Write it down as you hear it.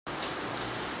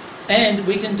And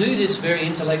we can do this very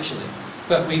intellectually,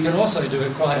 but we can also do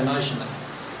it quite emotionally.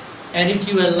 And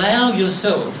if you allow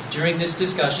yourself during this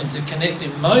discussion to connect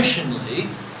emotionally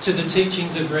to the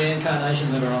teachings of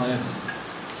reincarnation that are on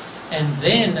earth, and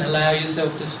then allow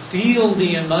yourself to feel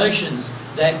the emotions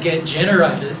that get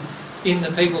generated in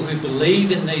the people who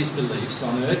believe in these beliefs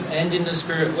on earth and in the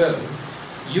spirit world,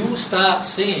 you'll start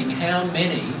seeing how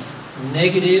many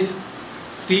negative,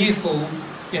 fearful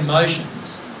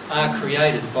emotions are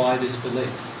created by this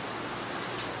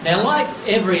belief. Now, like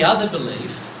every other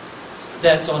belief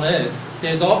that's on earth,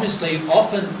 there's obviously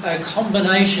often a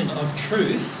combination of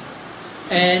truth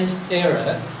and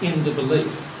error in the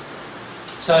belief.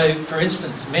 So, for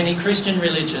instance, many Christian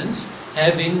religions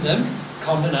have in them a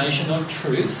combination of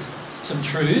truth, some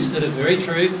truths that are very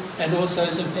true, and also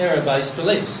some error-based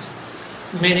beliefs.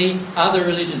 Many other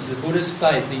religions, the Buddhist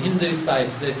faith, the Hindu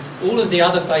faith, all of the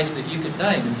other faiths that you could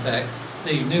name, in fact,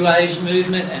 the New Age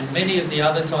movement and many of the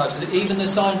other types, even the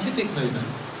scientific movement,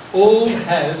 all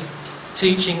have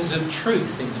teachings of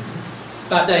truth in them,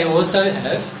 but they also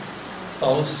have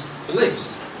false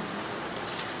beliefs.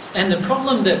 And the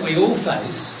problem that we all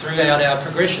face throughout our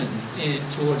progression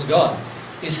towards God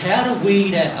is how to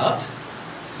weed out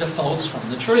the false from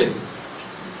the true.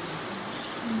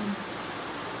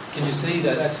 Can you see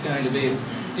that that's going to be an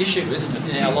issue, isn't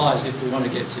it, in our lives if we want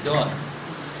to get to God?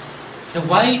 The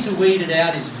way to weed it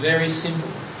out is very simple.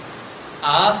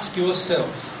 Ask yourself,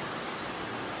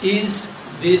 is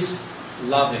this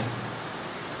loving?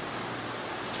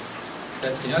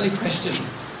 That's the only question,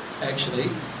 actually,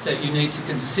 that you need to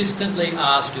consistently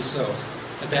ask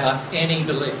yourself about any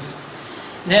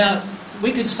belief. Now,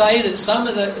 we could say that some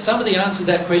of the answers to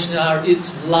that question are,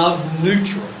 it's love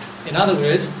neutral. In other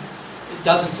words, it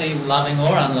doesn't seem loving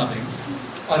or unloving.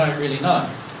 I don't really know.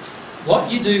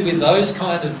 What you do with those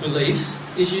kind of beliefs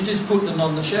is you just put them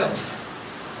on the shelf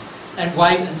and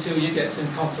wait until you get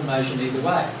some confirmation either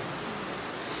way.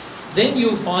 Then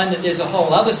you'll find that there's a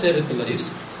whole other set of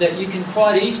beliefs that you can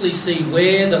quite easily see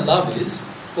where the love is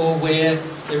or where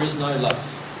there is no love.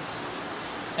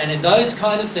 And in those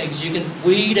kind of things you can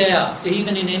weed out,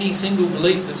 even in any single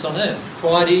belief that's on earth,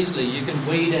 quite easily you can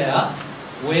weed out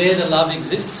where the love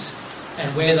exists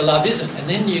and where the love isn't. And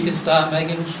then you can start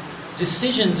making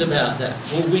decisions about that.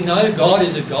 Well, we know God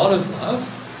is a God of love,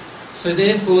 so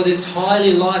therefore it's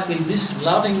highly likely this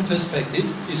loving perspective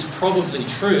is probably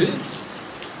true,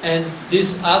 and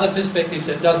this other perspective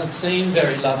that doesn't seem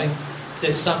very loving,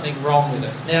 there's something wrong with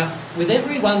it. Now, with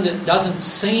everyone that doesn't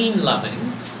seem loving,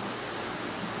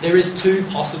 there is two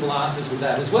possible answers with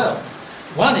that as well.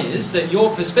 One is that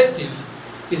your perspective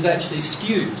is actually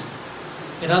skewed.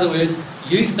 In other words,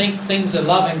 you think things are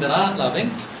loving that aren't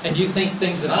loving, and you think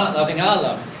things that aren't loving are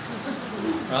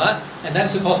loving. Right? And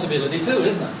that's a possibility too,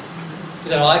 isn't it?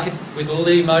 That I could, with all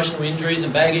the emotional injuries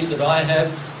and baggage that I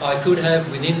have, I could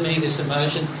have within me this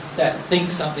emotion that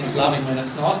thinks something's loving when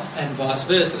it's not, and vice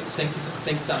versa.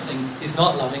 Think something is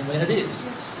not loving when it is.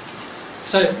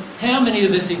 So how many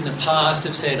of us in the past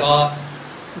have said, I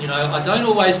don't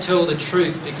always tell the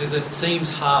truth because it seems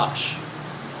harsh?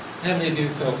 How many of you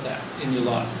have felt that in your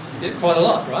life? Yeah, quite a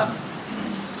lot, right?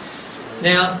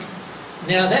 Now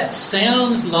that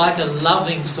sounds like a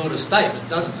loving sort of statement,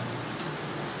 doesn't it?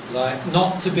 Like,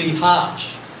 not to be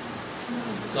harsh.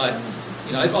 Like,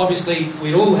 obviously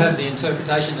we all have the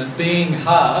interpretation that being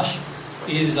harsh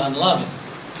is unloving.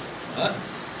 Right?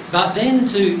 But then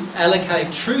to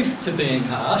allocate truth to being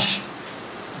harsh,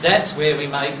 that's where we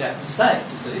make that mistake,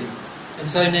 you see. And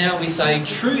so now we say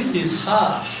truth is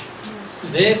harsh,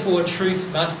 therefore truth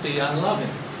must be unloving.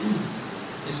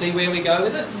 You see where we go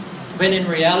with it? When in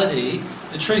reality,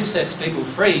 the truth sets people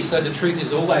free, so the truth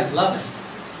is always loving.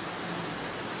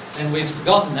 And we've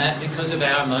forgotten that because of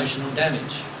our emotional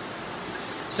damage.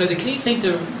 So the key thing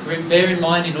to bear in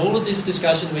mind in all of this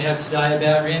discussion we have today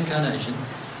about reincarnation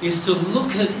is to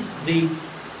look at the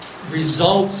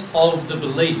results of the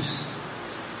beliefs.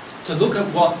 To look at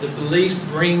what the beliefs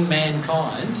bring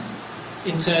mankind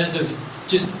in terms of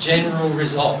just general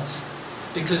results.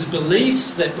 Because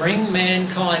beliefs that bring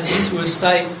mankind into a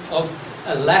state of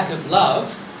a lack of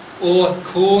love or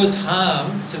cause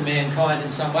harm to mankind in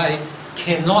some way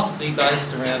cannot be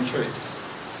based around truth.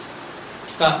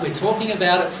 But we're talking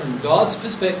about it from God's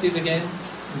perspective again,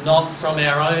 not from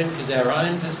our own, because our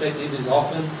own perspective is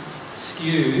often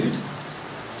skewed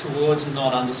towards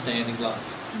not understanding love.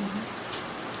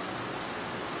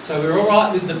 So we're all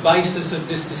right with the basis of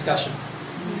this discussion?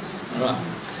 Yes. All right.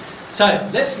 So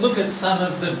let's look at some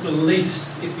of the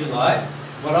beliefs, if you like,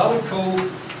 what I would call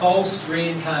false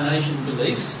reincarnation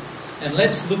beliefs and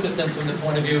let's look at them from the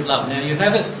point of view of love. Now you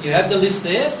have it. You have the list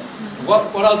there.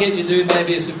 What I'll get you to do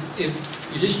maybe is if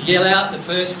you just yell out the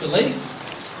first belief,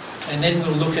 and then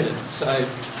we'll look at it. So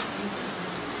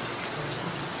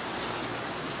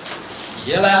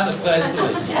yell out the first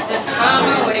belief.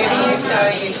 Karma, whatever you sow,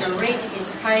 you shall reap,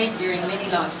 is paid during many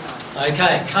lifetimes.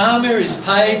 Okay, karma is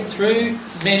paid through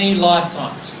many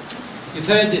lifetimes. You've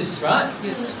heard this, right?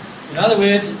 Yes. In other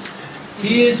words,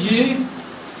 here's you,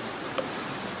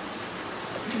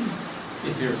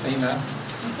 if you're a female,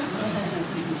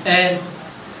 and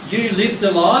you lived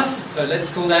a life, so let's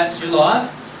call that your life,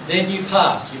 then you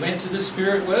passed. You went to the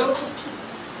spirit world,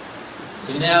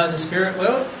 so you're now in the spirit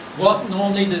world. What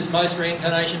normally does most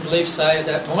reincarnation beliefs say at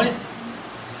that point?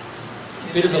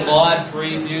 A bit of a life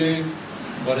review,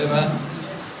 whatever.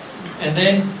 And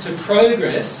then to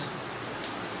progress,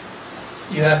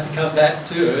 you have to come back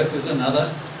to Earth as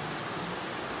another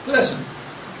person.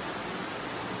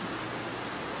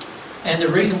 And the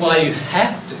reason why you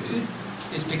have to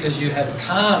is because you have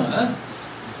karma,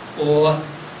 or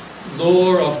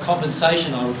law of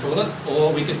compensation, I would call it,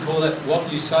 or we could call it what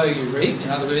you sow you reap. In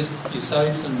other words, you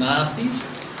sowed some nasties,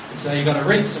 and so you're going to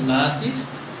reap some nasties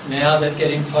now that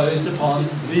get imposed upon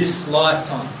this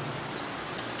lifetime.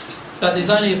 But there's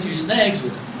only a few snags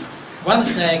with it. One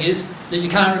snag is that you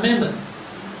can't remember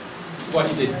what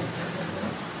you did.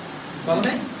 Follow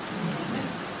me?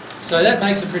 So that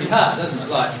makes it pretty hard, doesn't it?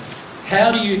 Like,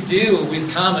 how do you deal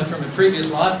with karma from a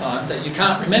previous lifetime that you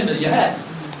can't remember you had?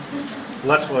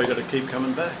 Well, that's why you've got to keep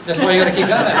coming back. That's why you've got to keep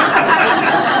going.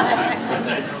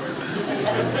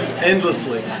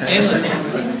 Endlessly. Endlessly.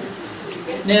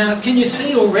 Now, can you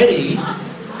see already,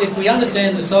 if we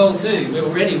understand the soul too,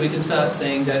 we can start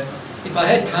seeing that if I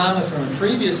had karma from a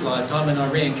previous lifetime and I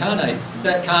reincarnate,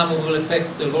 that karma will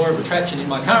affect the law of attraction in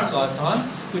my current lifetime,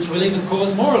 which will even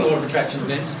cause more law of attraction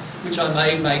events, which I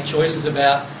may make choices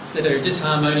about that are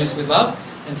disharmonious with love.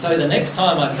 And so the next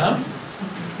time I come,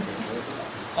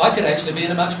 I could actually be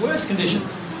in a much worse condition.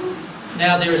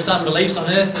 Now, there are some beliefs on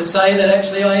earth that say that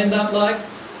actually I end up like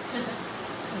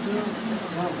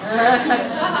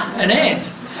an ant.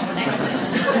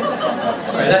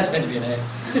 Sorry, that's meant to be an ant.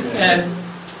 And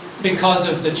because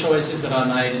of the choices that I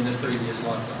made in the previous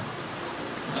lifetime.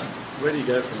 Where do you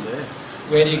go from there?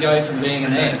 Where do you go from being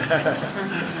an ant?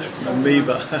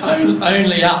 Amoeba.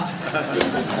 Only up.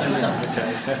 Only up.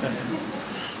 Okay.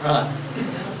 Right.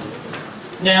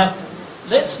 Now,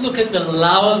 let's look at the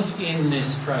love in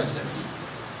this process.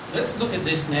 Let's look at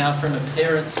this now from a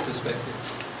parent's perspective.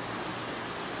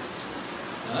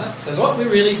 Right? So what we're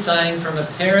really saying from a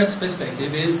parent's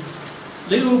perspective is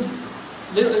little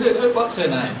what's her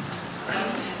name?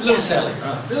 Little Sally,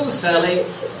 right? Little Sally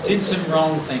did some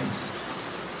wrong things.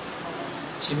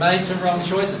 She made some wrong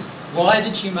choices. Why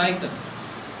did she make them?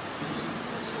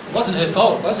 It wasn't her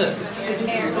fault, was it?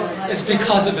 It's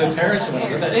because of her parents or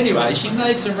whatever. But anyway, she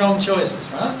made some wrong choices,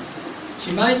 right?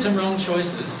 She made some wrong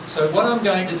choices. So what I'm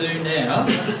going to do now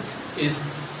is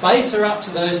face her up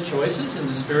to those choices in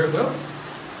the spirit world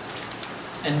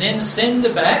and then send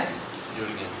her back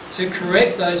to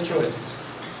correct those choices.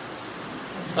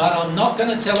 But I'm not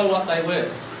going to tell her what they were.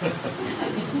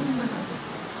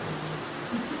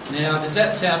 Now, does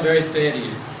that sound very fair to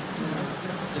you?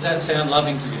 Does that sound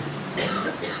loving to you?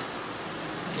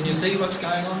 Can you see what's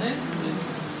going on there?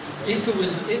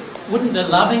 Wouldn't the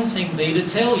loving thing be to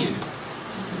tell you?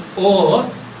 Or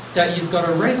that you've got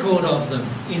a record of them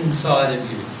inside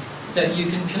of you that you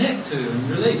can connect to and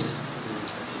release.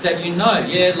 That you know,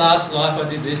 yeah, last life I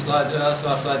did this, last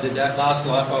life I did that, last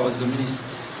life I was a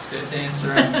mini-skirt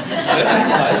dancer. And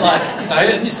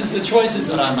this is the choices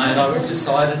that I made. I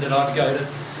decided that I'd go to...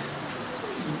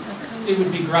 It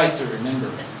would be great to remember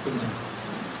it, wouldn't it?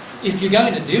 If you're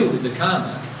going to deal with the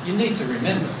karma, you need to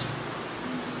remember it.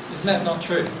 Isn't that not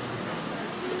true?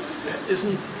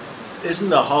 Isn't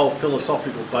the whole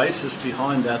philosophical basis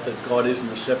behind that God isn't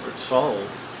a separate soul?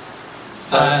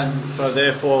 So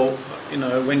therefore,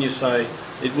 when you say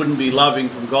it wouldn't be loving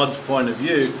from God's point of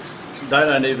view,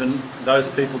 those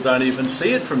people don't even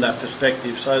see it from that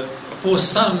perspective. So for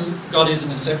some, God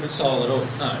isn't a separate soul at all.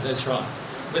 No, that's right.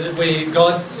 But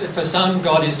for some,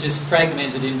 God is just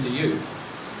fragmented into you.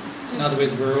 In other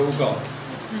words, we're all God.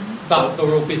 But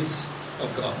we're all bits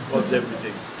of God. God's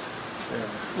everything. Yeah.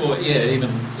 Well, yeah,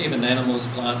 even animals,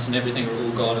 plants and everything are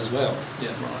all God as well.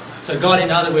 Yeah. Right. So God,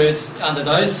 in other words, under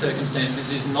those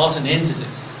circumstances, is not an entity.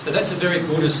 So that's a very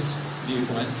Buddhist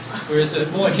viewpoint. Whereas a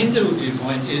more Hindu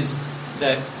viewpoint is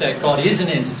that God is an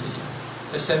entity,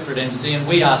 a separate entity, and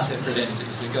we are separate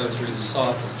entities that go through the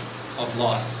cycle of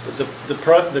life. But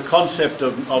the concept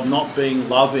of not being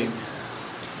loving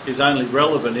is only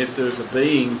relevant if there's a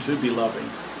being to be loving,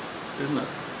 isn't it?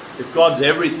 If God's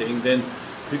everything, then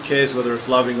who cares whether it's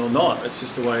loving or not? It's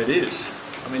just the way it is.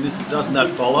 I mean, doesn't that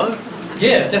follow?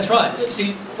 Yeah, that's right.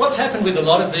 See, what's happened with a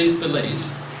lot of these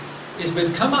beliefs is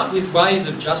we've come up with ways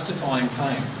of justifying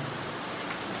pain.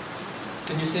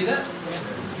 Can you see that?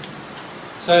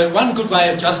 So one good way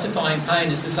of justifying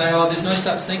pain is to say, oh, there's no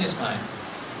such thing as pain.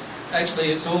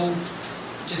 Actually, it's all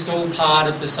part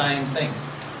of the same thing.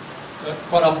 But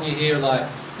quite often you hear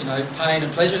pain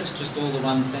and pleasure, it's just all the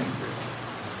one thing.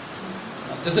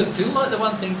 Does it feel like the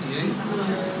one thing to you?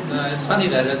 No, it's funny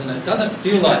that, isn't it? It doesn't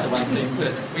feel like the one thing,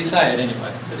 but we say it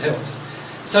anyway. It helps.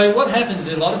 So what happens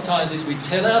a lot of times is we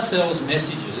tell ourselves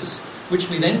messages which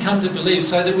we then come to believe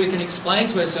so that we can explain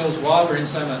to ourselves why we're in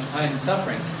so much pain and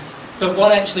suffering. But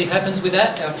what actually happens with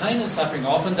that, our pain and suffering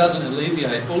often doesn't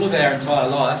alleviate all of our entire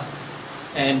life.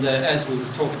 And as we'll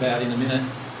talk about in a minute,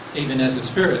 even as a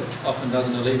spirit often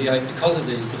doesn't alleviate because of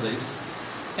these beliefs.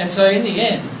 And so in the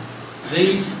end,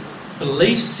 these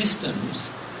belief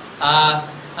systems are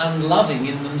unloving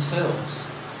in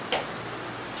themselves.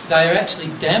 They are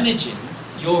actually damaging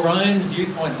your own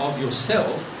viewpoint of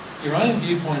yourself, your own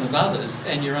viewpoint of others,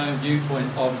 and your own viewpoint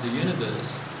of the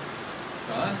universe.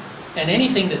 Right? And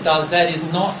anything that does that is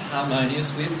not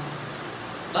harmonious with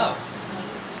love.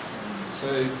 So,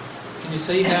 can you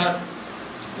see how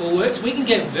it all works? We can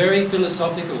get very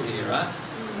philosophical here, right?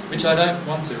 Which I don't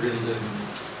want to really do.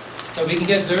 So we can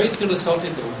get very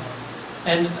philosophical.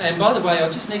 And by the way, I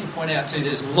just need to point out too,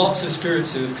 there's lots of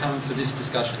spirits who have come for this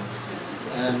discussion.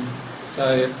 It's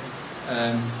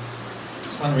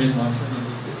one reason I'm feeling a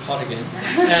little bit hot again.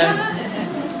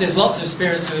 There's lots of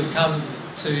spirits who have come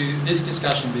to this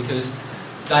discussion because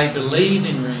they believe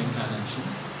in reincarnation,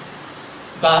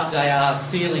 but they are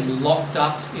feeling locked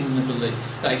up in the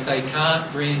belief. They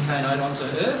can't reincarnate onto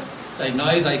Earth. They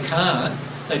know they can't.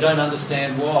 They don't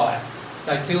understand why.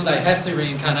 They feel they have to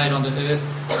reincarnate onto Earth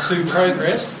to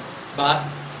progress, but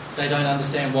they don't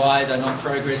understand why they're not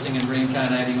progressing and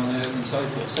reincarnating on Earth and so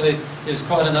forth. So there's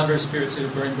quite a number of spirits who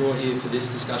have been brought here for this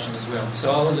discussion as well.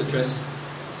 So I will address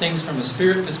things from a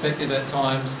spirit perspective at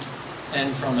times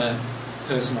and from a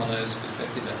person on Earth's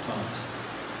perspective at times.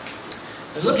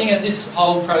 But looking at this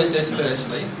whole process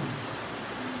firstly,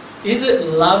 is it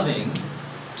loving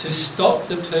to stop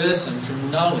the person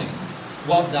from knowing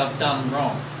what they've done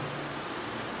wrong?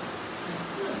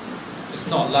 It's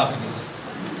not loving, is it?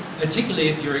 Particularly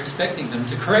if you're expecting them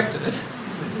to correct it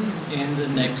in the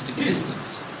next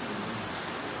existence.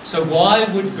 So why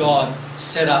would God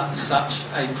set up such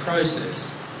a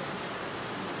process?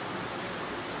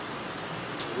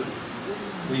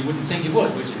 Well, you wouldn't think He would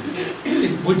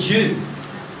you? Would you?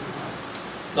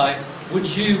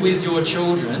 Would you with your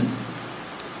children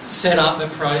set up a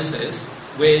process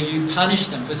where you punish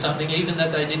them for something even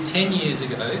that they did 10 years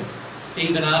ago,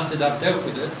 even after they've dealt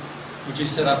with it? Would you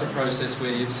set up a process where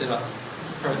you'd set up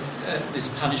this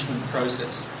punishment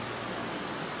process?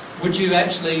 Would you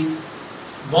actually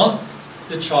want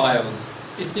the child,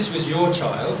 if this was your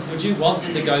child, would you want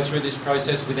them to go through this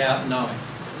process without knowing?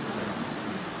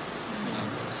 No, of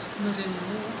course. Not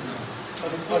anymore.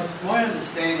 No. My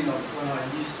understanding of when I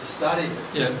used to study it,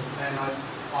 Yeah. and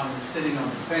I'm sitting on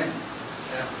the fence,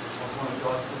 I want the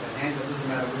guys to put their hands up, it doesn't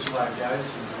matter which way it goes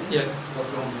for me, Yeah. because I've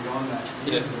gone beyond that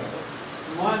Yeah. years ago.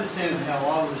 My understanding of how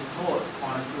I was taught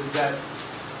on it was that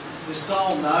the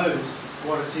soul knows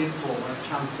what it's in for when it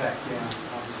comes back down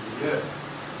onto the earth.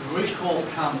 The recall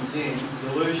comes in,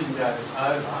 the illusion goes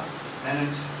over, and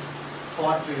it's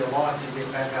fight for your life to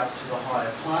get back up to the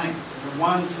higher planes. And the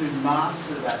ones who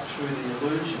master that through the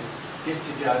illusion get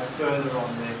to go further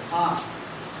on their path.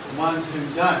 The ones who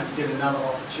don't get another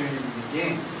opportunity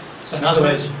again. So in other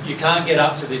words, you can't get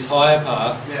up to this higher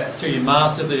path till you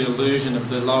master the illusion of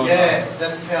the lower path.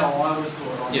 That's how I was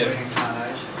taught on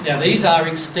reincarnation. Now these are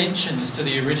extensions to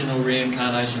the original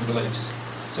reincarnation beliefs.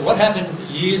 So what happened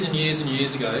years and years and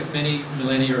years ago, many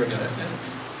millennia ago,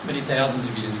 many thousands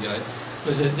of years ago,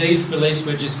 was that these beliefs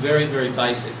were just very, very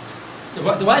basic.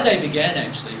 The way they began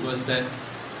actually was that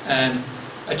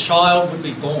a child would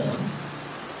be born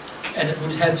and it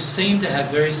would have seemed to have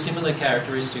very similar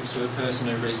characteristics to a person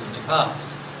who recently passed.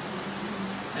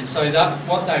 And so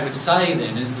what they would say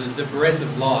then is that the breath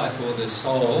of life, or the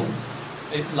soul,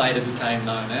 it later became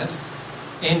known as,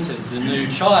 entered the new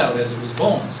child as it was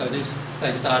born. So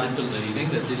they started believing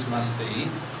that this must be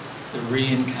the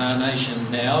reincarnation,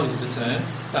 now is the term,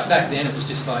 but back then it was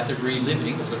just like the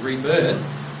reliving or the rebirth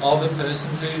of a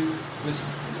person who was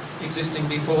existing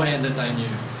beforehand that they knew.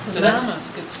 So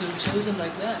Lamas get still chosen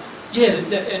like that. Yeah,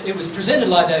 it was presented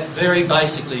like that very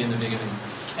basically in the beginning.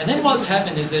 And then what's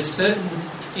happened is there's certain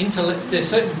there's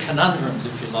certain conundrums,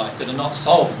 if you like, that are not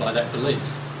solved by that belief.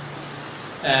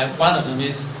 One of them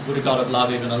is, would a God of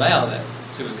love even allow that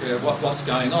to occur? What's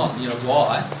going on?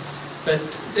 Why? But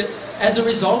as a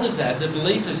result of that, the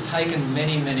belief has taken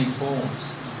many, many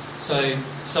forms.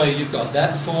 So you've got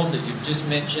that form that you've just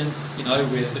mentioned,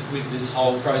 with this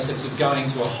whole process of going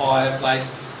to a higher place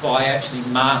by actually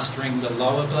mastering the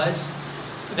lower place.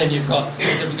 Then we've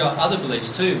got other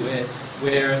beliefs too,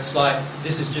 where it's like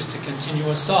this is just a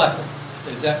continuous cycle.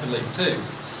 There's that belief too,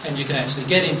 and you can actually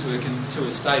get into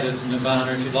a state of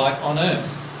nirvana, if you like, on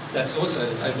earth. That's also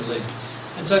a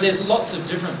belief. And so there's lots of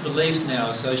different beliefs now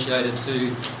associated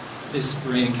to this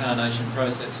reincarnation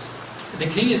process. The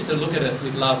key is to look at it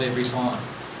with love every time.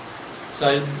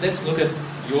 So let's look at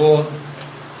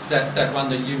that one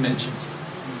that you mentioned,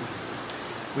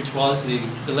 which was the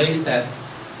belief that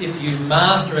if you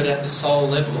master it at the soul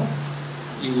level,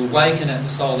 you awaken at the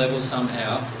soul level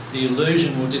somehow, the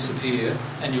illusion will disappear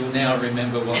and you'll now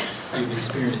remember what you've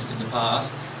experienced in the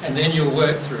past, and then you'll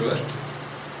work through it,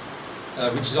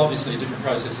 which is obviously a different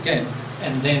process again,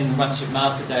 and then once you've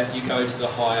mastered that, you go to the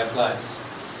higher place.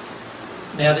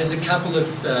 Now there's a couple of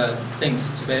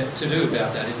things to do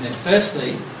about that, isn't it?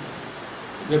 Firstly,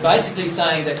 we're basically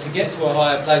saying that to get to a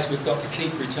higher place we've got to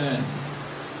keep returning.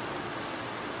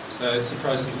 So it's a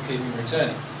process of keeping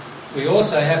returning. We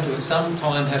also have to at some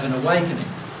time have an awakening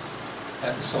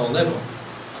at the soul level.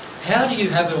 How do you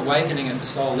have an awakening at the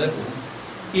soul level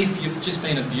if you've just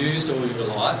been abused all your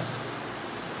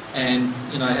life and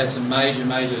had some major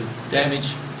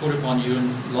damage put upon you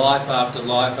in life after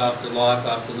life after life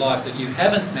after life that you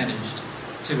haven't managed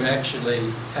to actually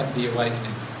have the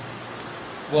awakening?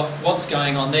 What's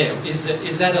going on there?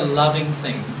 Is that a loving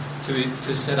thing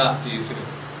to set up, do you feel?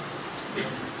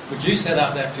 Would you set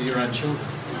up that for your own children?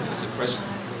 That's a question,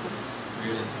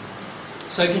 really.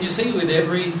 So can you see with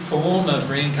every form of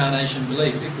reincarnation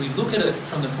belief, if we look at it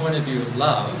from the point of view of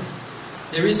love,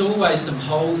 there is always some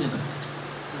holes in it.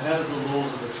 How does the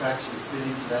laws of attraction fit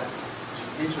into that? Which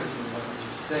is interesting what you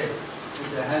just said.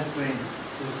 That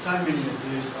there's so many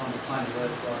abuse on the planet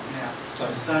Earth right now.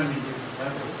 There's so many different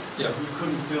levels. Yep. You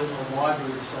couldn't build a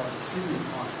library the size of Sydney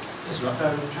on it. That's right. So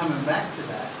coming back to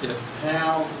that, Yep.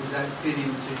 How does that fit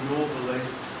into your belief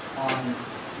on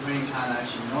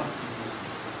reincarnation not existing?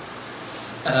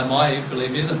 My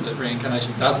belief isn't that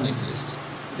reincarnation doesn't exist.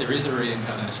 There is a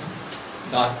reincarnation,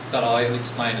 but I'll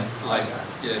explain it later.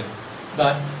 Okay. Yeah.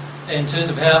 But in terms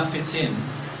of how it fits in,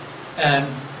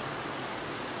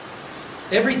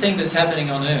 everything that's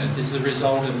happening on earth is the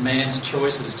result of man's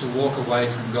choices to walk away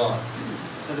from God.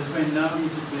 So there's been no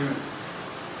interference.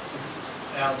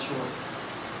 It's our choice.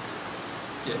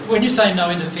 Yeah. When you say no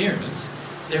interference,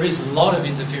 there is a lot of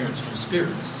interference from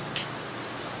spirits.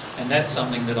 And that's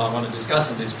something that I want to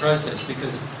discuss in this process,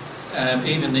 because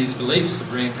even these beliefs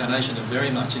of reincarnation are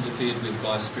very much interfered with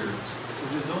by spirits.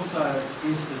 Because there's also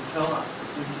interstellar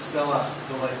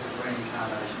belief of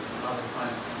reincarnation from other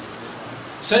planets on the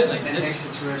planet. Certainly. And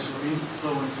extraterrestrial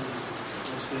influences,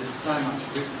 which there's so much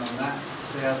written on that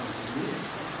for thousands of years.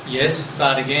 Yes,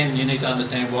 but again, you need to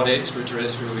understand what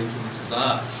extraterrestrial influences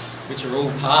are, which are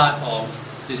all part of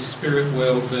this spirit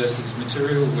world versus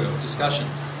material world discussion.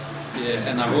 Yeah,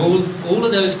 and they're all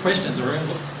of those questions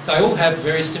they all have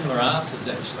very similar answers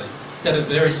actually, that are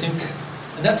very simple.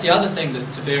 And that's the other thing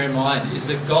to bear in mind, is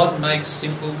that God makes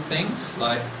simple things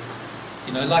like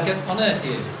on earth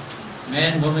here.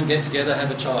 Man, woman get together,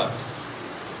 have a child.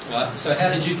 Right? So how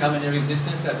did you come into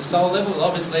existence? At the soul level,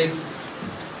 obviously,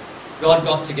 God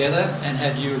got together and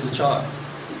had you as a child.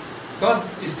 God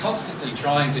is constantly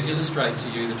trying to illustrate to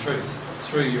you the truth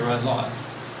through your own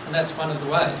life. And that's one of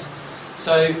the ways.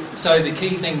 So the key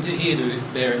thing here to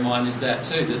bear in mind is that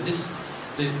too, that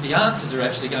the answers are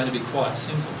actually going to be quite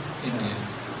simple in the end.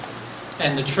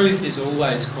 And the truth is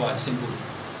always quite simple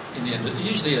in the end. But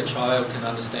usually a child can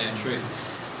understand truth.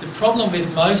 The problem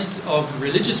with most of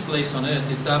religious beliefs on earth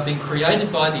is they've been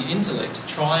created by the intellect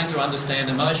trying to understand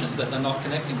emotions that they're not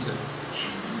connecting to.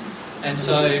 And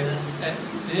so,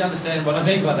 do you understand what I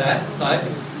mean by that? Like,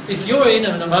 if you're in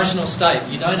an emotional state,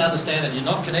 you don't understand it, you're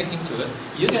not connecting to it,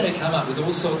 you're going to come up with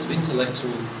all sorts of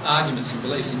intellectual arguments and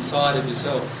beliefs inside of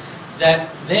yourself that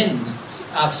then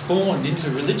are spawned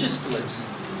into religious beliefs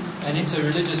and into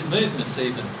religious movements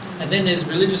even. And then there's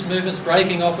religious movements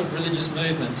breaking off of religious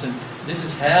movements, and this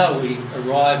is how we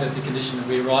arrive at the condition that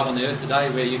we arrive on the earth today,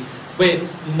 where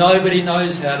nobody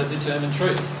knows how to determine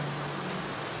truth.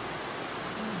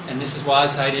 And this is why I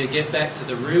say to you, get back to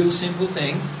the real simple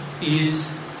thing: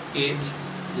 is it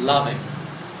loving?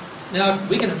 Now,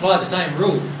 we can apply the same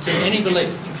rule to any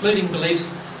belief, including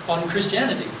beliefs on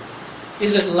Christianity.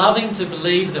 Is it loving to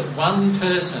believe that one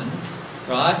person,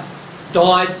 right,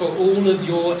 died for all of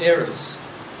your errors?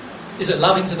 Is it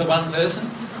loving to the one person?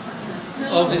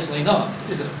 Obviously not,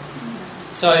 is it?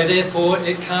 So therefore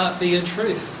it can't be a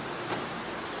truth.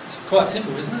 It's quite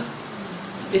simple, isn't it?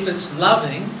 If it's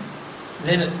loving,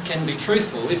 then it can be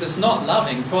truthful. If it's not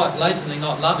loving, quite blatantly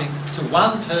not loving, to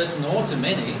one person or to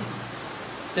many,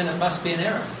 then it must be an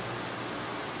error.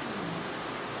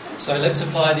 So let's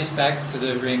apply this back to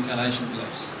the reincarnation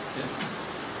beliefs. Yeah.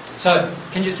 So,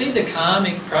 can you see the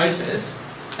karmic process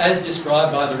as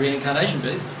described by the reincarnation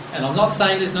belief? And I'm not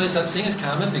saying there's no such thing as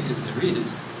karma, because there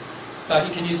is.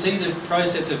 But can you see the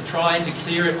process of trying to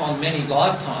clear it on many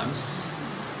lifetimes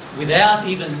without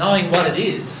even knowing what it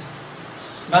is?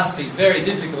 Must be very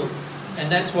difficult,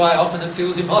 and that's why often it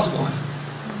feels impossible.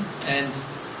 And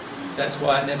that's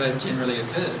why it never generally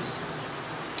occurs.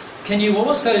 Can you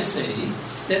also see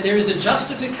that there is a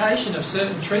justification of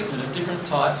certain treatment of different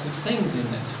types of things in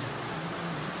this?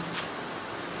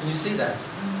 Can you see that?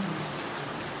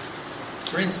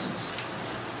 For instance,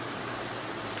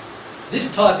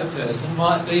 this type of person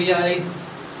might be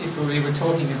if we were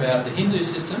talking about the Hindu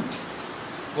system,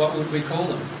 what would we call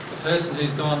them? A person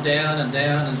who's gone down and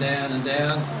down and down and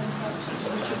down.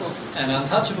 And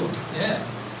untouchable, yeah.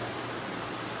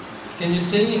 Can you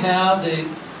see how the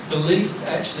belief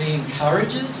actually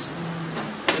encourages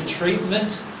the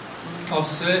treatment of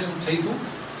certain people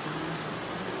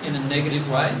in a negative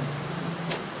way?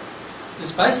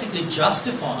 It's basically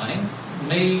justifying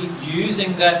me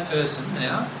using that person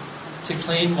now to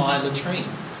clean my latrine,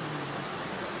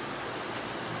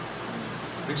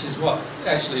 which is what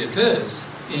actually occurs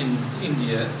in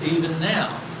India even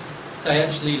now. They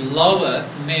actually lower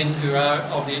men who are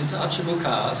of the untouchable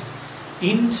caste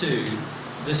into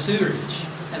the sewerage,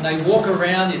 and they walk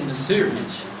around in the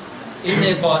sewerage in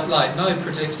their body, like no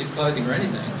protective clothing or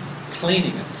anything,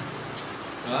 cleaning it,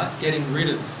 right? Getting rid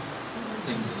of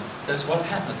things in it. That's what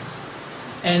happens.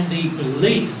 And the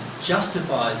belief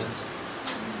justifies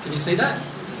it. Can you see that?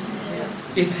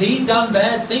 If he done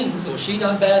bad things, or she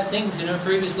done bad things in her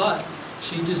previous life,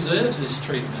 she deserves this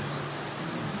treatment.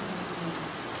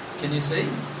 Can you see?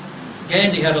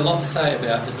 Gandhi had a lot to say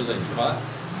about the belief, right?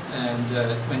 And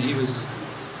when he was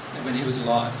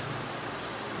alive.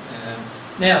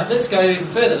 Now, let's go even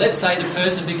further. Let's say the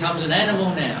person becomes an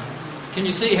animal now. Can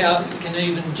you see how it can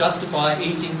even justify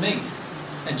eating meat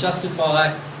and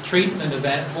justify treatment of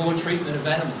poor treatment of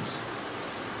animals?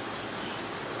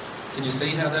 Can you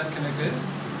see how that can occur?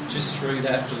 Just through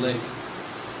that belief.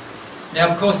 Now,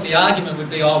 of course, the argument would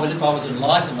be, oh, well, if I was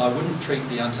enlightened, I wouldn't treat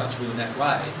the untouchable in that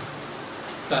way.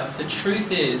 But the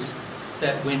truth is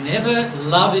that whenever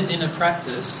love is in a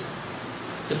practice,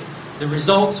 the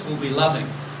results will be loving.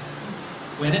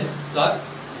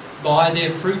 By their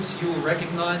fruits you will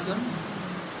recognise them.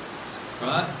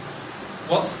 Right?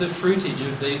 What's the fruitage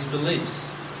of these beliefs?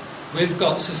 We've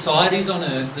got societies on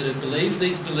earth that have believed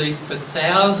these beliefs for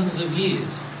thousands of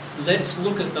years. Let's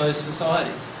look at those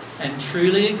societies and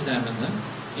truly examine them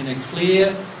in a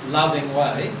clear, loving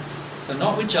way. So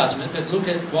not with judgment, but look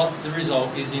at what the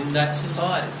result is in that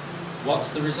society.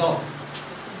 What's the result?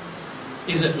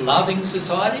 Is it loving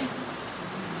society?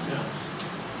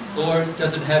 Or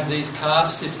does it have these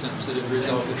caste systems that have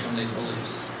resulted from these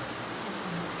beliefs?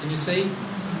 Can you see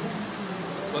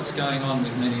what's going on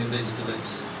with many of these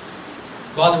beliefs?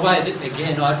 By the way,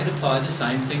 again, I could apply the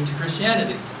same thing to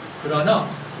Christianity, could I not?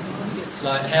 It's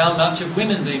like how much of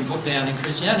women being put down in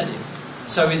Christianity?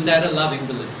 So is that a loving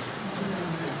belief?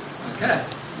 Okay.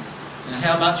 And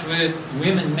how much were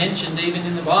women mentioned even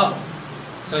in the Bible?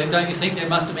 So don't you think there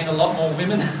must have been a lot more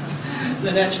women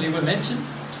than actually were mentioned?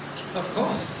 Of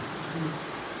course.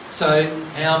 So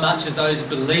how much of those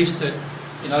beliefs that,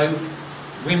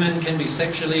 women can be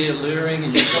sexually alluring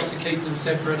and you've got to keep them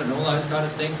separate and all those kind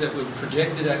of things that were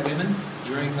projected at women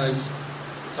during those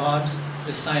times,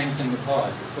 the same thing applies,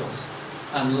 of course.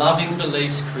 Unloving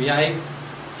beliefs create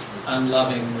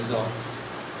unloving results.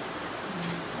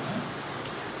 Right?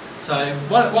 So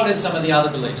what are some of the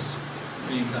other beliefs?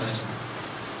 Reincarnation.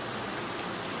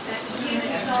 That the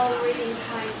human soul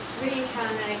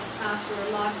reincarnates after a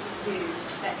life of you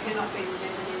that cannot be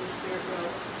remembered in the spirit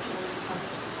world.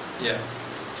 Yeah.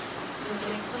 The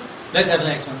next one? Let's have the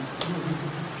next one.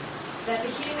 That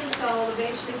the human soul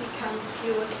eventually becomes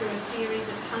pure through a series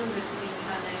of hundreds of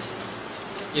incarnations.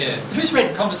 Yeah. Who's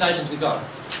read Conversations with God?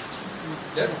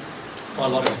 Yep. Quite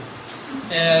a lot of it.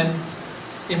 And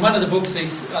in one of the books,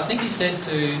 I think he said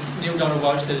to Neil Donald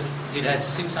Walsh that he'd had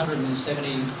 670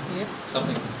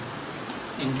 something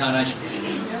incarnations.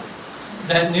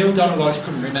 That Neil Donald Walsh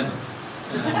couldn't remember.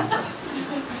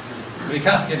 But he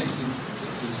can't, can he?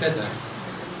 He said that.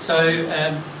 So,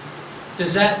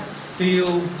 does that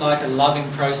feel like a loving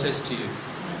process to you?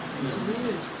 It's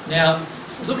weird. Now,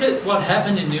 look at what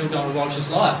happened in Neil Donald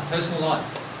Walsh's life, personal life.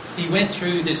 He went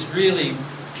through this really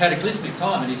cataclysmic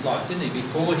time in his life, didn't he,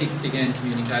 before he began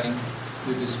communicating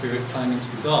with the Spirit, claiming to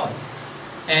be God.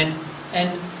 And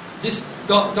this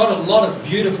got a lot of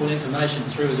beautiful information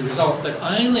through as a result, but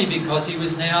only because he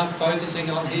was now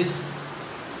focusing on his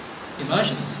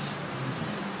emotions,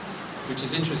 which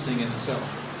is interesting in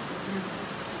itself.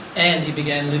 And he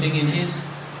began living in his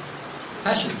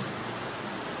passion,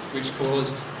 which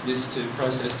caused this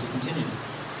process to continue.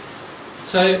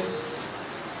 So,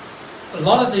 a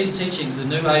lot of these teachings, the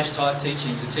New Age type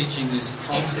teachings, are teaching this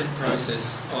constant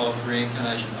process of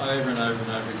reincarnation over and over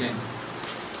and over again.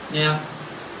 Now,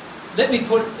 let me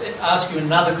ask you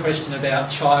another question about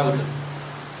childhood.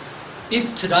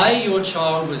 If today your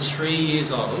child was 3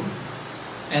 years old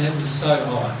and it was so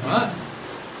high, right?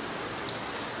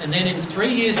 And then in 3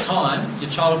 years' time, your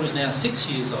child was now 6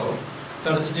 years old,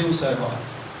 but it's still so high.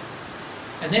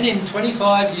 And then in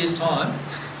 25 years' time,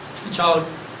 your child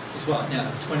is what now,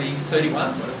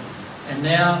 31, whatever, and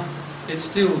now it's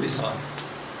still this high.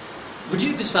 Would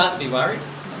you start to be worried?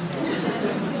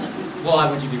 Why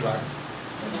would you be worried?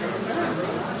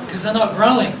 Because they're not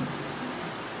growing.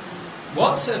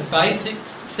 What's a basic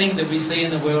thing that we see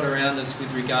in the world around us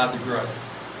with regard to growth?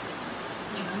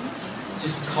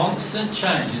 Just constant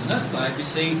change, isn't it? Like you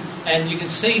see, and you can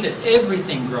see that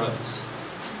everything grows.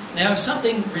 Now, if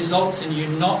something results in you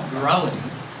not growing,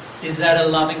 is that a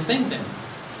loving thing then?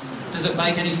 Does it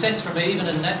make any sense from even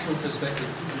a natural perspective?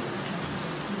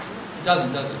 It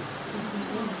doesn't, does it?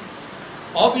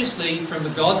 Obviously,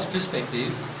 from God's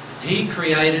perspective, He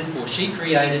created, or she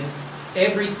created,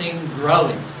 everything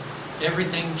growing,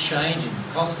 everything changing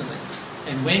constantly.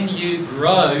 And when you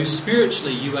grow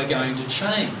spiritually, you are going to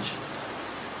change.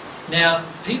 Now,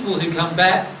 people who come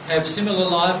back have similar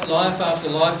life after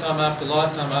lifetime after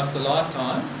lifetime after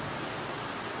lifetime.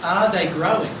 Are they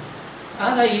growing?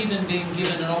 Are they even being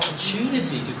given an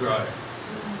opportunity to grow?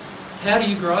 How do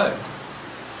you grow?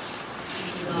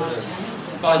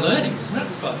 By learning, isn't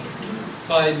it?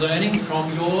 By learning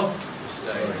from your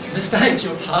mistakes,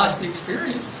 your past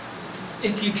experience.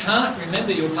 If you can't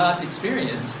remember your past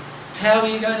experience, how are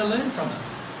you going to learn from it?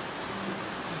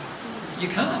 You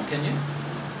can't, can you?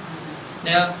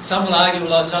 Now, some will argue,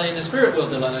 well, it's only in the spirit world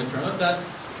that I learn from it,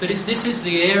 but if this is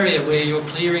the area where you're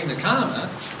clearing the karma,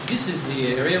 this is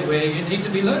the area where you need to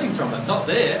be learning from it, not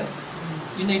there.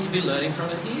 You need to be learning from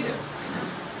it here.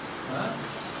 Right?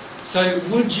 So,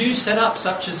 would you set up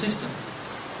such a system?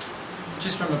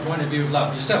 Just from a point of view of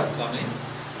love yourself, I mean.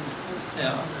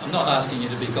 Now, I'm not asking you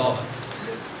to be God.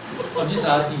 I'm just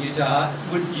asking you to,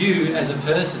 would you as a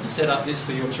person set up this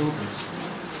for your children?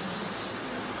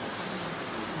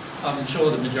 I'm sure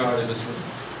the majority of us would.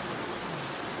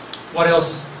 What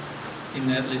else in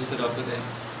that list that I've put there?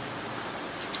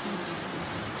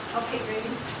 I'll keep reading.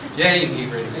 Yeah, you can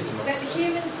keep reading. That the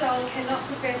human soul cannot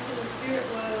progress in the spirit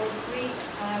world,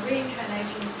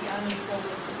 reincarnation is the only form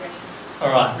of progression. All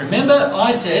right. Remember,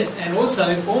 I said, and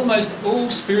also almost all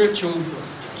spiritual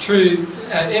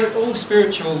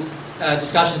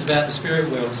discussions about the spirit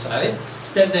world say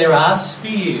that there are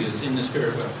spheres in the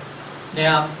spirit world.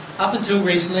 Now, up until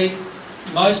recently,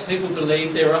 most people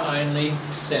believe there are only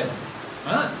 7,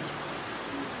 right?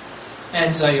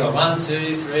 And so you've got 1,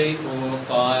 2, 3, 4,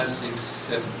 5, 6,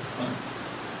 7. Right?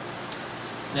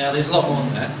 Now, there's a lot more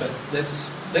than that, but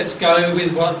let's go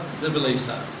with what the beliefs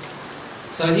are.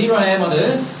 So here I am on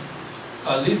earth.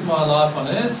 I live my life on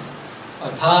earth. I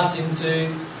pass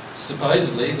into,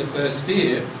 supposedly, the first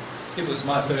sphere, if it was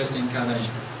my first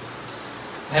incarnation.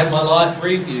 I have my life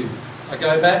review. I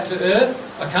go back to earth.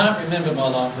 I can't remember my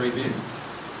life review.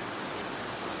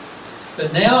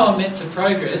 But now I'm meant to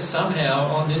progress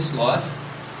somehow on this life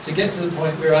to get to the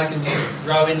point where I can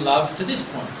grow in love to this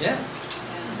point, yeah?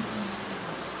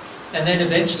 And then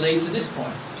eventually to this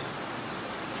point.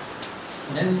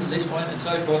 And then to this point and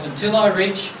so forth until I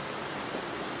reach,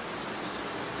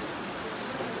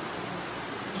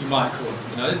 you might call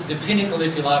it, the pinnacle,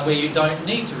 if you like, where you don't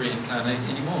need to reincarnate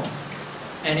anymore.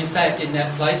 And in fact, in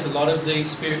that place, a lot of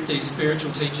these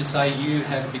spiritual teachers say you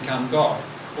have become God,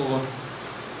 or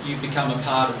you become a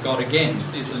part of God again,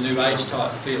 is the New Age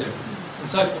type feeling, and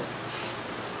so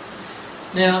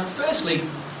forth. Now, firstly,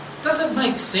 does it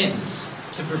make sense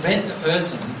to prevent a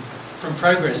person from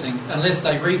progressing unless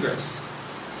they regress?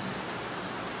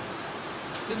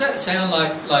 Does that sound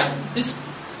like this?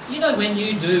 You know, when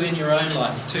you do in your own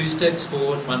life, 2 steps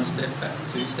forward, 1 step back,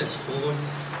 2 steps forward,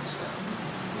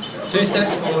 2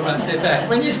 steps forward, 1 step back.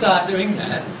 When you start doing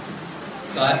that,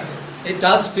 like, it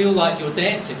does feel like you're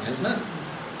dancing, isn't it?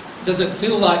 Does it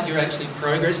feel like you're actually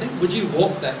progressing? Would you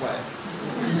walk that way?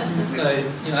 So,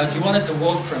 if you wanted to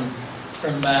walk from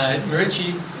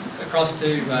Merici across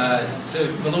to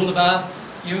Mooloolaba,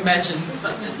 you imagine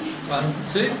 1,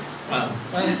 2, 1,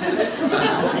 1, 2,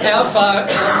 1. How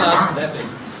fast would that be?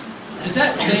 Does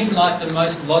that seem like the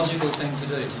most logical thing to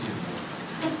do to you?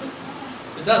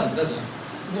 It doesn't, does it?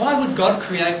 Why would God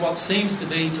create what seems to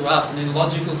be to us an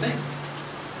illogical thing?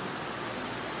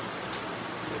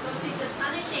 Because he's a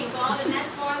punishing God, and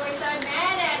that's why we're so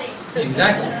mad at him.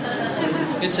 Exactly.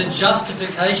 It's a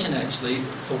justification, actually,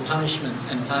 for punishment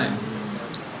and pain.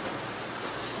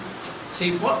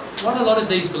 See, what a lot of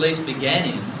these beliefs began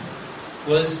in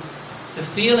was the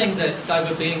feeling that they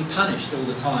were being punished all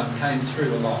the time came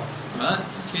through a lot, right?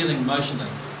 Feeling emotionally.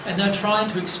 And they're trying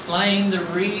to explain the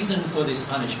reason for this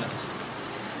punishment.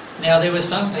 Now, there were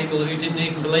some people who didn't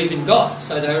even believe in God,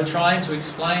 so they were trying to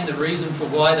explain the reason for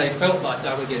why they felt like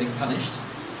they were getting punished.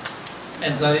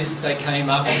 And so they came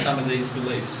up with some of these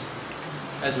beliefs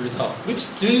as a result, which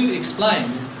do explain,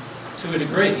 to a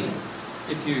degree,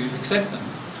 if you accept them,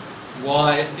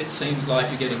 why it seems like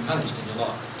you're getting punished in your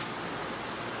life.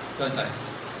 Don't they?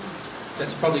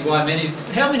 That's probably why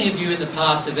how many of you in the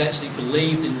past have actually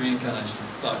believed in reincarnation?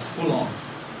 Like, full on.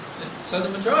 So the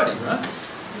majority, right?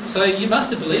 So you must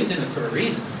have believed in it for a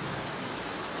reason.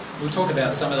 We'll talk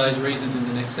about some of those reasons in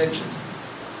the next section.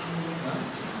 Right?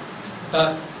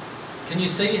 But can you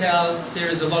see how there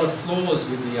is a lot of flaws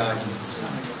with the arguments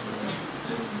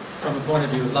from a point of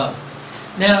view of love?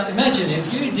 Now, imagine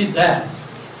if you did that.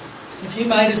 If you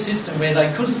made a system where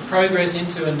they couldn't progress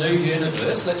into a new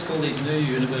universe, let's call these new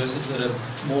universes that are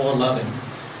more loving.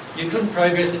 You couldn't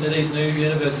progress into these new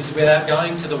universes without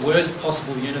going to the worst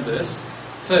possible universe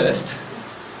first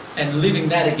and living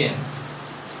that again.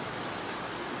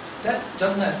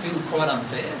 Doesn't that feel quite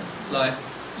unfair? Like,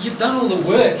 you've done all the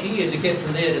work here to get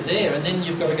from there to there, and then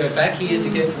you've got to go back here to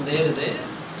get from there to there.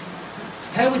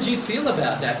 How would you feel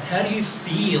about that? How do you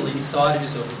feel inside of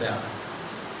yourself about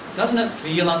it? Doesn't it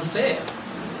feel unfair?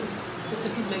 It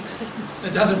doesn't make sense.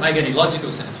 It doesn't make any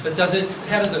logical sense, but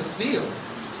how does it feel?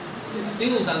 It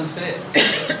feels unfair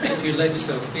if you let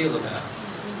yourself feel about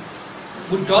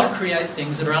it. Would God create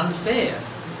things that are unfair?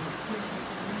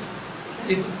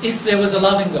 If there was a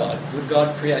loving God, would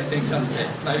God create things unfair?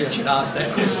 Maybe I should ask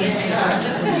that question.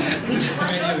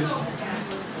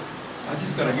 I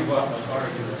just got to give up my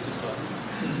authority. That's just fine.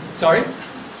 Sorry? I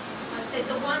said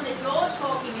the one that you're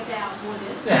talking about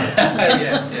wouldn't.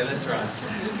 yeah, that's right.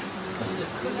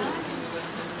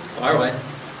 Fire away.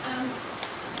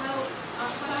 Well,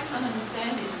 what I can't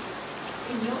understand is,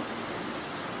 in your system,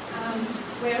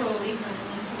 we're all ignorant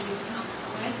until we become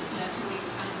aware, until we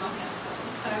unlock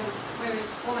ourselves. So we're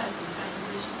almost in the same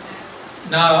position as...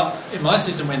 No, in my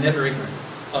system we're never ignorant.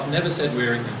 I've never said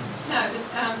we're ignorant. No,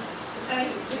 but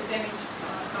say we're damaged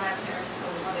by our parents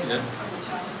or whatever from the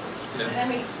childhood. Yeah.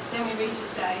 And then we reach a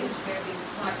stage where we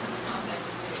might come in contact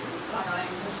with you, like I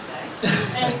am yesterday,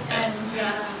 and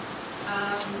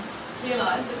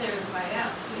realise that there is a way out,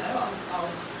 of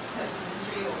personal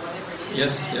injury or whatever it is.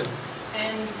 Yes,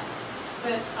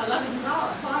 But a loving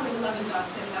God, why would a loving God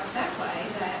set it up that way,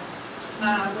 that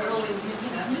we're all in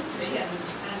mystery and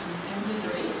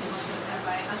misery, if you want to put it that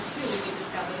way, until we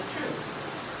discover the truth?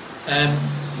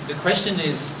 The question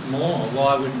is more,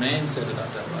 why would man set it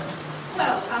up that way?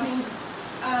 Well, I mean,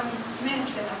 men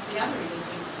set up the other evil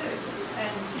things too.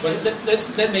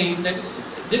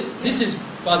 This is,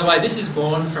 by the way, this is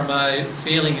born from a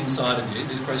feeling inside of you.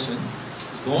 This question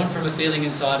is born from a feeling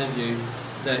inside of you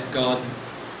that God,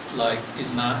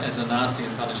 is as a nasty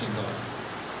and punishing God.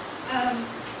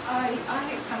 I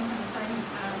have come from the same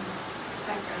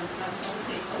background as most other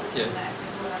people. Yeah. And that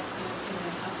we're brought up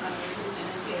in some kind of religion,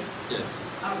 and yes,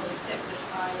 I will accept it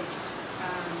by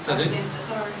against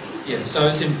authority. Yeah, so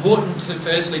it's important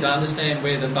firstly to understand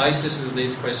where the basis of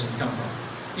these questions come from,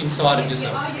 inside of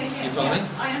yourself. You follow me?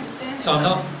 I understand. So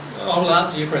I will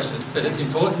answer your question, but it's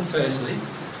important firstly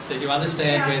that you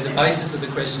understand where the basis of the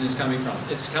question is coming from.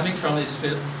 It's coming from this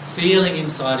feeling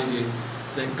inside of you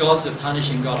that God's a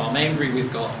punishing God. I'm angry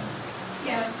with God.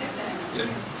 Yeah, I accept that.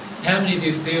 Yeah. How many of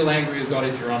you feel angry with God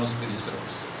if you're honest with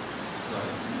yourselves?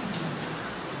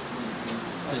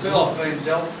 I feel I've been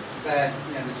dealt bad,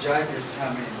 the Joker's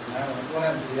come in, what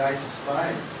happened to the Ace of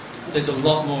Spades? There's a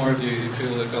lot more of you who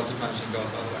feel that God's a punishing God,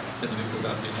 by the way, than the people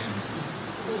above your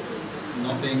hand.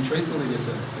 Not being truthful with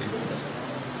yourself, people.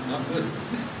 It's not good.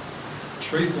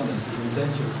 Truthfulness is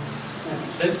essential.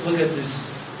 Let's look at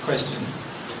this question.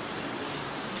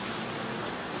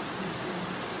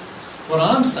 What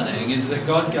I'm saying is that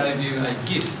God gave you a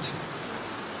gift,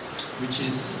 which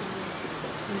is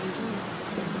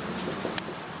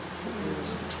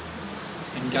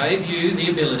And gave you the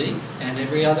ability, and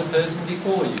every other person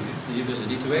before you, the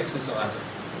ability to exercise it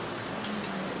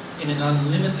in an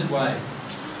unlimited way.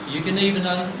 You can even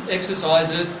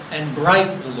exercise it and break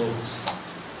the laws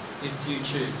if you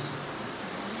choose.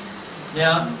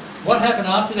 Now, what happened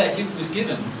after that gift was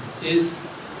given is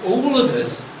all of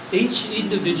us, each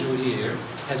individual here,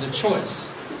 has a choice.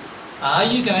 Are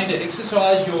you going to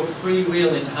exercise your free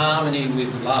will in harmony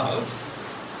with love,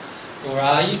 or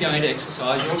are you going to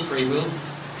exercise your free will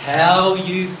how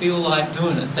you feel like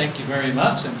doing it? Thank you very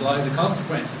much, and blow the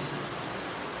consequences.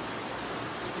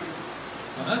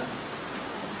 Right?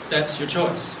 That's your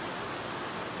choice.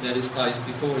 That is placed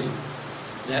before you.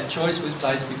 That choice was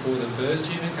placed before the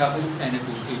first human couple, and it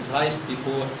will be placed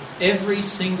before every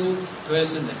single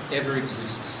person that ever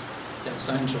exists. That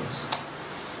same choice.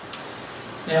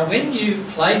 Now, when you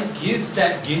give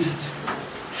that gift,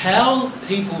 how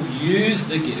people use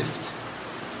the gift,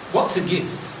 what's a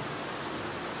gift?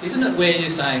 Isn't it where you're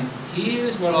saying,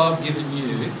 here's what I've given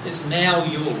you, it's now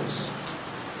yours?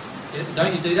 Yeah,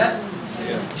 don't you do that?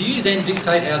 Yeah. Do you then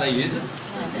dictate how they use it?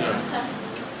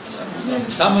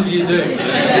 Some of you do.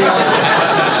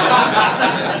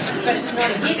 But it's not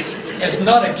a gift. It's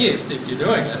not a gift if you're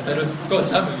doing it, but of course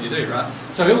some of you do, right?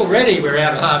 So already we're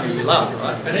out of harmony with love,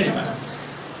 right? But anyway,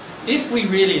 if we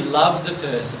really love the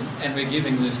person and we're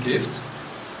giving this gift,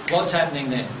 what's happening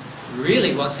then?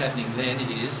 Really what's happening then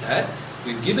is that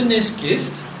we've given this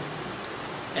gift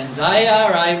and they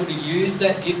are able to use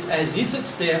that gift as if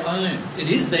it's their own. It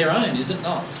is their own, is it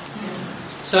not?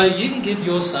 So you can give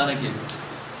your son a gift.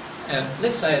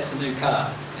 Let's say it's a new car,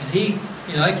 and he,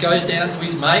 goes down to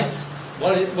his mates.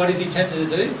 What is he tempted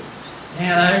to do?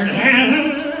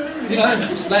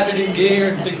 Slap it in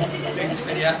gear and big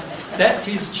spinny outs. That's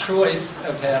his choice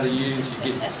of how to use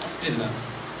your gift, isn't it?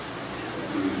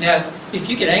 Now, if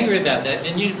you get angry about that,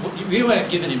 then you weren't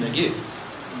giving him a gift.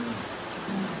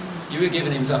 You were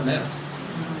giving him something else.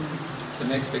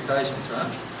 Some expectations,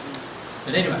 right?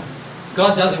 But anyway,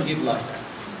 God doesn't give like that.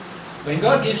 When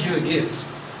God gives you a gift,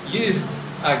 you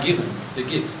are given the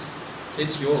gift.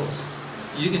 It's yours.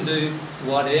 You can do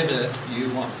whatever you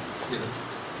want with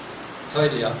it.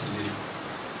 Totally up to you.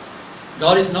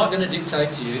 God is not going to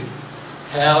dictate to you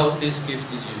how this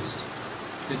gift is used.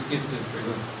 This gift of free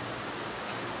will.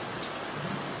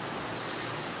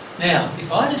 Now,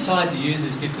 if I decide to use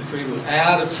this gift of free will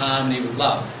out of harmony with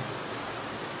love,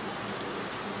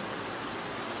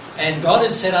 and God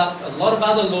has set up a lot of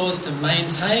other laws to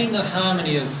maintain the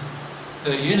harmony of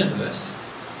the universe,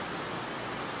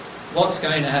 what's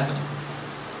going to happen?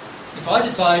 If I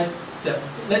decide that,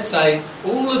 let's say,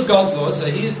 all of God's laws, so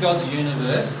here's God's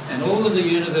universe, and all of the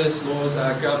universe laws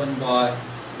are governed by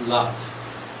love.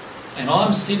 And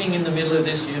I'm sitting in the middle of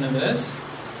this universe,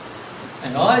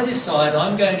 and I decide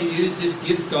I'm going to use this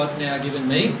gift God's now given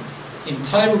me in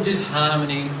total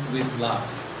disharmony with love.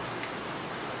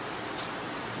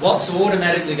 What's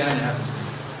automatically going to happen to me?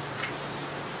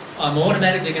 I'm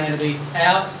automatically going to be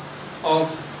out of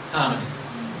harmony.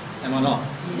 Am I not?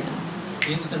 Yes.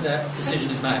 The instant that decision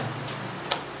is made.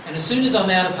 And as soon as I'm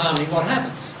out of harmony, what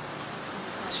happens?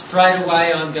 Straight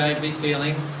away I'm going to be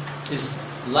feeling this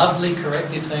lovely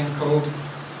corrective thing called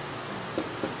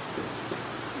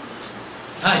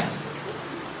pain.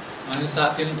 I'm going to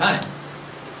start feeling pain.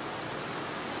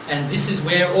 And this is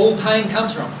where all pain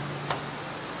comes from.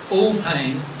 All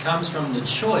pain comes from the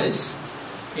choice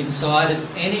inside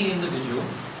of any individual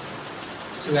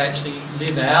to actually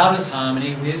live out of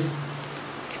harmony with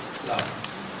love.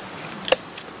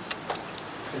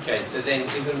 Okay, so then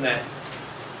isn't that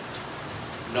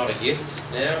not a gift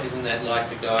now? Isn't that like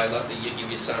the guy, you give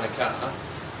your son a car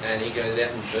and he goes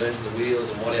out and burns the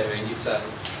wheels and whatever, and you say,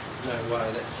 no way,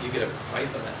 you've got to pay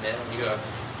for that now. You've got to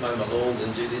mow my lawns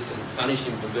and do this and punish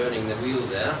him for burning the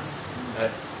wheels out.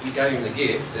 You gave him the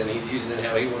gift and he's using it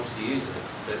how he wants to use it.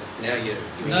 But now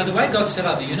No, the way God set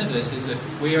up the universe is that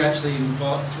we're actually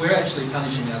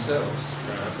punishing ourselves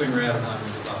when we're out of harmony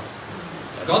with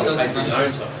love. God doesn't punish his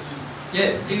own tyres.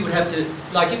 Yeah, he would have to,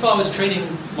 like if I was treating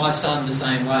my son the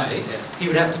same way, he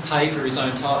would have to pay for his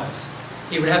own tyres.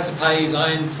 He would have to pay his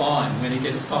own fine when he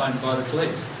gets fined by the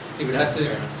police. He would have to,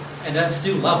 and that's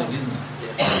still loving, isn't it?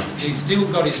 Yeah. He's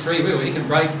still got his free will. He can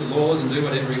break the laws and do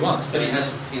whatever he wants. But he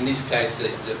has, in this case,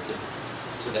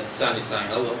 so that son is saying,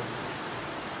 oh well,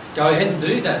 go ahead and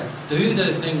do that. Do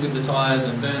the thing with the tyres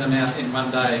and burn them out in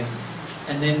one day,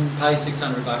 and then pay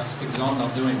 $600 because I'm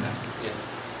not doing that. Yeah.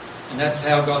 And that's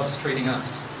how God's treating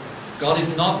us. God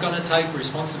is not going to take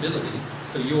responsibility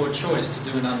for your choice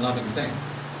to do an unloving thing.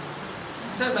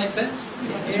 Does that make sense?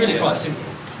 It's really quite simple,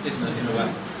 isn't it, in a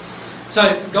way?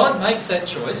 So God makes that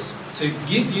choice to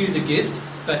give you the gift,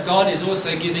 but God is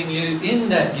also giving you, in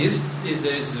that gift, there's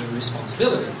a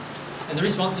responsibility. And the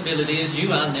responsibility is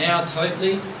you are now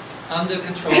totally under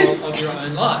control of your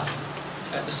own life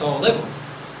at the soul level.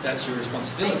 That's your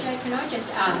responsibility. AJ, can I just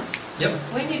ask? Yep.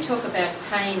 When you talk about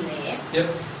pain there, Yep.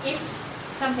 if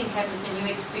something happens and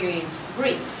you experience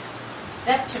grief,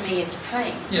 that to me is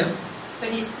pain. Yep. But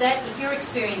is that, if you're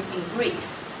experiencing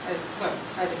grief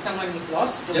over someone you've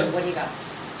lost or Yep. whatever,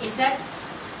 is that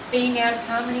being out of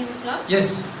harmony with love?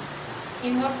 Yes.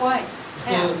 In what way?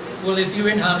 How? Well, if you're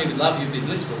in harmony with love, you'll be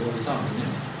blissful all the time, wouldn't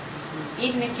you?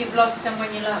 Even if you've lost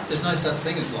someone you love? There's no such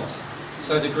thing as loss.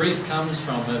 So the grief comes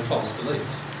from a false belief.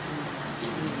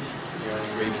 You're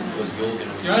only grieving because you're going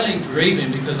to be... You're only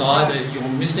grieving because either you're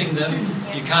missing them,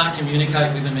 you can't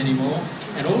communicate with them anymore,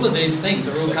 and all of these things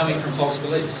are all coming from false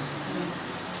beliefs.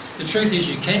 The truth is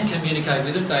you can communicate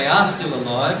with them, they are still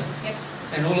alive, Yep.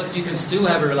 and you can still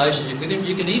have a relationship with them,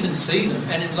 you can even see them,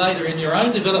 and then later in your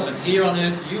own development here on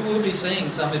earth, you will be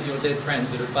seeing some of your dead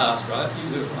friends that have passed, right?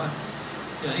 You will, right?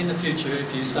 You know, in the future,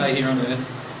 if you stay here on earth,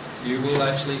 you will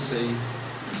actually see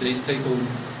these people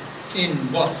in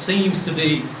what seems to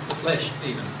be the flesh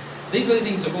even. These are the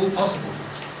things that are all possible,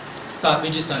 but we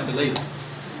just don't believe it.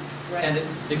 Right. And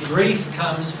the grief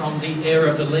comes from the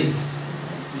error belief,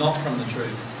 not from the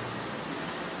truth. Does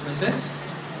that make sense?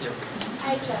 Yep.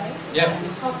 AJ, is Yep.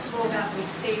 it possible that we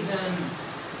see them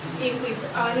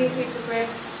only if we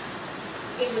progress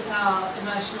with our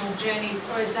emotional journeys,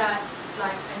 or is that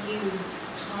like a new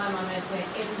time on earth where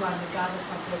everyone,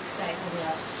 regardless of their state, will be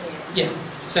able to see it? Yeah.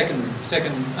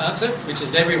 Second answer, which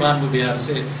is everyone will be able to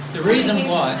see it. The reason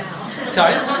why...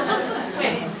 Sorry?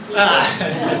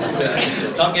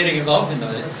 Not getting involved in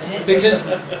those.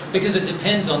 Because it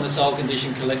depends on the soul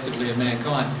condition collectively of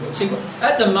mankind. See,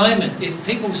 at the moment, if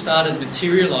people started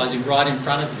materialising right in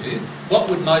front of you, what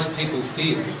would most people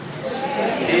feel?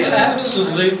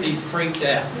 Absolutely freaked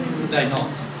out, would they not?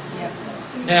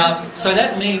 Now, so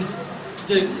that means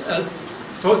that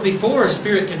before a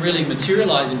spirit can really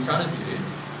materialise in front of you,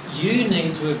 you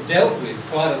need to have dealt with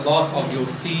quite a lot of your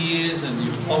fears and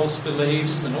your false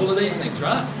beliefs and all of these things,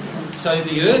 right? So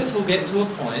the earth will get to a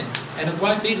point, and it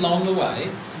won't be long away,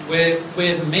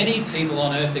 where many people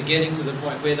on earth are getting to the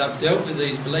point where they've dealt with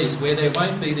these beliefs, where there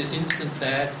won't be this instant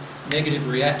bad negative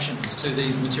reactions to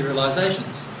these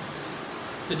materialisations.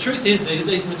 The truth is that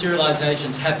these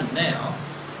materialisations happen now,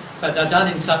 but they're done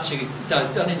in such a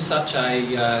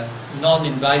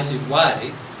non-invasive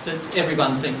way that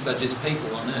everyone thinks they're just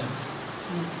people on earth,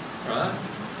 right?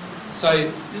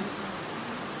 So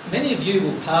many of you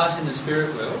will pass in the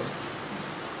spirit world,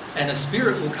 and a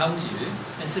spirit will come to you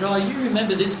and say, "Oh, you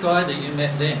remember this guy that you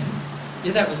met then?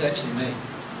 Yeah, that was actually me."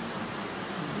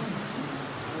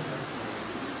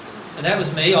 And that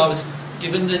was me. I was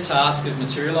given the task of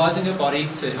materialising a body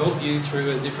to help you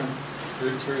through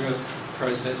through a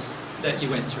process that you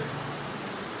went through.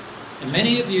 And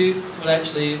many of you will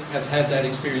actually have had that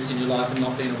experience in your life and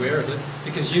not been aware of it,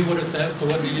 because you would have thought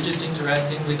that you're just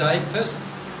interacting with a person.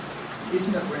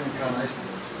 Isn't it reincarnation?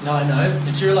 No.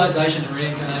 Materialisation and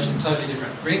reincarnation are totally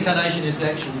different. Reincarnation is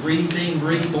actually being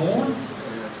reborn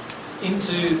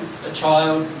into a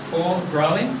child form,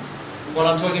 growing. What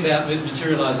I'm talking about with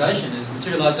materialisation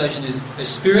is a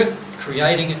spirit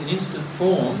creating an instant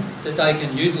form that they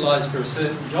can utilise for a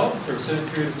certain job, for a certain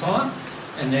period of time,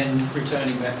 and then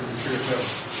returning back to the spirit world.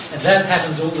 And that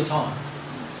happens all the time.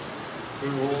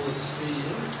 Through all the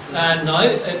spheres?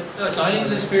 No, it's only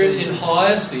the spirits in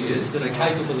higher spheres that are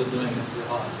capable of doing it.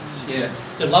 Yeah.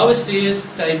 The lower spheres,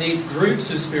 they need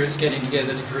groups of spirits getting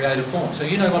together to create a form. So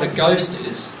you know what a ghost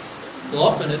is? Well,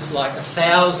 often it's like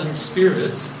 1,000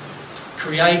 spirits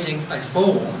creating a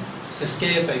form to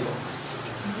scare people.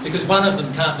 Because one of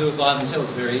them can't do it by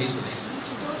themselves very easily.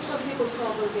 Don't some people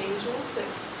call those angels?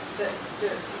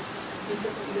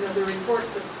 Because there are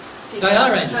reports of people They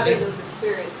are angels, having yeah. those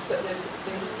experiences, but there's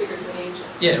figures an angel.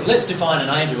 Yeah, well, let's define an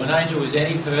angel. An angel is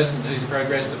any person who's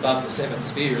progressed above the seventh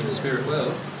sphere in the spirit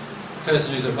world, a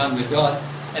person who's at one with God,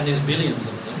 and there's billions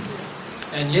of them.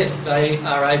 And yes, they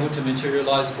are able to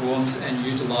materialise forms and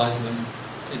utilise them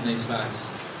in these ways.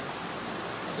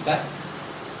 At the back?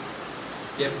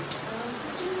 Yep.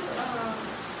 Could you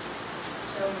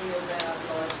tell me about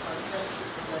life concepts?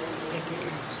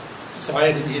 Sorry,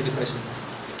 I didn't hear the question.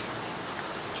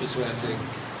 Just way of doing it.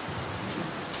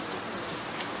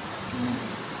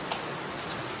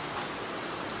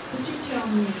 Could you tell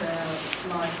me about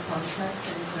life contracts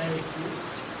and if they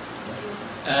exist?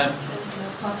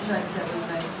 Contracts that we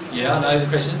make. Yeah, I know the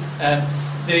question.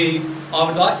 I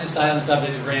would like to say on the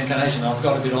subject of reincarnation, I've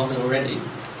got a bit off it already.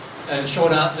 The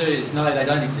short answer is no, they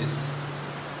don't exist.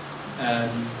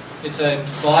 It's a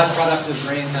byproduct of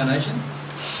reincarnation.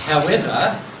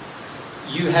 However,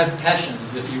 you have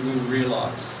passions that you will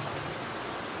realise.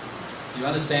 Do you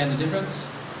understand the difference?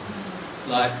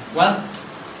 Like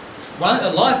a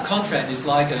life contract is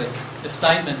like a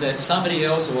statement that somebody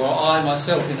else or I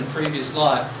myself in a previous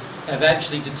life have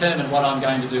actually determined what I'm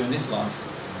going to do in this life.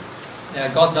 Now,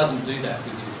 God doesn't do that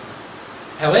with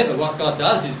you. However, what God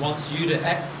does is wants you to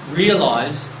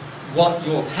realise what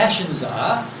your passions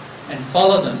are and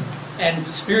follow them. And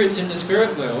spirits in the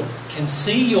spirit world can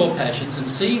see your passions and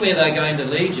see where they're going to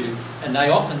lead you, and they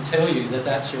often tell you that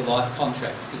that's your life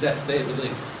contract, because that's their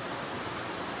belief.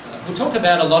 We'll talk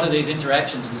about a lot of these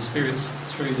interactions with spirits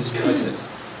through this process.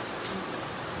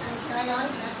 Okay, I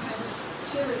have had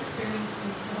 2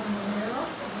 experiences that I'm aware of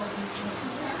what you're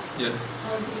talking about. Yeah. I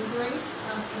was in Greece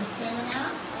after a seminar,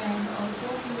 and I was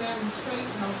walking down the street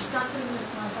and I was struggling with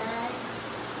my bags.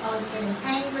 I was getting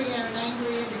angrier and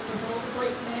angrier because all the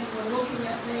Greek men were looking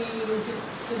at me as if,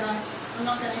 I'm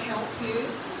not going to help you.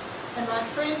 And my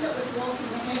friend that was walking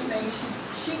ahead of me,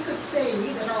 she could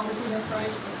see that I was in a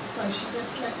process, so she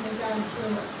just let me go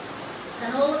through it.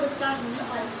 And all of a sudden,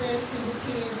 I burst into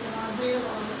tears, and I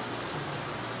realised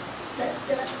that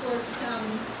that was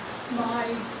my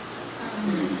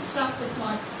stuff with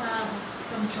my father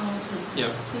from childhood.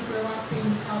 Yep. He grew up in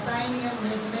Albania,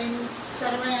 where the men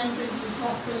sat around drinking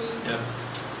coffee. Yep.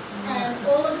 And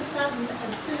all of a sudden,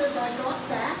 as soon as I got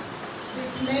back,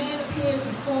 this man appeared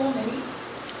before me,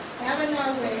 out of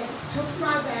nowhere, took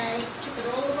my bag, took it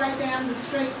all the way down the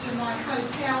street to my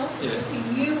hotel, as if he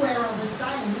knew where I was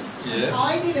staying. Yeah.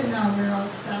 I didn't know where I was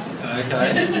staying.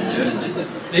 Okay.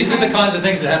 Yeah. These are the kinds of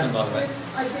things that happen, by the way. Yes,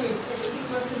 I did. He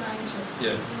was an angel.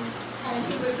 Yeah. And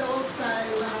he was also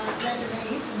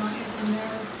Lebanese, and I had been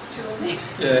married to him.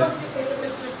 Yeah. There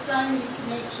was just so many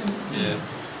connections. Yeah.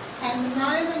 And the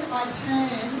moment I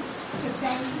turned to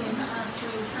thank him after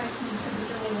he taken me to the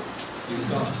door, He was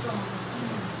gone.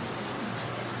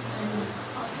 And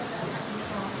I've had that happen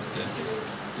twice.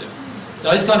 Yeah.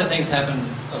 Those kind of things happen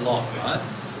a lot, right?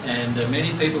 And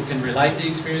many people can relate the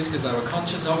experience because they were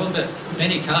conscious of them, but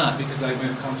many can't because they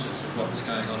weren't conscious of what was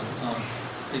going on at the time.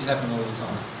 These happen all the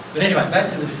time. But anyway,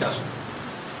 back to the discussion.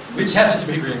 Which happens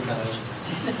to be reincarnation.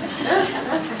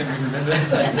 Can we remember?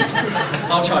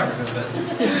 I'll try and remember that.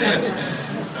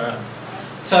 All right.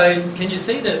 So, can you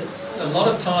see that a lot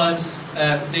of times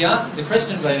the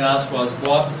question being asked was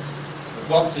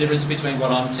what's the difference between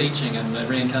what I'm teaching and the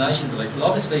reincarnation belief? Well,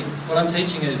 obviously, what I'm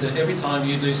teaching is that every time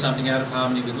you do something out of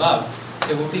harmony with love,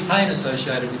 there will be pain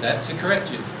associated with that to correct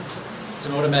you. It's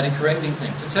an automatic correcting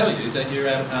thing to tell you that you're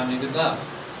out of harmony with love.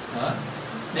 Right?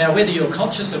 Now, whether you're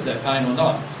conscious of that pain or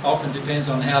not often depends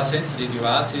on how sensitive you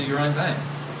are to your own pain.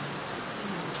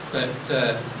 But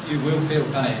you will feel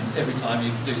pain every time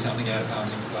you do something out of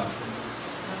harmony with love.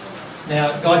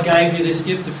 Now, God gave you this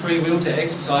gift of free will to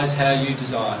exercise how you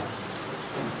desire.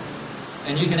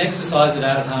 And you can exercise it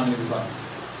out of harmony with love.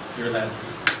 You're allowed to.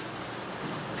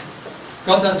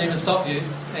 God doesn't even stop you,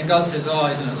 and God says, oh,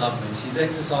 isn't it lovely? She's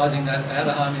exercising that out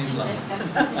of harmony with love.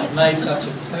 I've made such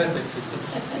a perfect system.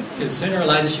 Because sooner or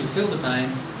later she'll feel the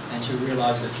pain, and she'll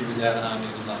realise that she was out of harmony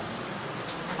with love.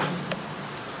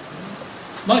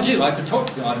 Mind you, I could talk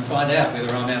to God and find out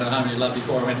whether I'm out of harmony with love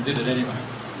before I went and did it anyway.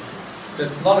 But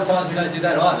a lot of times we don't do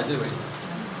that either, do we?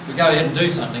 We go ahead and do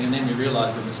something, and then we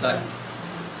realise the mistake.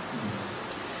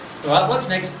 Alright, what's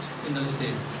next in the list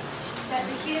here? That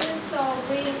the human soul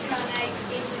reincarnates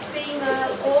into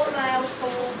female or male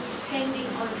forms depending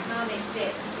on karmic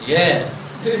depth. Yeah,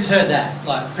 who's heard that?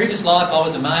 Like, previous life I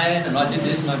was a man and I did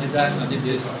this and I did that and I did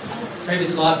this.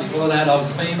 Previous life before that I was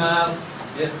a female.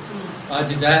 Yep, I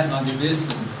did that and I did this.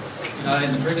 And,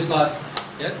 in the previous life,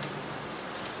 yep.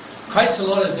 Creates a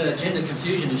lot of gender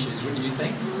confusion issues, wouldn't you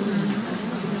think?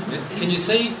 Can you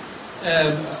see,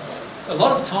 a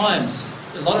lot of times,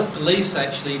 a lot of beliefs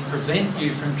actually prevent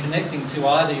you from connecting to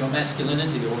either your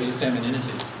masculinity or your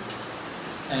femininity.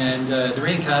 And the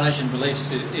reincarnation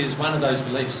beliefs is one of those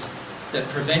beliefs that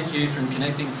prevent you from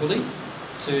connecting fully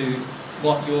to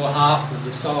what your half of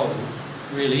the soul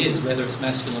really is, whether it's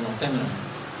masculine or feminine.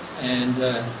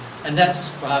 And that's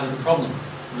part of the problem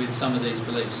with some of these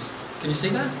beliefs. Can you see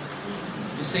that?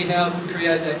 You see how it would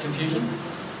create that confusion?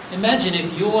 Imagine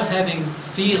if you're having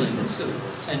feelings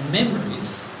and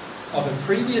memories of a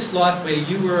previous life where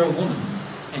you were a woman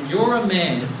and you're a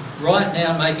man right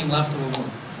now making love to a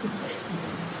woman.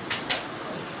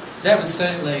 That would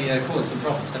certainly cause some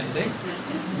problems, don't you think?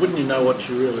 Wouldn't you know what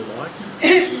you really like?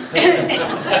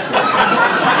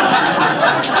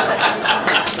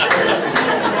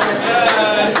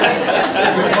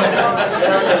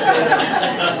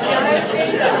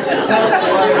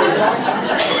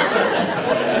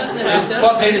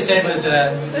 What Peter said was,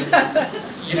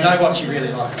 you know what she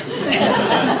really likes.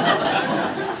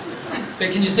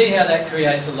 But can you see how that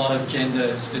creates a lot of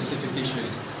gender-specific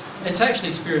issues? It's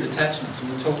actually spirit attachments,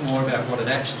 and we'll talk more about what it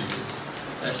actually is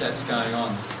that's going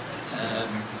on.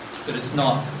 But it's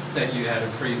not that you had a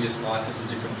previous life as a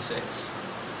different sex.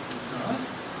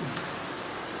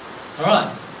 All right.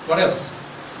 What else?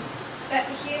 That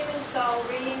the human soul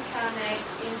reincarnates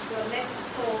into a lesser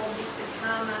form if the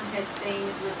karma has been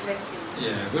regressive.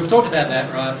 Yeah, we've talked about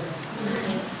that, right?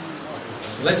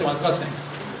 The lesser one. What's next?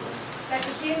 That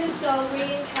the human soul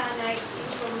reincarnates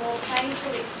into a more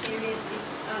painful experience.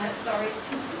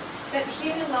 That the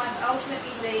human life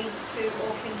ultimately leads to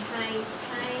or contains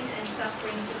pain and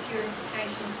suffering for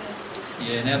purification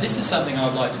purposes. Yeah. Now this is something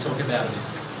I'd like to talk about.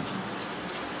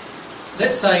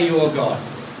 Let's say you're God.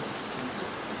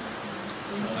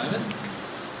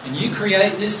 And you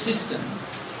create this system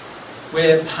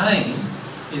where pain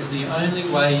is the only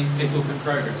way people can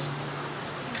progress.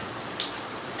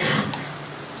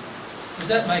 Does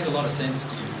that make a lot of sense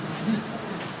to you?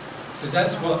 Because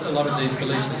that's what a lot of these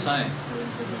beliefs are saying.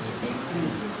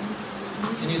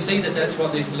 Can you see that that's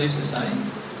what these beliefs are saying?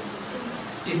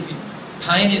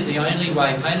 Pain is the only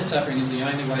way, pain and suffering is the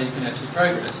only way you can actually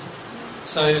progress.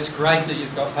 So it's great that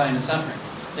you've got pain and suffering.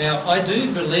 Now, I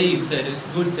do believe that it's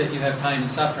good that you have pain and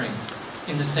suffering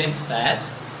in the sense that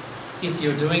if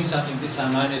you're doing something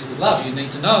disharmonious with love, you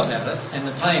need to know about it, and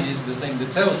the pain is the thing that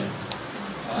tells you.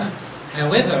 Right?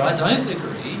 However, I don't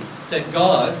agree that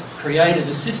God created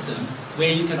a system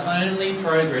where you can only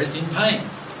progress in pain.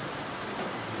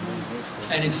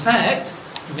 And in fact,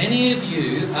 many of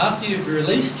you, after you've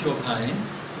released your pain,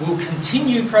 will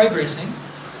continue progressing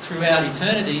throughout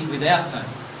eternity without pain.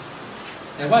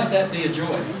 Now, won't that be a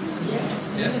joy?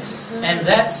 Yes. Yes. And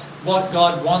that's what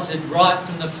God wanted right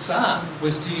from the start,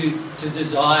 was to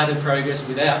desire to progress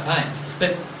without pain.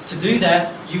 But to do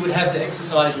that, you would have to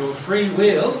exercise your free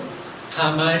will,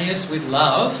 harmonious with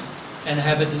love, and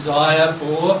have a desire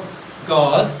for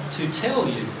God to tell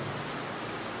you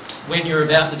when you're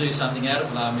about to do something out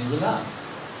of love and with love.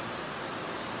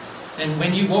 And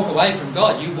when you walk away from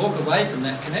God, you walk away from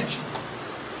that connection.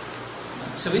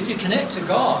 So if you connect to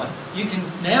God, you can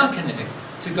now connect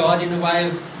to God in a way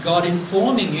of God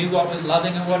informing you what was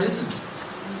loving and what isn't.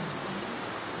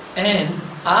 And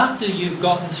after you've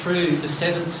gotten through the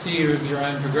seventh sphere of your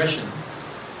own progression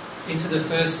into the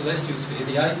first celestial sphere,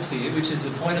 the eighth sphere, which is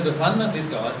the point of abundance with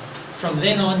God, from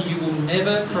then on you will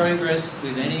never progress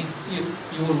with any,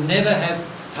 you will never have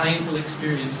painful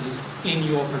experiences in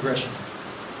your progression.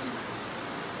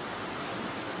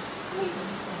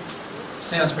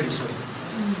 Sounds pretty sweet.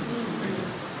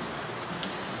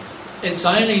 It's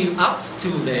only up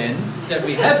till then that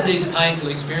we have these painful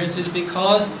experiences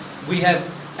because we have,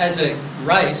 as a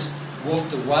race,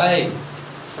 walked away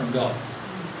from God.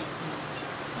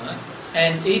 Right?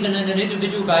 And even on an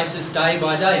individual basis, day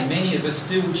by day, many of us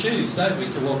still choose, don't we,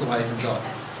 to walk away from God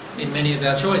in many of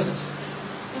our choices.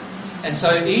 And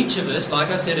so each of us, like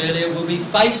I said earlier, will be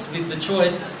faced with the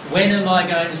choice, when am I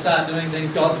going to start doing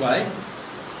things God's way?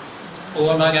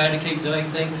 Or am I going to keep doing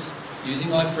things using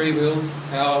my free will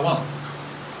how I want?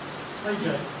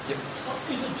 AJ, yep.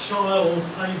 Is a child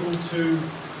able to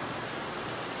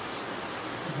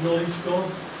acknowledge God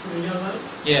from a young age?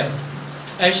 Yeah.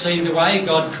 Actually, the way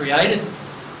God created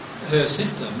her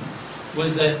system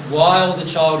was that while the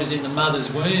child is in the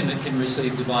mother's womb, it can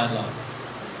receive divine love.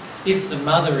 If the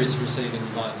mother is receiving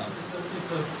divine love.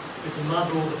 If the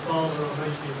mother or the father are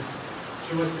making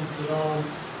choices that aren't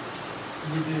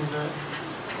within that,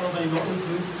 are they not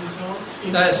influencing the child?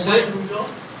 Away from God?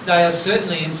 They are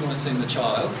certainly influencing the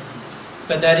child,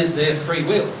 but that is their free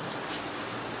will.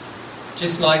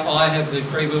 Just like I have the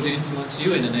free will to influence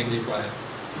you in a negative way.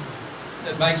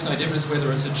 It makes no difference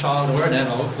whether it's a child or an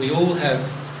adult. We all have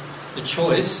the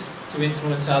choice to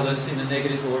influence others in a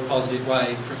negative or a positive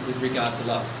way with regard to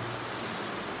love.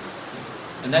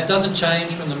 And that doesn't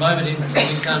change from the moment of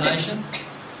incarnation,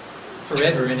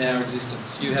 forever in our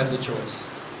existence. You have the choice.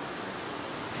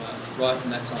 Right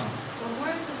from that time. Well,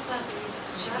 where does that leave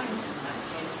the child in that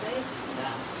case? They've been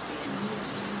asked to be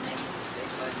influenced negatively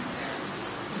by their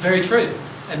parents. Very true.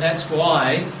 And that's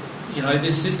why,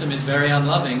 this system is very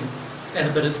unloving,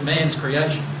 but it's man's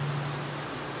creation.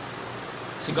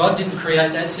 So God didn't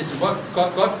create that system. What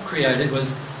God created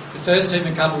was the first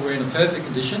human couple were in a perfect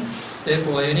condition.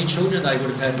 Therefore, any children they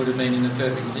would have been in a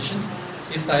perfect condition.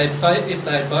 If they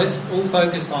had both all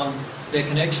focused on their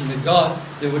connection with God,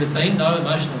 there would have been no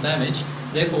emotional damage.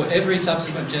 Therefore, every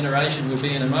subsequent generation will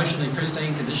be in emotionally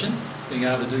pristine condition, being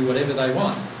able to do whatever they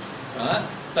want. right?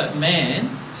 But man,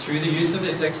 through the use of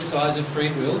its exercise of free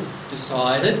will,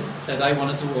 decided that they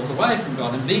wanted to walk away from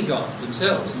God and be God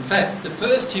themselves. In fact, the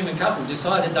first human couple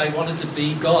decided they wanted to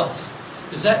be gods.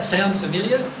 Does that sound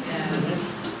familiar?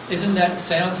 Yeah. Isn't that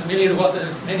sound familiar to what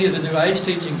many of the New Age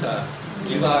teachings are?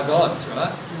 You are gods,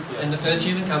 right? And the first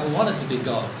human couple wanted to be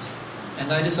gods. And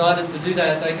they decided to do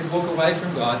that, they could walk away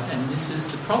from God, and this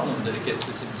is the problem that it gets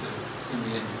us into in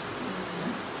the end.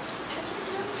 Actually,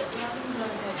 how is it loving though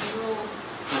that we're all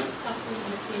suffering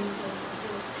the sins of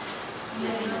this?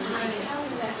 How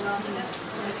is that loving?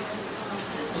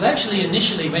 Well, actually,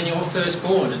 initially, when you're first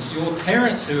born, it's your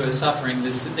parents who are suffering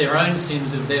their own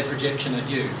sins of their projection at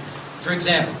you. For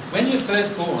example, when you're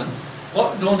first born,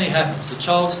 what normally happens? The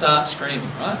child starts screaming,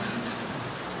 right?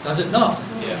 Does it not?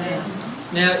 Yes.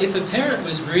 Now, if a parent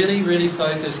was really, really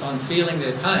focused on feeling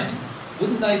their pain,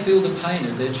 wouldn't they feel the pain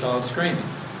of their child screaming?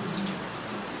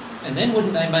 And then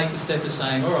wouldn't they make the step of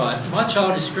saying, all right, my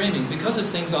child is screaming because of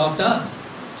things I've done.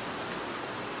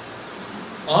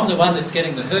 I'm the one that's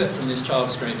getting the hurt from this child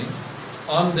screaming.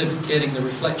 I'm getting the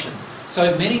reflection.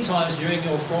 So many times during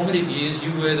your formative years,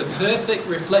 you were the perfect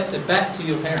reflector back to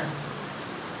your parent.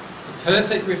 The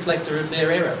perfect reflector of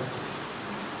their error.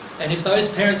 And if those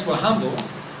parents were humble,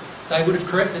 they would have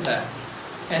corrected that.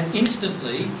 And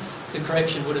instantly, the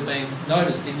correction would have been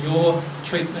noticed in your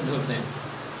treatment of them.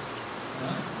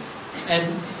 Right?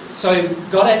 And so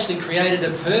God actually created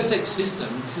a perfect system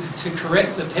to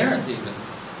correct the parent even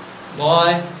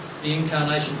by the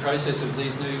incarnation process of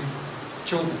these new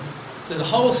children. So the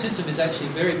whole system is actually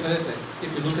very perfect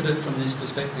if you look at it from this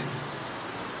perspective.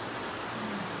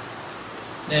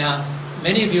 Now,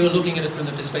 many of you are looking at it from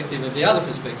the perspective of the other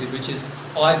perspective, which is,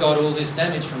 I got all this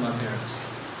damage from my parents.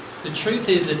 The truth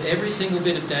is that every single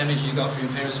bit of damage you got from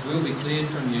your parents will be cleared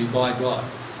from you by God,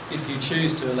 if you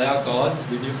choose to allow God,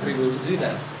 with your free will, to do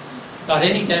that. But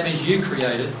any damage you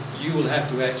created, you will have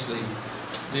to actually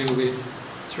deal with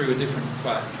through a different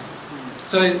way.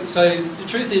 So the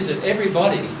truth is that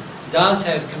everybody does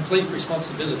have complete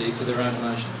responsibility for their own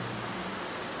emotion.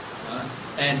 Right?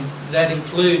 And that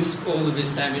includes all of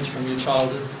this damage from your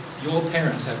childhood. Your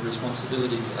parents have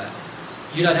responsibility for that.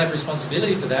 You don't have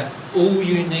responsibility for that. All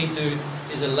you need to do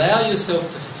is allow yourself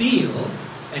to feel,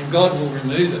 and God will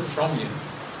remove it from you.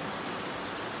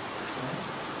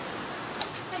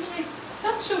 Actually,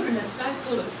 some children are so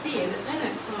full of fear that they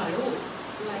don't cry at all.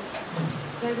 Like,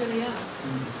 they really are.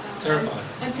 Terrified.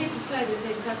 And people say that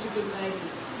they're such a good baby.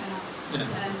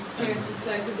 And parents are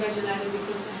so congratulated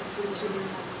because they have good children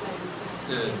like babies.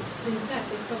 So in fact,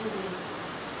 they're probably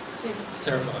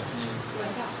terrified.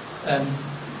 Wake up.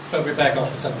 But we're back off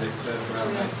the subject, so that's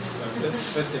around that.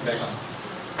 So let's get back on.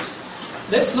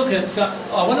 Let's look at.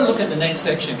 I want to look at the next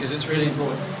section because it's really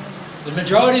important. The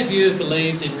majority of you have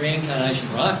believed in reincarnation,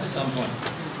 right? At some point.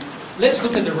 Let's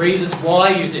look at the reasons why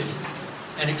you did,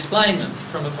 and explain them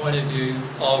from a point of view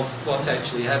of what's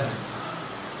actually happening.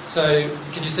 So,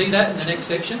 can you see that in the next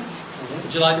section?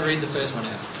 Would you like to read the first one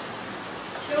out?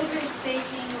 Children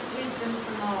speaking wisdom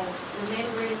from old,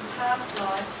 remembering past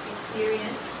life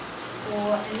experience,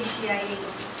 or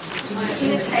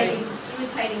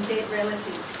imitating dead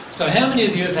relatives. So how many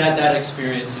of you have had that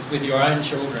experience with your own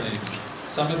children?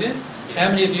 Some of you? How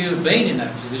many of you have been in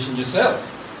that position yourself?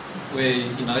 Where,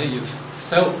 you've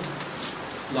felt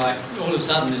like all of a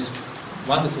sudden this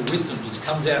wonderful wisdom just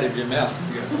comes out of your mouth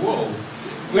and you go, whoa,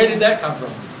 where did that come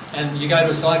from? And you go to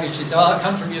a psychic, she says, oh, it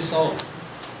comes from your soul.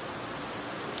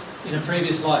 In a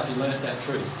previous life you learnt that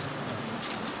truth.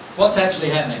 What's actually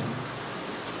happening?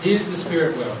 Here's the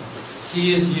spirit world.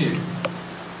 Here's you.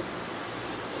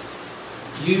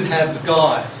 You have a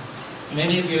guide.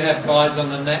 Many of you have guides on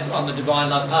the divine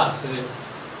love path. So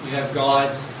you have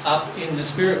guides up in the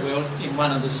spirit world in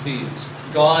one of the spheres,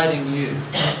 guiding you.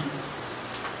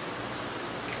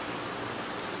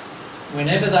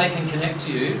 Whenever they can connect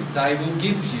to you, they will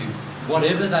give you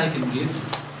whatever they can give you,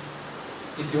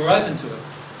 if you're open to it.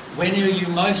 When are you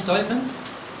most open?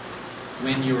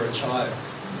 When you're a child.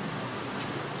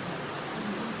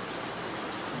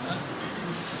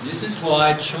 This is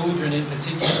why children in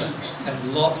particular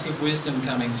have lots of wisdom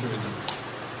coming through them,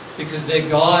 because their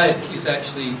guide is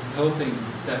actually helping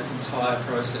that entire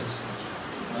process.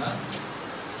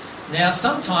 Right? Now,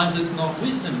 sometimes it's not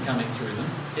wisdom coming through them,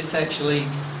 it's actually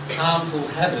harmful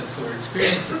habits or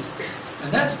experiences.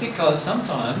 And that's because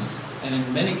sometimes, and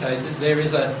in many cases, there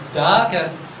is a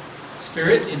darker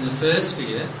spirit in the first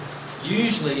sphere,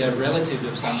 usually a relative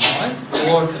of some kind,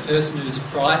 or a person who's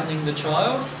frightening the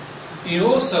child, in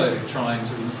also trying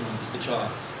to influence the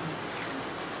child.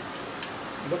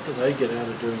 What do they get out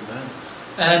of doing that?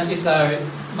 And if they're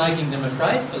making them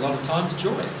afraid, a lot of times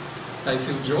joy. they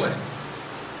feel joy.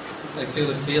 They feel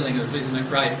a feeling of, isn't it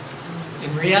great?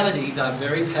 In reality, they're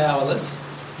very powerless,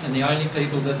 and the only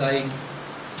people that they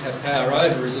have power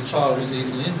over is a child who's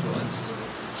easily influenced.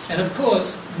 And of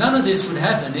course, none of this would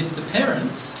happen if the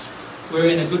parents were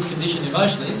in a good condition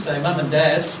emotionally. Say mum and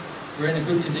dad were in a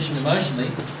good condition emotionally,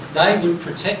 they would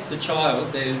protect the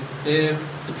child. The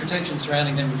protection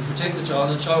surrounding them would protect the child,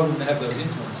 and the child wouldn't have those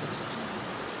influences.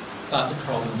 But the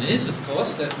problem is, of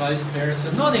course, that most parents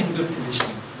are not in good condition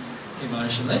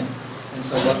emotionally, and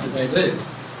so what do?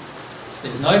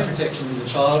 There's no protection of the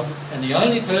child, and the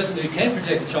only person who can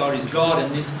protect the child is God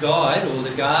and this guide or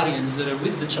the guardians that are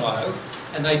with the child,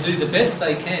 and they do the best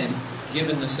they can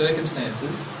given the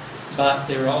circumstances, but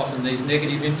there are often these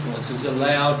negative influences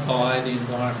allowed by the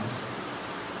environment.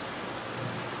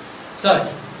 So,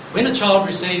 when a child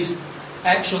receives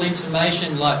actual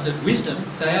information like the wisdom,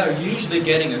 they are usually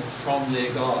getting it from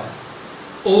their guide.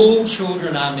 All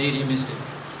children are mediumistic.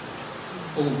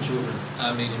 All children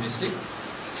are mediumistic.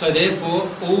 So therefore,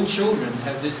 all children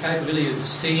have this capability of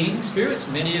seeing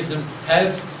spirits. Many of them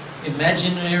have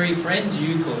imaginary friends,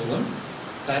 you call them.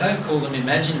 They don't call them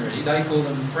imaginary, they call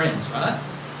them friends, right?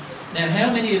 Now,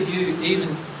 how many of you even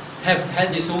have had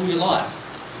this all your life,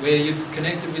 where you've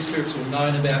connected with spirits or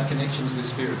known about connections with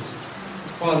spirits?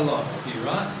 It's quite a lot of you,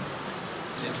 right?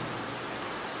 Yeah.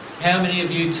 How many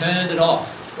of you turned it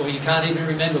off, or you can't even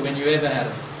remember when you ever had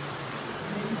it?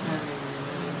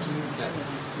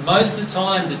 Most of the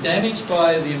time, the damage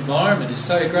by the environment is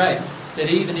so great that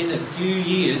even in a few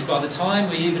years, by the time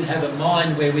we even have a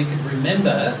mind where we can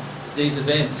remember these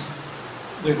events,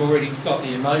 we've already got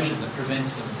the emotion that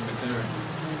prevents them from occurring.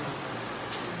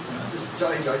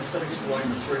 Just that explain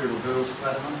the three little girls of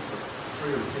Fatima, the three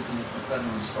little kids in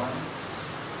Fatima and Spain.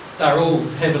 They're all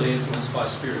heavily influenced by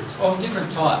spirits of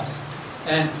different types,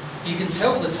 and you can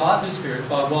tell the type of spirit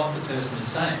by what the person is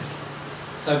saying.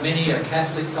 So many are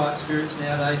Catholic-type spirits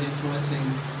nowadays influencing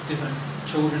different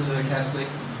children that are Catholic,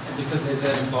 and because there's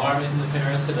that environment in the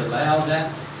parents that allow that,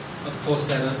 of course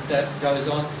that goes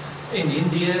on. In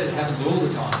India, it happens all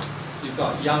the time. You've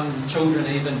got young children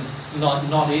even not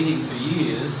eating for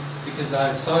years because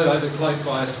they're so overcloaked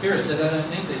by a spirit that they don't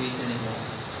need to eat anymore.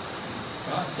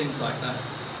 Right? Things like that.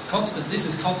 This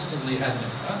is constantly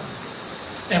happening, right?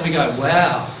 And we go,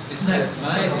 wow, isn't that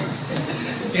amazing?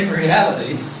 In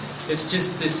reality, it's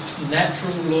just this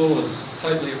natural laws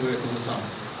totally at work all the time.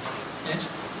 Ange?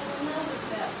 Well, when I was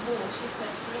about 4, she used to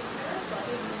have sleep terrors, like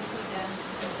even when you put down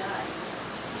the day,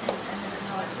 and then at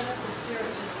night. So that's the spirit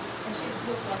just, and she would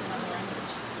talk like another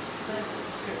language. So that's just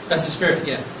the spirit. That's the spirit,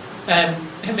 yeah.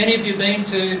 How many of you have been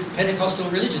to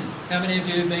Pentecostal religion? How many of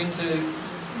you have been to,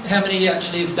 how many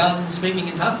actually have done speaking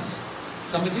in tongues?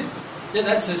 Some of you? Yeah,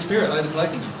 that's the spirit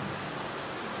overcloaking you.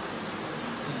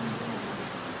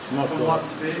 From what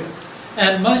sphere?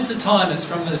 And most of the time it's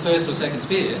from the first or second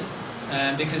sphere,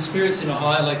 because spirits in a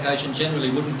higher location generally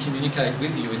wouldn't communicate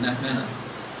with you in that manner.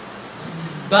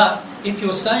 But if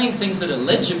you're saying things that are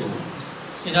legible,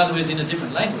 in other words, in a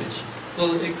different language,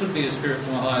 well, it could be a spirit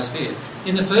from a higher sphere.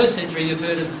 In the 1st century, you've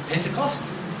heard of Pentecost?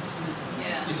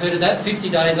 Yeah. You've heard of that? 50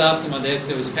 days after my death,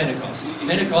 there was Pentecost.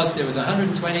 Pentecost, there was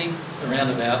 120, around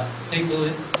about,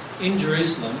 people in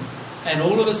Jerusalem, and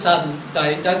all of a sudden,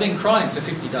 they'd been crying for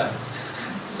 50 days.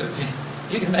 So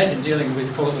if you can imagine dealing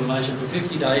with causal emotion for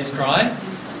 50 days crying,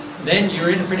 then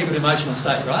you're in a pretty good emotional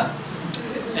state, right?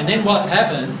 And then what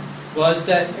happened was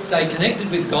that they connected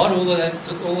with God all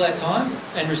that time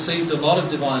and received a lot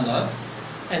of divine love.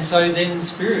 And so then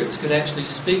spirits could actually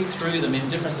speak through them in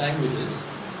different languages.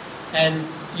 And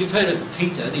you've heard of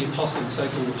Peter, the apostle,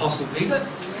 so-called Apostle Peter.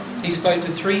 He spoke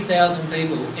to 3,000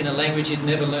 people in a language he'd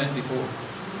never learned before.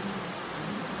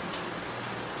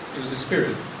 It was a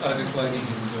spirit overcloaking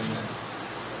him and doing that.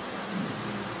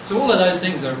 So all of those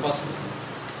things are possible.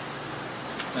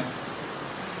 No?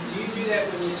 Do you do that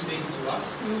when you're speaking to us?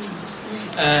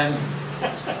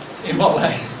 In what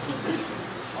way?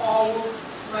 Oh,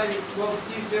 well, maybe. Well,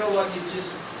 do you feel like you're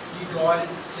guided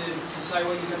to say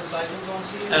what you're going to say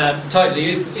sometimes here?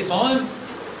 Totally. If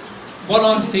what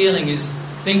I'm feeling is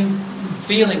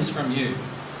feelings from you,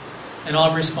 and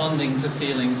I'm responding to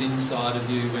feelings inside of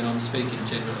you when I'm speaking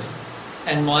generally.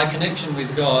 And my connection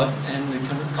with God, and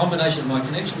the combination of my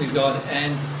connection with God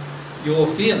and your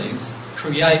feelings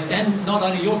create, and not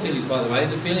only your feelings, by the way,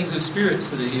 the feelings of spirits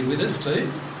that are here with us too,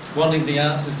 wanting the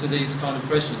answers to these kind of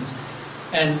questions.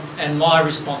 And my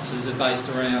responses are based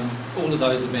around all of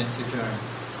those events occurring.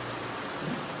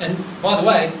 And by the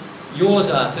way,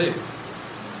 yours are too.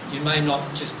 You may not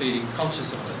just be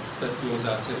conscious of it, but yours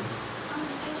are too.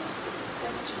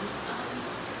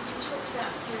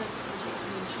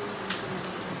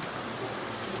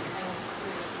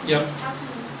 Yep.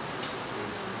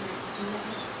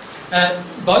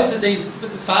 Both of these, the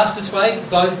fastest way,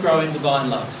 both grow in divine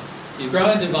love. You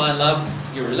grow in divine love,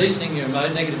 you're releasing your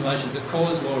negative emotions that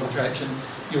cause law of attraction.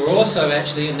 You're also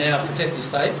actually in now a protective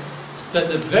state. But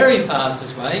the very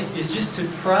fastest way is just to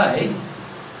pray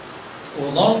or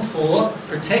long for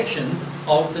protection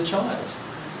of the child.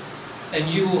 And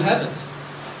you will have it.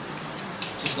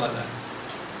 Just like that.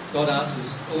 God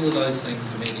answers all of those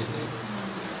things immediately.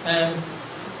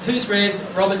 Who's read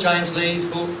Robert James Lee's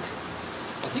book?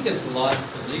 I think it's The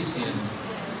Life of Elysian.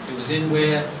 It was in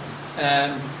where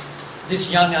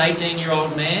this young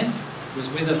 18-year-old man was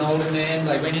with an older man.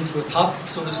 They went into a pub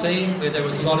sort of scene where there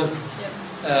was a lot of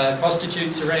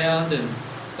prostitutes around, and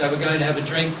they were going to have a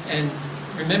drink. And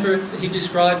remember, he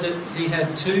described that he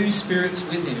had two spirits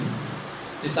with him.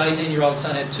 This 18-year-old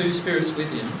son had two spirits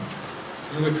with him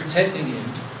who were protecting him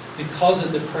because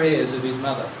of the prayers of his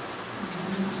mother.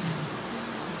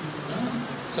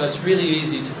 So it's really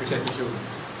easy to protect the children.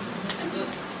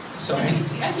 Sorry?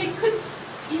 Actually,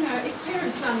 if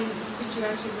parents aren't in a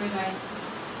situation where they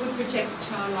would protect a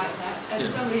child like that, and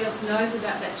somebody else knows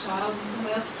about that child, and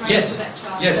somebody else prays for that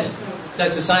child. Yes,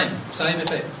 that's the same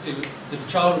effect. The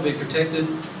child will be protected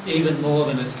even more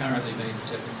than it's currently being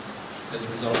protected as a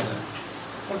result of that.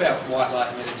 What about white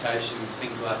light meditations,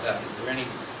 things like that? Is there any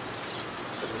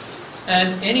sort of...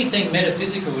 And anything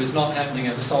metaphysical is not happening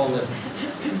at the soul level.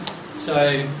 So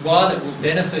while it will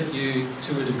benefit you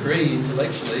to a degree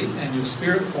intellectually, and your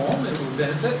spirit form, it will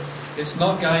benefit, it's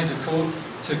not going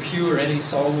to cure any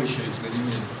soul issues within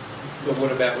you. But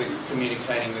what about with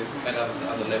communicating with at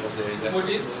other levels there?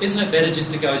 Isn't it better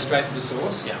just to go straight to the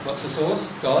source? Yeah. What's the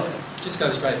source? God. Just go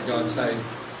straight to God and say,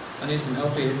 I need some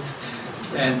help here,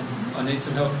 and I need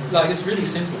some help. Like, it's really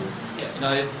simple.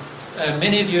 Yeah.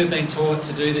 Many of you have been taught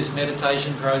to do this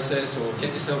meditation process or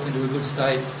get yourself into a good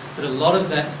state, but a lot of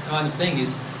that kind of thing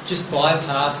is just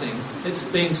bypassing. It's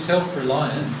being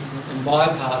self-reliant and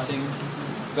bypassing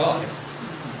God.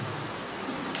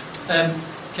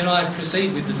 Can I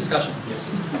proceed with the discussion?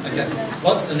 Yes. Okay.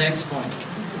 What's the next point?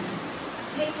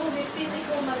 People with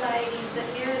physical maladies that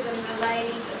mirror the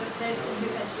maladies of a person who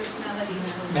has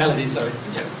Maladies, sorry.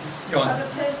 Yeah. Go on. Of a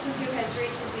person who has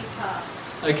recently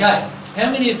passed. Okay. How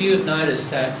many of you have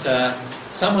noticed that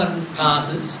someone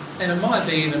passes, and it might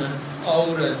be even an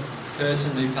older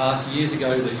person who passed years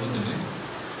ago that you knew,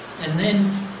 and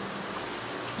then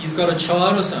you've got a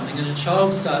child or something, and the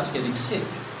child starts getting sick,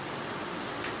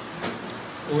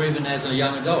 or even as a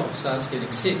young adult starts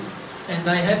getting sick, and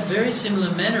they have very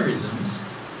similar mannerisms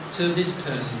to this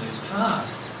person who's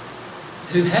passed,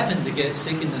 who happened to get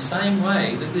sick in the same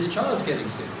way that this child's getting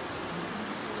sick.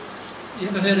 You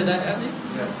ever heard of that happening?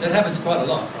 Yeah. That happens quite a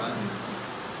lot, right?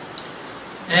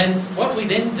 And what we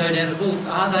then go down to, well,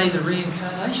 are they the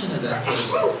reincarnation of that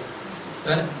person?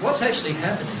 But what's actually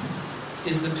happening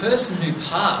is the person who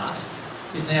passed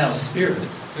is now a spirit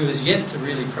who is yet to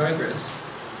really progress,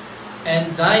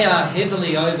 and they are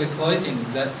heavily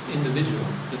overcloaking that individual,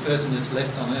 the person that's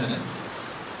left on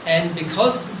earth. And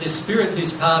because the spirit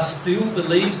who's passed still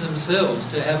believes themselves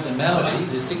to have the malady,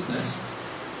 the sickness,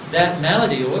 that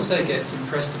malady also gets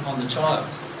impressed upon the child.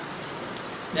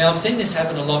 Now, I've seen this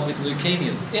happen a lot with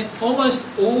leukemia. Almost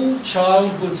all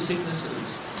childhood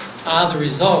sicknesses are the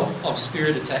result of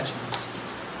spirit attachments.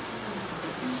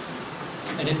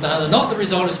 And if they are not the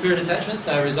result of spirit attachments,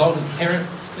 they are a result of inherent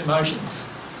emotions.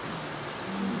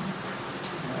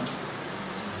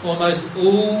 Almost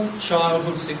all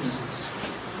childhood sicknesses.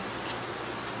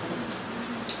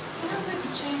 How would that be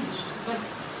changed? Like,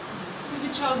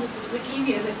 with a child with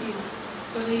leukemia that you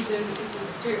believe there is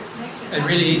a spirit connection. It's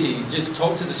really easy. You just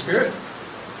talk to the spirit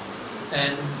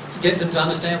and get them to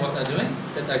understand what they're doing.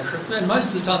 And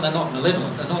most of the time they're not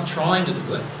malevolent. They're not trying to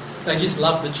do it. They just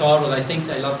love the child, or they think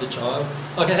they love the child.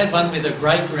 Like I had one with a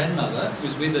great-grandmother who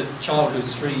was with a child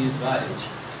who's 3 years of age.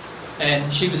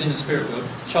 And she was in the spirit world.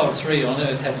 Child 3 on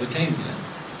earth had leukemia.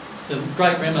 The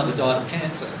great-grandmother died of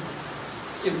cancer.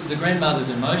 It was the grandmother's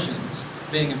emotions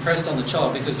being impressed on the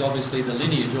child, because obviously the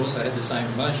lineage also had the same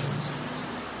emotions.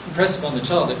 Impressed upon the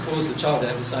child that caused the child to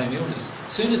have the same illness.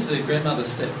 As soon as the grandmother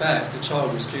stepped back, the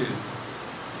child was cured.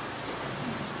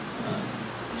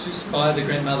 Just by the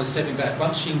grandmother stepping back.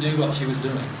 Once she knew what she was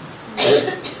doing,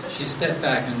 she stepped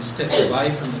back and stepped away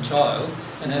from the child,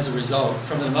 and as a result,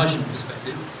 from an emotional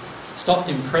perspective, stopped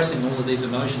impressing all of these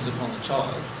emotions upon the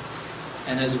child,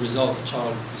 and as a result, the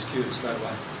child was cured straight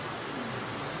away.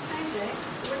 Okay.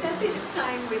 Would that be the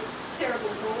same with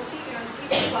cerebral palsy?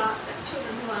 People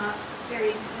children who are very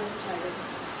incapacitated.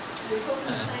 Are you talking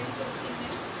the same sort of thing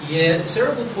now? Yeah,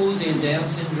 cerebral palsy and Down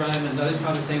syndrome and those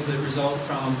kind of things that result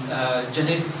from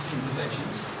genetic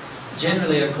imperfections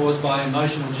generally are caused by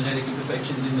emotional genetic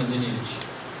imperfections in the lineage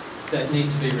that need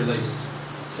to be released.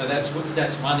 So that's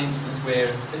one instance where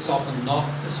it's often not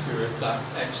a spirit but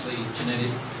actually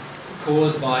genetic,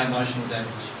 caused by emotional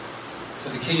damage. So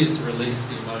the key is to release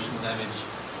the emotional damage,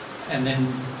 and then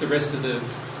the rest of the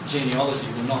genealogy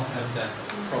will not have that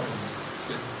problem.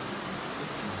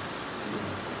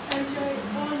 AJ,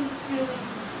 I'm feeling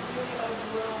really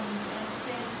overwhelmed and a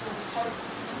sense of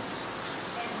hopelessness,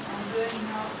 and I'm burning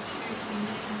up usually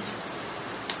means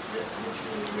that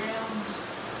literally around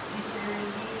this area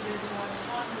here there's like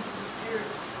hundreds of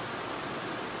spirits.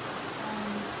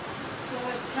 So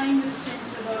I came with a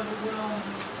sense of overwhelm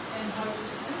and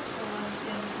hopelessness, so I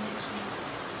understand the connection.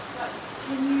 But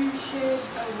can you shed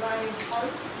a ray of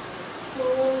hope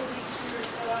for all of these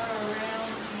spirits that are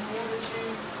around in order to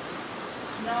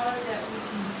know that we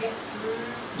can get through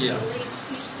belief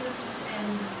systems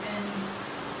and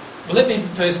Well, let me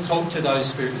first talk to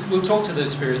those spirits. We'll talk to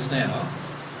those spirits now.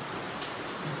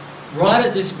 Right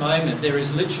at this moment, there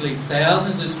is literally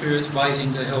thousands of spirits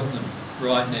waiting to help them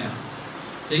right now.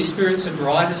 These spirits are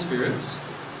brighter spirits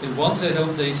who want to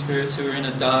help these spirits who are in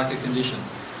a darker condition.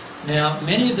 Now,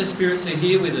 many of the spirits are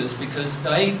here with us because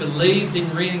they believed in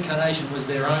reincarnation was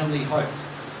their only hope.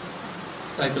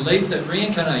 They believed that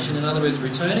reincarnation, in other words,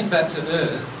 returning back to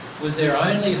Earth, was their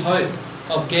only hope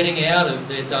of getting out of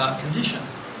their dark condition.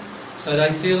 So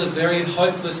they feel a very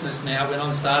hopelessness now when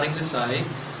I'm starting to say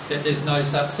that there's no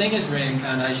such thing as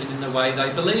reincarnation in the way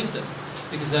they believed it.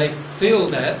 Because they feel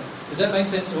that. Does that make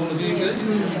sense to all of you too?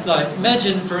 Like,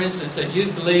 imagine, for instance, that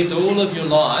you've believed all of your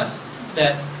life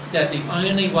that the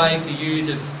only way for you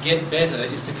to get better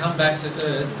is to come back to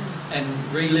Earth and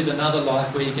relive another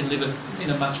life where you can live it in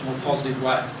a much more positive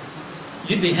way.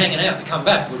 You'd be hanging out to come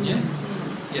back, wouldn't you?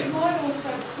 Yeah. You might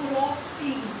also put off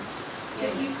things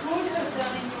that you could have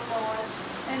done in your life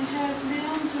and have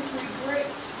mounds of regret.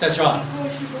 That's right.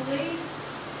 Because you believe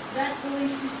that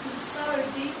belief system so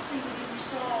deeply within your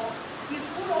soul, you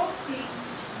put off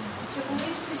things. The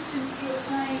belief system you're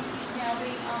saying is now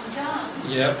being undone.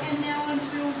 Yep. And now I'm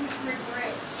filled with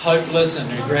regret. Hopeless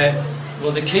and regret.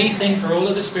 Well, the key thing for all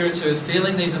of the spirits who are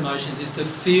feeling these emotions is to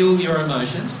feel your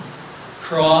emotions,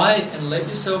 cry and let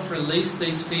yourself release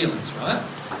these feelings, right?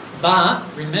 But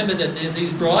remember that there's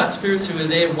these bright spirits who are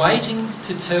there waiting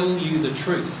to tell you the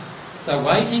truth. They're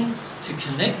waiting to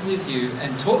connect with you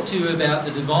and talk to you about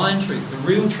the divine truth, the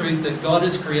real truth that God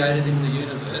has created in the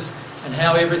universe and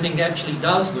how everything actually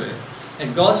does work.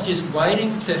 And God's just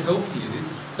waiting to help you,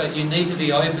 but you need to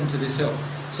be open to this help.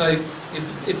 So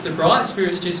if the bright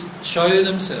spirits just show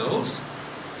themselves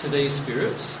to these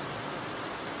spirits,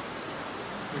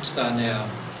 which they are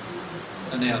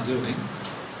now doing,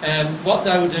 and what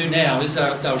they will do now is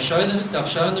they'll show them. They've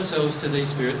shown themselves to these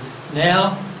spirits.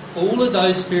 Now, all of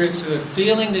those spirits who are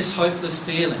feeling this hopeless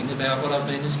feeling about what I've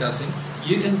been discussing,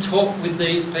 you can talk with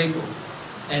these people,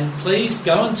 and please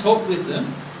go and talk with them,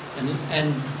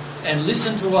 and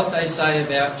listen to what they say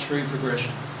about true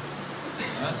progression.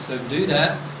 Right? So do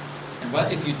that, and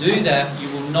if you do that, you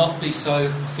will not be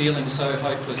feeling so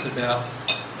hopeless about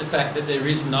the fact that there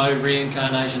is no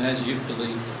reincarnation as you've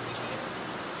believed it.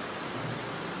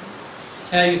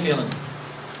 How are you feeling?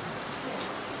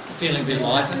 Feeling a bit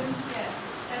lighter?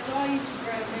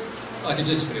 I can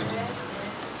just feel it.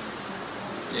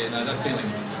 Yeah, no, they're feeling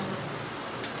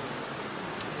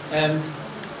it.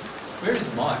 Where is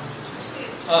the mic?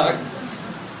 Oh, okay.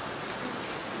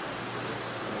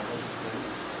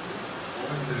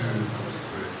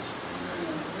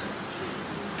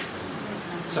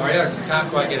 Sorry, I can't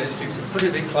quite get it. If you could put it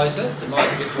a bit closer, the mic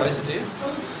a bit closer to you.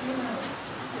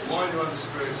 Why do other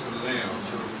spirits allow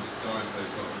children to die if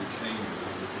they've got leukemia?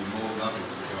 It would be more loving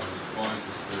to go and advise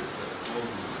the spirits that are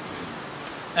causing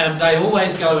leukemia. They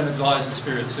always go and advise the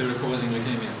spirits who are causing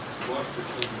leukemia. Why do the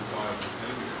children die of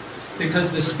leukemia?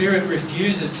 Because the spirit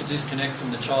refuses to disconnect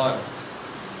from the child.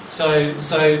 So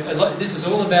this is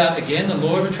all about, again, the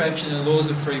law of attraction and the laws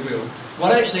of free will.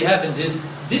 What actually happens is,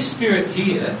 this spirit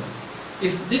here,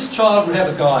 if this child would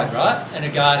have a guide, right, and a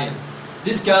guardian,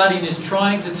 this guardian is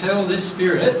trying to tell this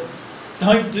spirit,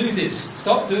 don't do this,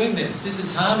 stop doing this, this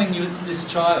is harming you,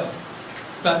 this child.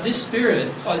 But this spirit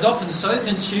is often so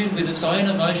consumed with its own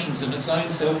emotions and its own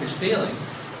selfish feelings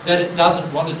that it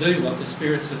doesn't want to do what the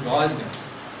spirit's advising it.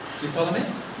 Do you follow me?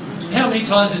 How many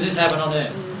times has this happened on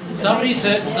earth? Somebody's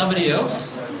hurting somebody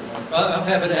else. Well, I've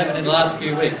had it happen in the last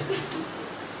few weeks.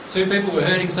 Two people were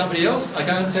hurting somebody else. I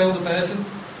go and tell the person,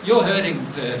 you're hurting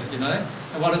her, you know.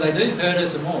 And what do? Hurt her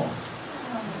some more.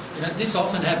 this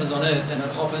often happens on earth, and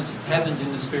it happens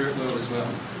in the spirit world as well.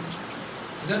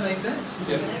 Does that make sense?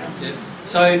 Yeah.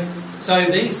 So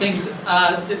these things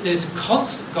are, there's a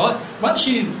constant, God, once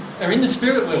you are in the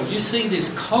spirit world, you see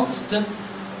this constant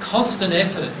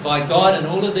effort by God and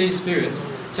all of these spirits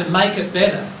to make it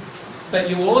better. But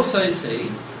you also see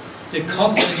the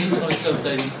constant influence of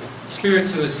the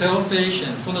spirits who are selfish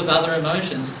and full of other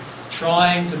emotions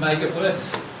trying to make it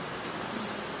worse.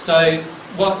 So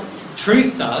what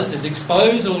truth does is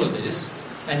expose all of this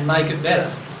and make it better.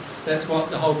 That's what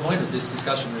the whole point of this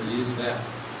discussion really is about.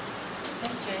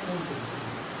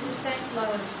 Does that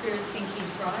lower spirit think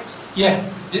he's right? Yeah,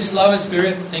 this lower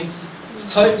spirit thinks it's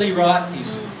totally right.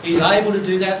 He's able to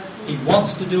do that. He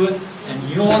wants to do it, and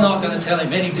you're not going to tell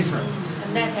him any different.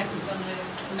 And that happens on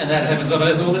earth. And that happens on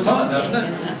earth all the time, doesn't it?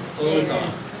 All the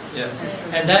time. Yeah.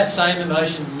 And that same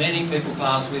emotion many people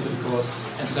pass with, of course,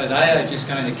 and so they are just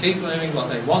going to keep doing what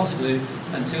they want to do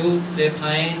until their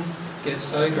pain gets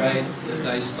so great that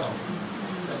they stop.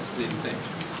 That's the thing.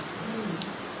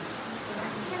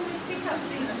 Can we pick up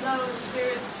these lower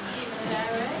spirits even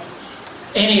at our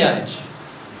age? Any age.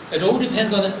 It all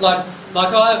depends on it. Like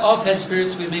I've had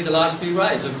spirits with me the last few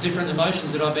days of different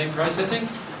emotions that I've been processing.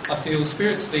 I feel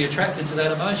spirits be attracted to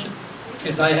that emotion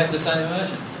because they have the same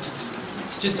emotion.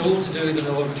 It's just all to do with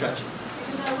the law of attraction.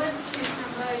 Because I went to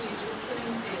Cambodia to the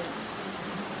killing fields,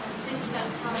 and since that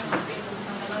time I've been an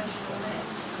emotional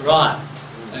mess. Right.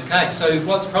 Okay. So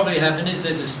what's probably happened is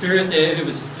there's a spirit there who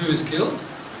was killed,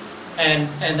 and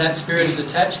that spirit is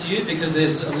attached to you because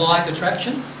there's a like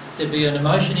attraction. There'd be an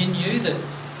emotion in you that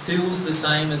feels the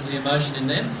same as the emotion in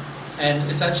them, and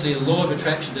it's actually a law of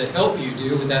attraction to help you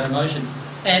deal with that emotion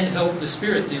and help the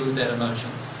spirit deal with that emotion.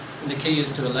 And the key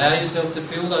is to allow yourself to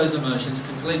feel those emotions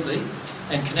completely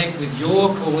and connect with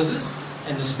your causes,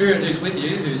 and the spirit who's with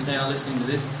you, who's now listening to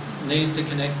this, needs to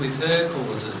connect with her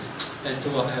causes as to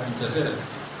what happened to her,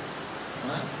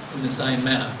 right? In the same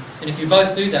manner. And if you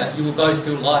both do that, you will both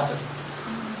feel lighter.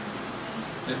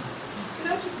 Yeah.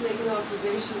 Could I just make an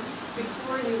observation?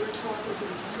 Before you were talking to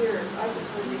the spirits, I could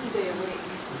hardly stay awake.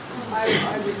 I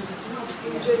was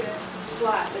just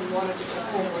flat and wanted to go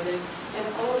home with it, and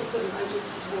all of a sudden I just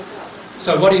woke up.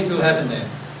 So what do you feel happened there?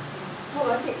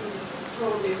 Well, I think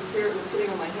probably a spirit was sitting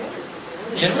on my head or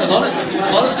something. Yeah, a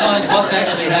lot of times what's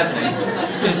actually happening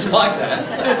is like that.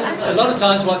 A lot of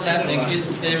times what's happening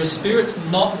is there are spirits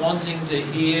not wanting to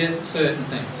hear certain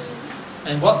things.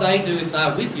 And what they do if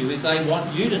they're with you is they want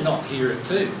you to not hear it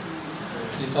too.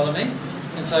 You follow me?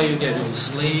 And so you get all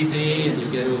sleepy and you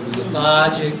get all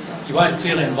lethargic. You won't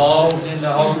feel involved in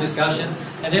the whole discussion.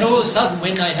 And then all of a sudden,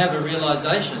 when they have a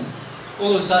realisation,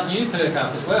 all of a sudden you perk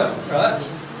up as well, right?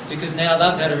 Because now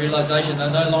they've had a realisation,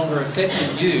 they're no longer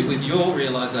affecting you with your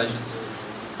realisations.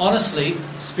 Honestly,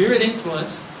 spirit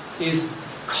influence is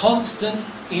constant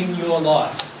in your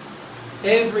life.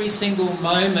 Every single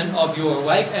moment of your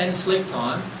awake and sleep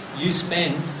time, you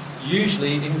spend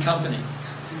usually in company.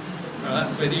 Right?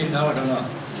 Whether you know it or not.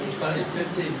 It's funny,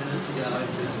 15 minutes ago, I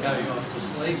was going off to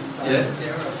sleep. Yeah.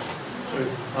 Through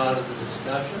part of the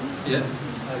discussion. Yeah. I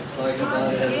spoke about how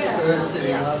the spirits that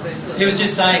he loved me. So he was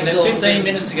just saying that 15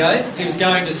 minutes ago, he was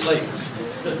going to sleep.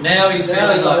 Now he's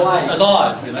feeling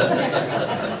alive, you know.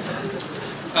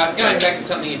 Going back to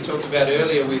something you talked about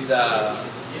earlier with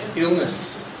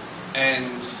illness,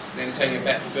 and then taking it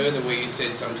back further where you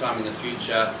said sometime in the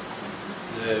future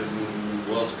the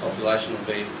world's population will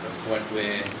be at a point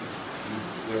where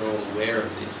we're all aware of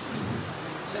this.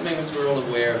 Does that mean once we're all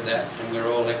aware of that and we're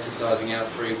all exercising our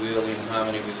free will in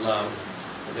harmony with love,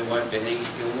 that there won't be any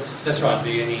illness? That's there right. won't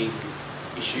be any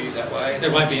issue that way?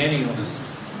 There won't be any illness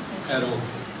at all.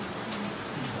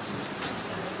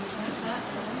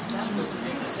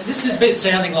 This is a bit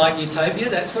sounding like utopia.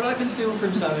 That's what I can feel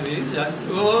from some of you.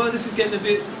 Oh, this is getting a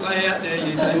bit way out there,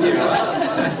 utopia, right?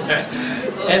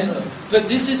 But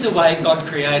this is the way God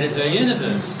created her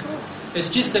universe. It's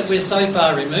just that we're so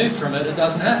far removed from it, it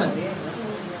doesn't happen.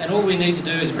 And all we need to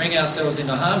do is bring ourselves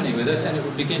into harmony with it, and it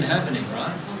will begin happening,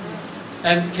 right?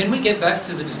 And can we get back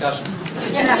to the discussion?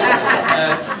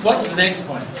 What's the next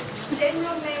point?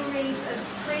 General memories of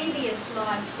previous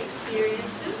life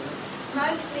experiences,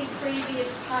 mostly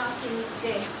previous passing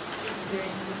death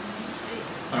experiences.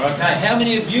 Okay, how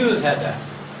many of you have had that?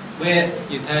 Where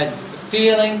you've had the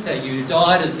feeling that you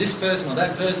died as this person or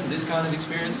that person, this kind of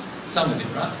experience? Some of you,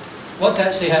 right? What's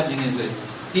actually happening is this.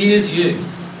 Here's you.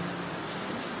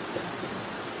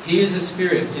 Here's a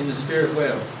spirit in the spirit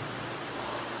world.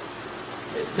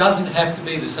 It doesn't have to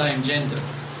be the same gender,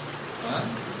 right?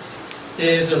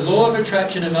 There's a law of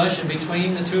attraction emotion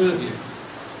between the two of you,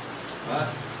 right?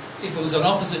 if it was an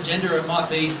opposite gender, it might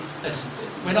be,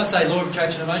 when I say law of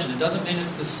attraction emotion, it doesn't mean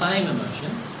it's the same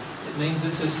emotion. It means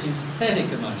it's a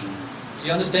synthetic emotion. Do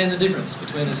you understand the difference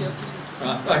between this?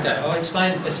 Right, okay, I'll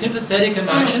explain. A sympathetic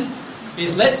emotion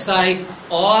is, let's say,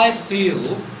 I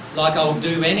feel like I'll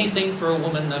do anything for a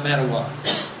woman no matter what.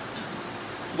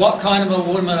 What kind of a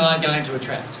woman am I going to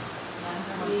attract?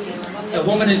 A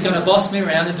woman who's going to boss me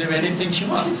around and do anything she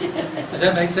wants. Does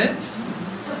that make sense?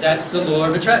 That's the law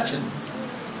of attraction.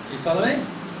 You follow me?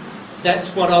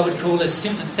 That's what I would call a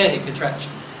sympathetic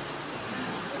attraction.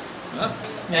 Right?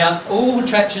 Now, all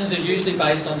attractions are usually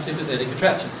based on sympathetic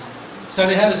attractions. So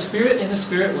we have a spirit in the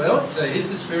spirit world. So here's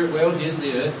the spirit world, here's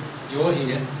the earth, you're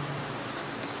here.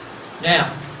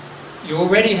 Now, you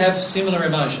already have similar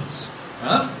emotions,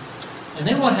 right? And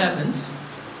then what happens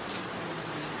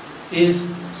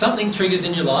is something triggers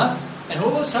in your life, and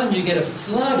all of a sudden you get a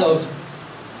flood of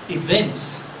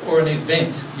events, or an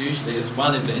event, usually it's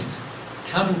one event,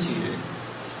 come to you,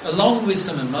 along with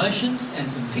some emotions and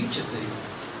some pictures even,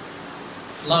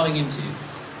 flowing into you.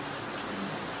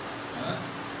 Right?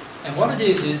 And what it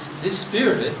is this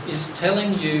spirit is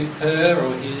telling you her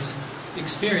or his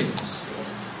experience,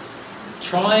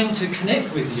 trying to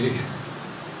connect with you.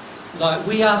 Like,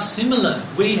 we are similar.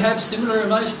 We have similar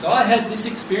emotions. I had this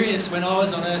experience when I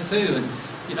was on earth too, and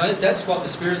you know, that's what the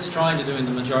Spirit's trying to do in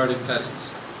the majority of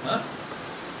cases. Right?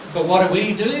 But what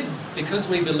do? Because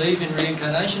we believe in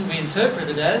reincarnation, we interpret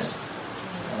it as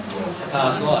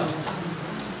past life,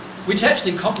 which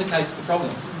actually complicates the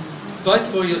problem, both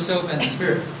for yourself and the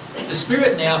Spirit. The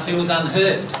Spirit now feels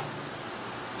unheard.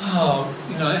 Oh,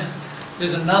 you know,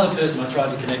 there's another person I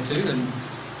tried to connect to, and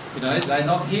you know, they're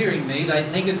not hearing me, they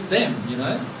think it's them, you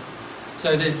know.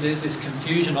 So there's this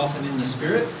confusion often in the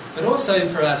spirit, but also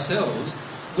for ourselves,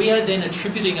 we are then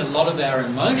attributing a lot of our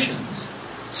emotions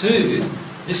to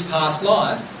this past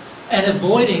life and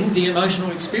avoiding the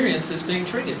emotional experience that's being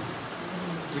triggered,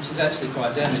 which is actually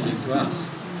quite damaging to us.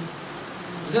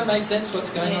 Does that make sense, what's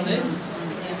going on there?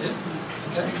 Yeah?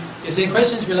 Okay. Is there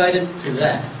questions related to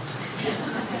that? A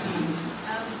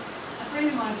friend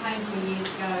of mine came to me years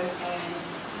ago and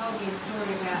told me a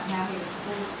story about how he was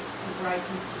forced to break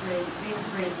his best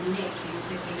friend's neck in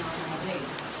 59 AD.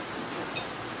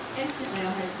 Instantly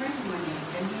I had a cramp in my neck,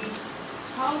 and he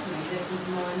told me that it was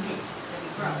my neck that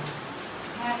he broke.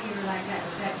 How do you relate that?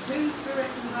 Was that two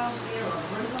spirits involved there, or a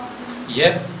group of them?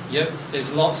 Yep. There's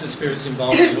lots of spirits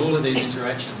involved in all of these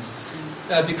interactions.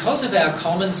 Because of our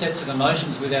common sets of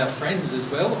emotions with our friends as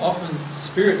well, often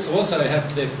spirits also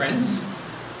have their friends,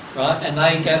 right? And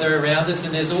they gather around us,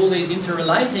 and there's all these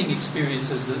interrelating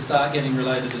experiences that start getting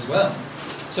related as well.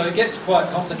 So it gets quite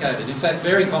complicated, in fact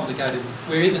very complicated,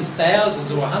 where even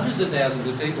thousands or hundreds of thousands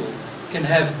of people can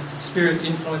have spirits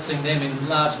influencing them in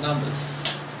large numbers.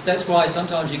 That's why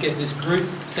sometimes you get this group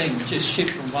thing, just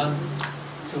shift from one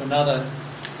to another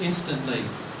instantly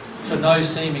for no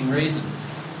seeming reason.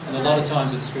 And a lot of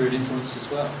times it's spirit influence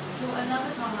as well. Well,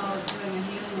 another time I was doing a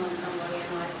healing on somebody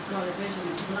and I got a vision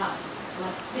of blood,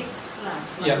 like thick blood,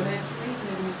 like mercury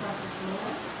moving across the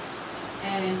floor,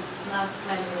 and blood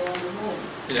splattered along the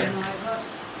walls. Yeah. And I got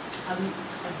a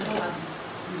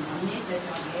message,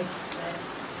 I guess, that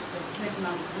the person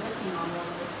I was working on was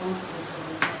responsible for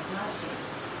all that bloodshed,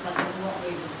 but that what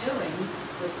we were doing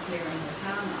was clearing the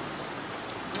karma.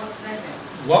 What's that about?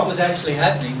 What was actually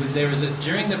happening was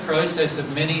during the process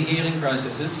of many healing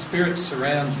processes, spirits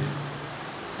surround you,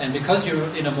 and because you're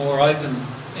in a more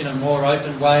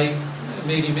open way,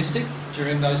 mediumistic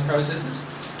during those processes,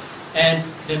 and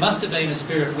there must have been a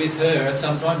spirit with her at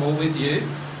some time or with you,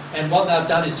 and what they've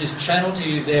done is just channel to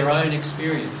you their own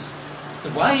experience.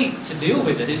 The way to deal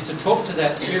with it is to talk to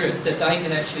that spirit that they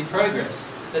can actually progress,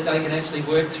 that they can actually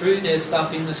work through their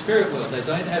stuff in the spirit world. They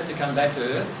don't have to come back to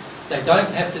Earth. They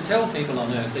don't have to tell people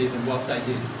on Earth even what they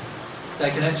did. They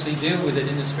can actually deal with it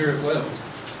in the spirit world.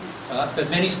 But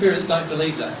many spirits don't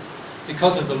believe that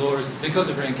because of the laws, because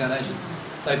of reincarnation.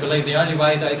 They believe the only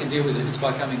way they can deal with it is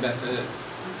by coming back to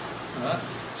Earth. Right?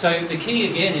 So the key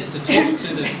again is to talk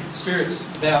to the spirits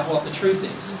about what the truth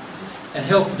is and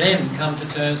help them come to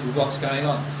terms with what's going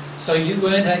on. So you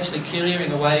weren't actually clearing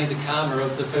away the karma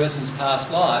of the person's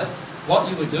past life. What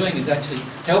you were doing is actually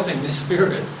helping the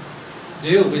spirit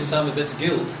deal with some of its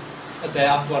guilt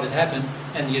about what had happened,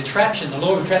 and the attraction, the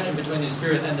law of attraction between the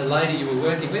spirit and the lady you were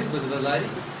working with, was it a lady?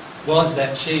 Was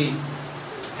that she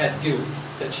had guilt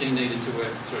that she needed to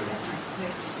work through.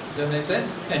 Does that make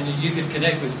sense? And you could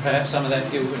connect with perhaps some of that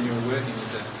guilt when you were working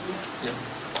with her. Yep.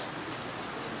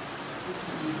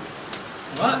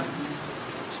 Right.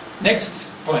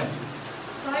 Next point.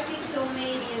 Psychics or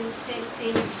mediums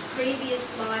sensing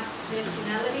previous life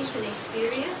personalities and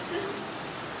experiences.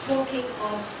 talking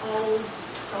of old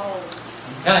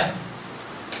souls. Okay.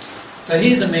 So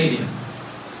here's a medium.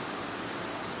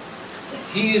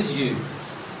 Here's you.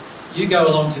 You go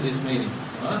along to this medium,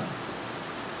 right?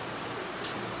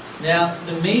 Now,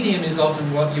 the medium is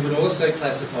often what you would also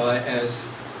classify as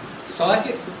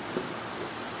psychic.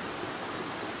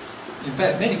 In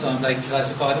fact, many times they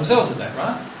classify themselves as that,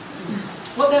 right?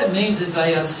 What that means is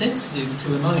they are sensitive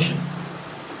to emotion.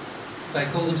 They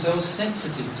call themselves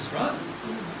sensitives, right?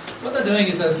 What they're doing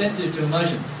is they're sensitive to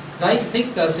emotion. They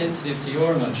think they're sensitive to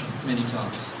your emotion many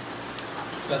times.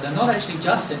 But they're not actually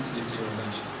just sensitive to your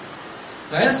emotion.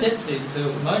 They are sensitive to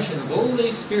the emotion of all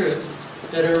these spirits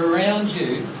that are around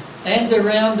you and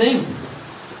around them.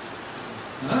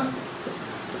 No?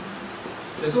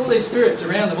 There's all these spirits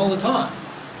around them all the time.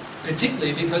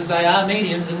 Particularly because they are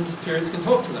mediums and spirits can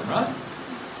talk to them, right?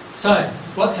 So,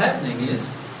 what's happening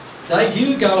is,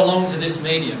 you go along to this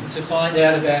medium to find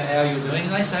out about how you're doing,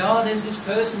 and they say, oh, there's this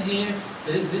person here,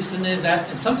 there's this and there's that,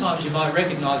 and sometimes you might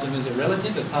recognise them as a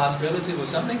relative, a past relative or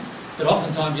something, but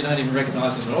oftentimes you don't even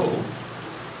recognise them at all.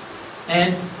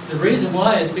 And the reason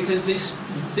why is because this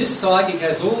psychic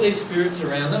has all these spirits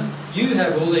around them, you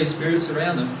have all these spirits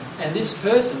around them, and this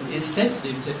person is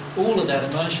sensitive to all of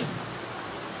that emotion.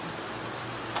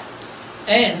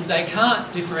 And they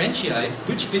can't differentiate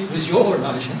which bit was your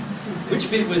emotion, which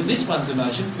bit was this one's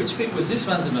emotion, which bit was this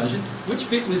one's emotion, which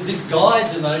bit was this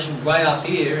guide's emotion way up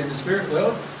here in the spirit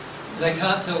world. They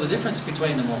can't tell the difference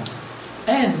between them all.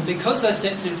 And because they're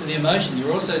sensitive to the emotion,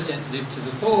 you're also sensitive to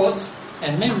the thoughts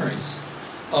and memories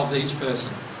of each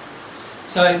person.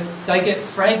 So they get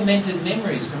fragmented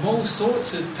memories from all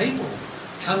sorts of people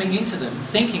coming into them,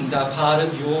 thinking they're part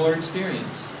of your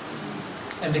experience.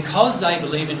 And because they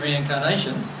believe in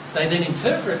reincarnation, they then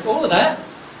interpret all of that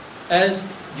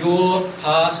as your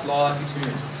past life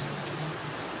experiences.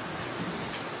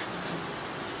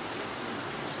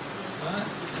 Right?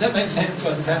 Does that make sense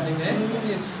what's happening there?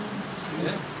 Yes.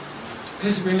 Yeah.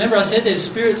 Because remember I said there's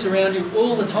spirits around you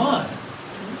all the time.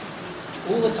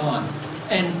 All the time.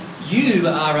 And you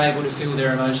are able to feel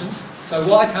their emotions. So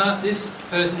why can't this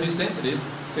person who's sensitive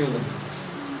feel them?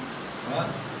 Right?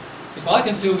 If I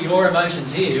can feel your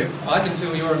emotions here, I can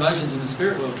feel your emotions in the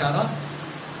spirit world, can't I?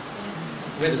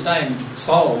 We're the same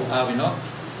soul, are we not?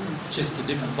 Just a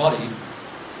different body.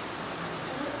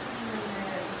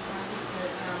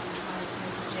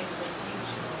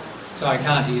 So I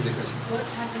can't hear the question.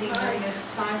 What's happening when the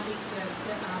psychics are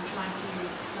trying to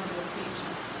tell your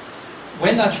future?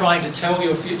 When they're trying to tell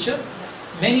your future,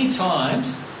 many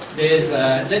times there's,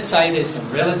 let's say there's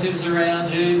some relatives around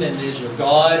you, then there's your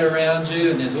guide around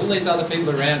you, and there's all these other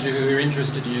people around you who are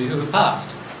interested in you who have passed.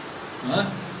 Right?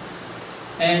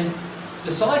 And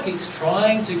the psychic's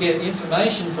trying to get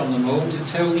information from them all to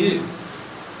tell you.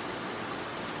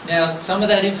 Now, some of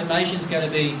that information is going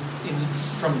to be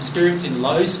from spirits in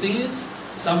low spheres.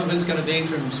 Some of it's going to be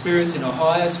from spirits in a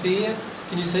higher sphere.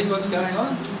 Can you see what's going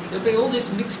on? There'll be all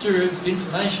this mixture of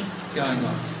information going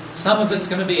on. Some of it's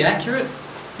going to be accurate,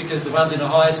 because the ones in a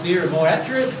higher sphere are more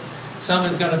accurate. Some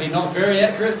is going to be not very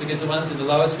accurate, because the ones in the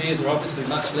lower spheres are obviously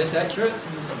much less accurate.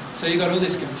 So you've got all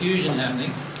this confusion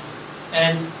happening.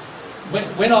 And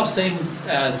when I've seen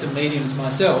some mediums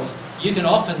myself, you can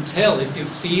often tell if you're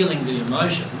feeling the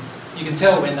emotion. You can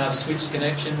tell when they've switched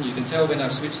connection, you can tell when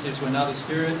they've switched it to another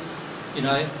spirit, you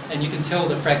know, and you can tell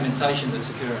the fragmentation that's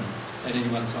occurring at any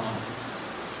one time.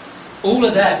 All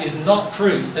of that is not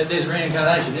proof that there's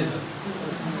reincarnation, is it?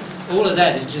 All of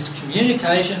that is just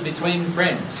communication between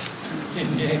friends,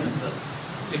 in general.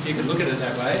 If you could look at it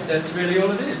that way, that's really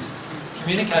all it is.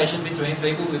 Communication between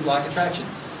people with like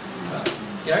attractions. Right?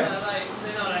 Gary? So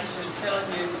they're not actually telling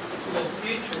you the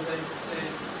future, they're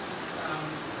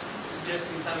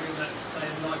suggesting something that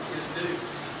they'd like you to do.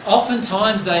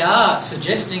 Oftentimes they are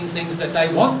suggesting things that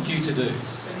they want you to do.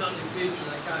 But not in the future,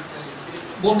 they can't tell you the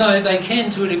future. Well, no, they can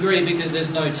to a degree, because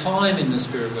there's no time in the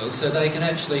spirit world. So they can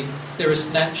actually, there are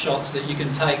snapshots that you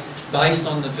can take based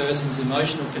on the person's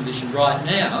emotional condition right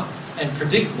now and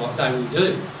predict what they will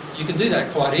do. You can do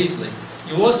that quite easily.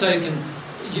 You also can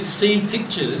see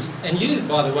pictures, and you,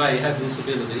 by the way, have this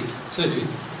ability too,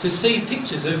 to see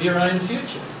pictures of your own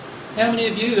future. How many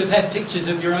of you have had pictures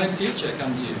of your own future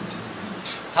come to you?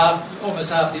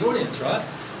 Almost half the audience, right?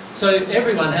 So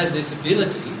everyone has this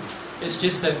ability. It's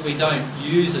just that we don't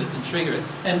use it and trigger it.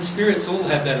 And spirits all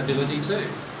have that ability too.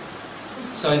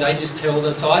 So they just tell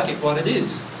the psychic what it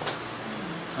is.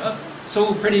 Right? It's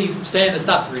all pretty standard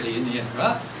stuff really in the end,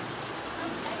 right?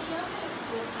 Actually, I've had a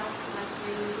couple of past life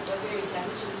readings that were very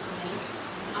damaging for me.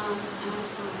 And I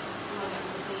just want to highlight that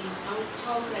with me. I was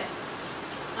told that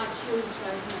I killed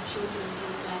both my children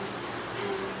in Atlantis,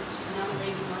 and another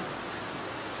reading was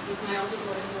my older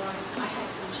daughter who I had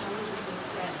some challenges with,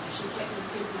 that she kept me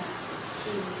prisoner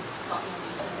in Scotland.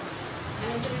 And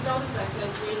as a result of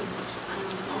those readings,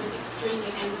 I was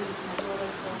extremely angry with my daughter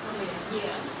for probably a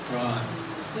year. Right.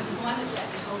 But the moment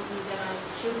that told me that I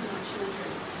killed my children,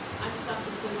 I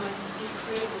suffered the most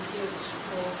incredible guilt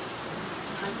for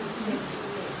 107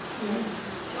 years. So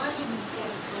why didn't that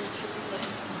go through that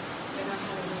I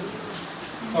had a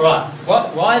reason? All right.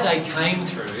 Why they came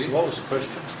through? What was the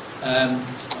question?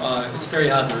 It's very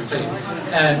hard to repeat.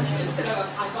 Just that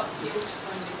I got guilt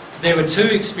from it. There were two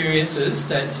experiences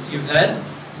that you've had.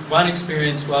 One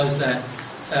experience was that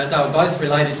they were both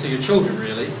related to your children,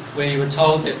 really, where you were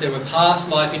told that there were past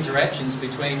life interactions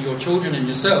between your children and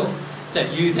yourself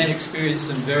that you then experienced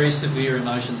some very severe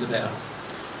emotions about.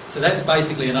 So that's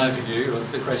basically an overview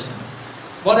of the question.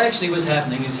 What actually was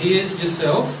happening is here's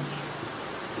yourself,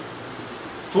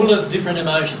 full of different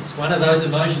emotions. One of those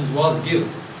emotions was guilt,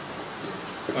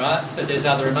 right? But there's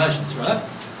other emotions, right?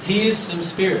 Here's some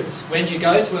spirits. When you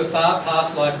go to a far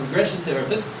past life regression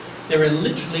therapist, there are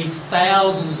literally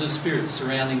thousands of spirits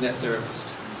surrounding that therapist.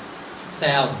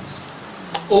 Thousands.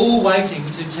 All waiting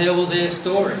to tell their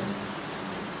story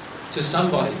to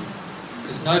somebody,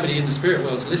 because nobody in the spirit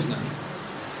world is listening.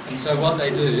 And so what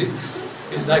they do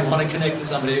is they want to connect to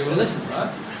somebody who will listen,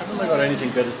 right? Haven't they got anything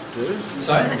better to do?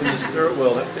 Sorry? In the spirit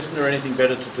world, isn't there anything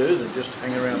better to do than just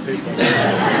hang around people?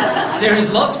 There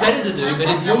is lots better to do, but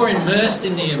if you're immersed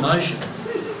in the emotion,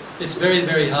 it's very,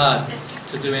 very hard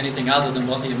to do anything other than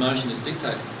what the emotion is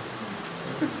dictating.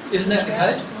 Isn't that the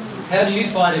case? How do you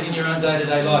find it in your own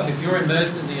day-to-day life? If you're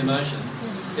immersed in the emotion,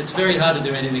 it's very hard to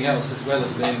do anything else as well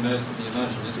as being immersed in the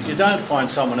emotion, isn't it? You don't find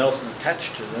someone else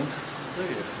attached to them, do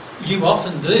you? You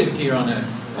often do here on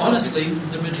earth. Honestly,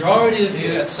 the majority of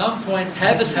you at some point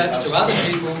have attached to other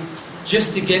people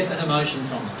just to get an emotion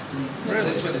from them. Really?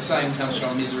 That's where the saying comes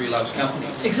from, misery loves company.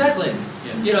 Exactly.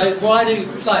 Yeah. You know, why do,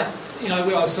 like, you know,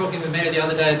 I was talking with Mary the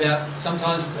other day about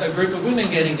sometimes a group of women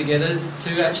getting together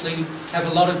to actually have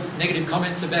a lot of negative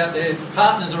comments about their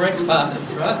partners or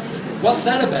ex-partners, right? What's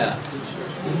that about?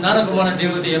 None of them want to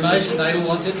deal with the emotion, they all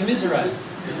want to commiserate.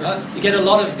 Right? You get a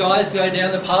lot of guys go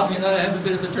down the pub, you know, have a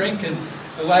bit of a drink, and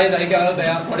away they go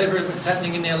about whatever is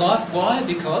happening in their life. Why?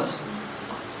 Because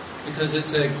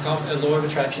it's a law of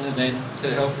attraction event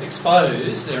to help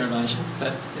expose their emotion,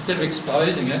 but instead of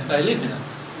exposing it, they live in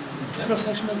it. Yeah?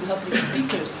 Professional public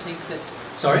speakers take that.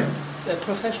 Sorry?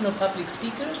 Professional public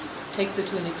speakers take that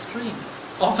to an extreme.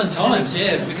 Oftentimes,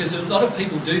 yeah, because a lot of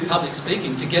people do public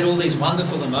speaking to get all these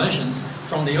wonderful emotions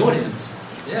from the audience.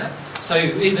 Yeah. So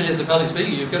even as a public speaker,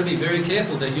 you've got to be very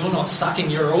careful that you're not sucking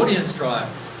your audience dry.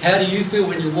 How do you feel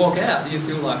when you walk out? Do you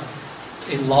feel like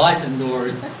enlightened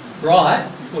or bright,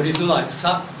 or do you feel like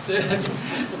sucked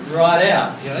right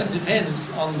out? You know, it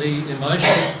depends on the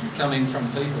emotion coming from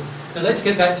people. But let's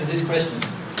get back to this question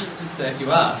that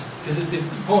you asked, because it's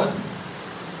important.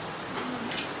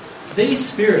 These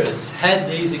spirits had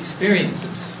these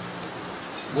experiences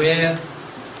where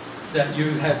that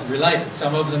you have related.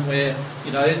 Some of them where,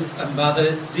 you know, a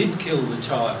mother did kill the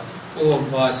child, or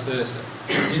vice versa,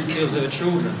 did kill her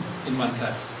children in one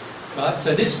case. Right?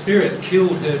 So this spirit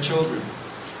killed her children.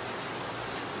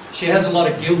 She has a lot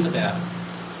of guilt about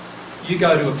it. You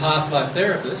go to a past life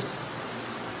therapist,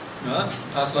 right,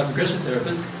 past life regression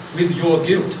therapist, with your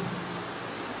guilt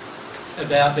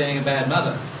about being a bad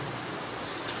mother.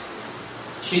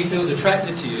 She feels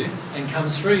attracted to you and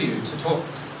comes through you to talk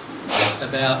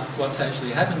about what's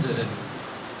actually happened to her.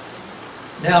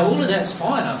 Now, all of that's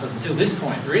fine up until this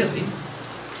point, really.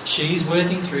 She's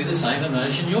working through the same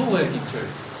emotion you're working through.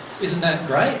 Isn't that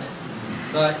great?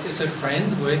 Like, it's a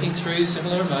friend working through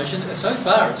similar emotion. So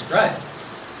far, it's great.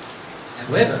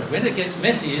 However, when it gets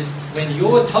messy is when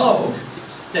you're told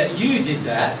that you did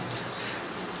that,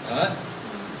 right?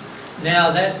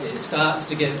 Now that starts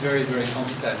to get very, very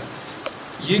complicated.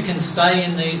 You can stay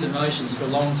in these emotions for a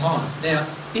long time. Now,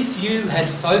 if you had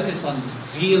focused on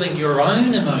feeling your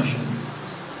own emotion,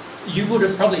 you would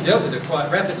have probably dealt with it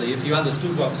quite rapidly if you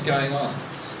understood what was going on.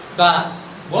 But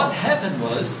what happened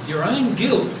was your own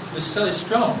guilt was so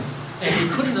strong and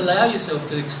you couldn't allow yourself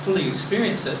to fully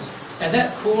experience it, and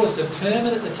that caused a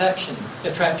permanent attraction.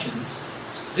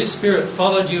 This spirit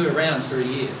followed you around for a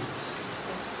year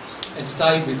and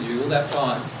stayed with you all that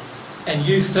time. And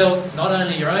you felt not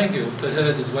only your own guilt, but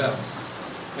hers as well,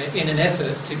 in an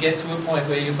effort to get to a point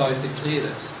where you both had cleared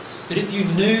it. But if you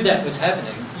knew that was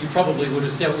happening, you probably would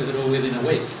have dealt with it all within a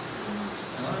week.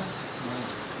 Right?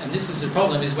 And this is the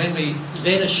problem, is when we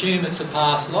then assume it's a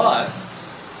past life,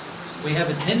 we have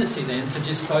a tendency then to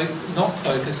just not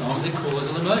focus on the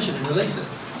causal emotion and release it.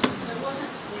 So it wasn't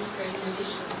necessarily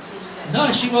malicious?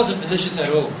 No, she wasn't malicious at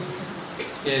all.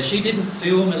 Yeah, she didn't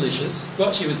feel malicious.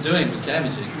 What she was doing was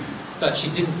damaging, but she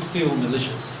didn't feel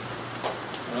malicious.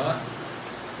 All right?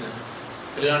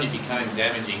 But it only became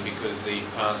damaging because the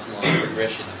past line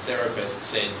regression, the therapist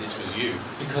said this was you.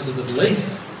 Because of the belief.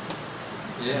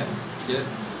 Yeah, yeah.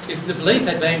 If the belief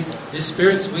had been, this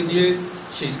spirit's with you,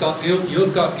 she's got guilt,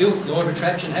 you've got guilt, law of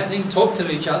attraction happening, talk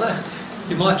to each other,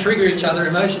 you might trigger each other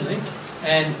emotionally,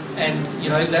 and you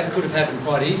know, that could have happened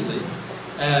quite easily.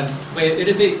 Where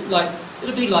it'd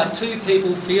be like two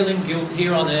people feeling guilt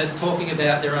here on earth, talking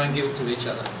about their own guilt to each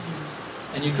other.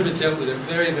 And you could have dealt with it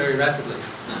very, very rapidly.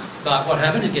 But what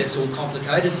happened? It gets all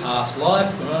complicated, past life,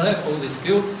 all this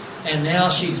guilt, and now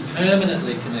she's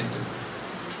permanently connected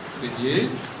with you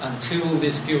until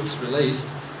this guilt's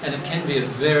released, and it can be a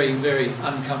very, very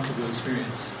uncomfortable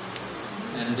experience.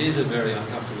 And it is a very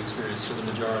uncomfortable experience for the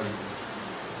majority.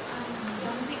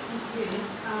 I'm a bit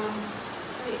confused.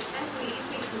 So if we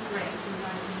progress and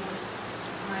go to more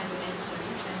higher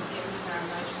dimensions and get rid of our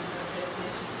emotions or better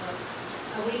connection to God,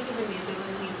 are we given the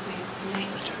ability to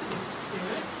connect with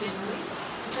spirits generally?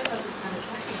 Because that doesn't sound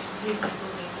attractive to you as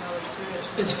all these lower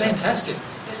spirits. It's fantastic.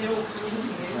 But they're all coming to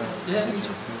you. Yeah.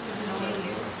 Annoying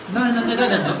you. No, they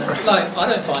don't. Like, I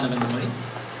don't find them annoying.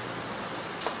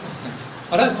 Oh, thanks.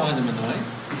 I don't find them annoying.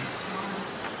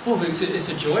 Well, it's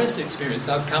a joyous experience.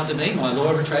 They've come to me, my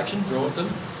law of attraction brought them.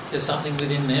 There's something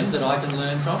within them that I can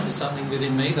learn from. There's something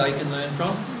within me they can learn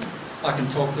from. I can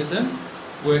talk with them,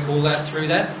 work all that through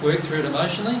work through it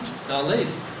emotionally, they'll leave.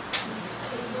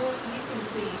 You can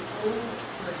see all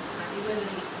spirits, can't you, whether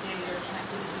they're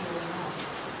attracted to you or not.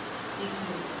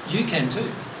 You can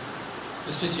too.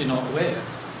 It's just you're not aware.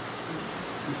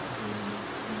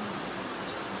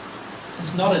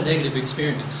 It's not a negative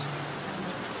experience.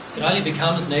 It only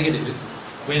becomes negative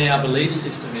when our belief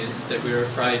system is that we're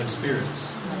afraid of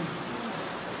spirits.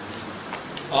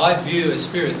 I view a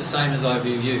spirit the same as I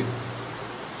view you.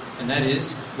 And that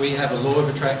is, we have a law of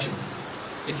attraction.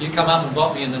 If you come up and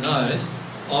bop me in the nose,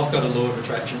 I've got a law of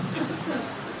attraction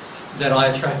that I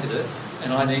attracted it,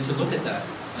 and I need to look at that.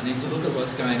 I need to look at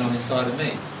what's going on inside of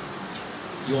me.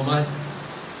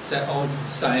 It's that old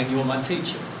saying, you're my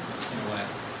teacher, in a way.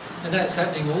 And that's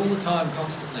happening all the time,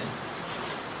 constantly.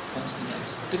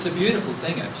 It's a beautiful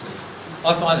thing, actually.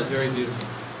 I find it very beautiful.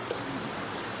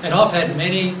 And I've had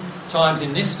many times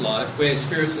in this life where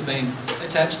spirits have been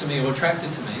attached to me or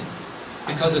attracted to me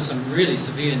because of some really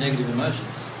severe negative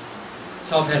emotions.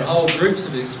 So I've had whole groups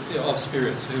of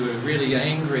spirits who are really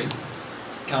angry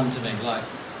come to me. Like,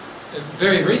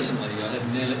 very recently, I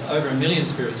had nearly over 1 million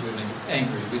spirits who have been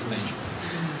angry with me.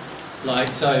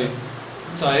 Like, so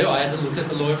I had to look at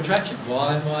the law of attraction.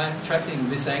 Why am I attracting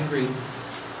this angry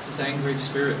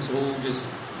spirits all just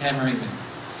hammering me?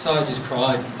 So I just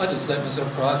cried. I just let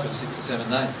myself cry for 6 or 7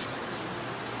 days.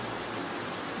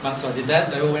 Once I did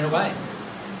that, they all went away.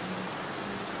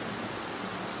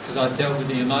 Because I dealt with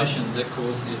the emotion that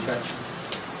caused the attraction.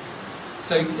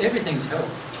 So everything's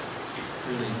helped,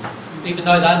 really. Even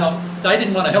though they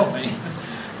didn't want to help me,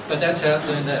 but that's how it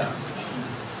turned out.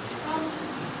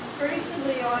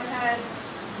 Recently I had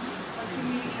a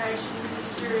communication with a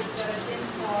spirit that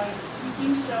identified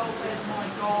himself as my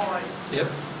guide. Yep.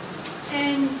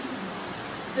 And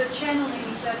the channeling,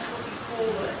 if that's what you call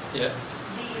it, yep.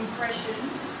 The impression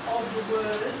of the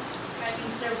words in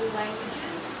several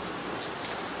languages.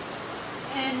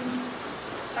 And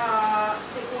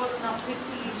it was an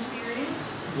uplifting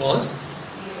experience. Was?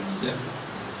 Yes. Yep.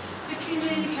 The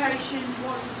communication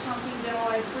wasn't something that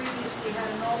I previously had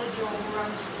a knowledge of or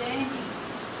understanding.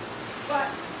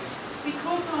 But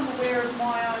because I'm aware of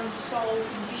my own soul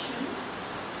condition,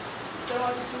 that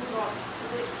I've still got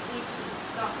heaps of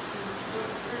stuff to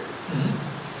work through.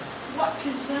 Mm-hmm. What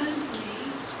concerns me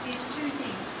is two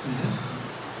things. Mm-hmm.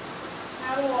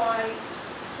 How do I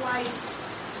place,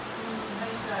 how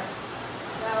do you say,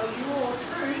 value or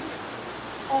truth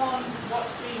on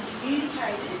what's being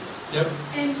communicated? Yep.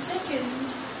 And second,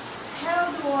 how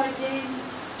do I then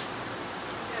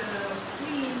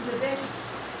put in the best?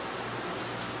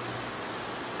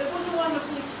 It was a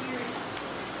wonderful experience.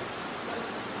 But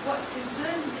what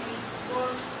concerned me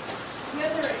was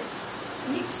whether it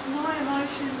mixed my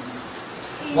emotions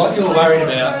in what you're my worried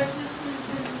thought about,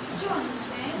 processes. And do you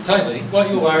understand? Totally. What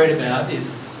you're worried about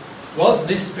is, was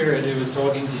this spirit who was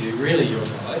talking to you really your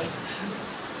guide?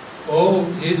 Or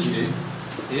here's you,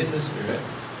 here's the spirit.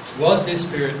 Was this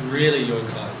spirit really your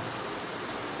guide?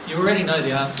 You already know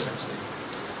the answer, actually.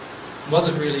 Was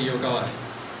it really your guide?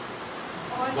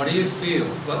 What do you feel?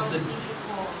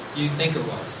 You think it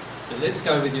was. But let's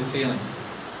go with your feelings.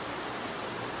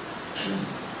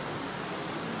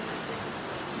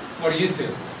 What do you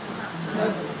feel?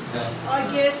 I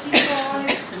guess if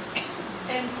I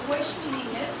am questioning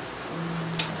it,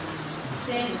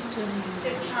 then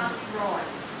it can't be right.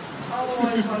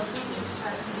 Otherwise, I would just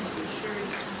have a sense of surety.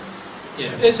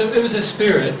 Yeah, it was a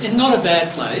spirit, in not a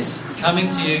bad place, coming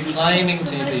to you, claiming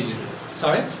to be you.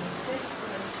 Sorry?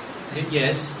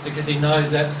 Yes, because he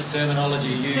knows that's the terminology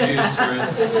you use for it.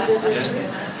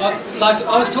 Yeah. Like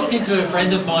I was talking to a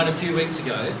friend of mine a few weeks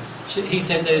ago. He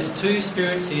said there's two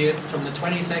spirits here from the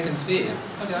 22nd sphere.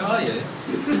 I go, oh yeah.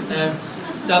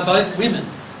 They're both women.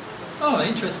 Oh,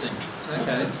 interesting.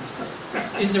 Okay.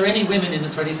 Is there any women in the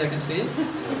 22nd sphere?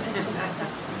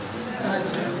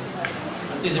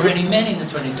 Is there any men in the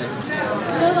 22nd sphere?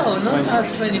 No, not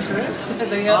past 21st.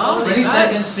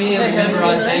 22nd sphere, remember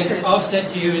I said, I've said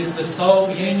to you, is the soul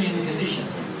union condition.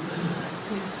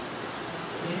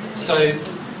 So,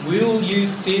 will you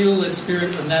feel the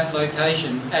spirit from that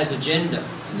location as a gender?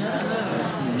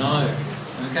 No.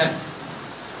 Okay.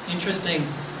 Interesting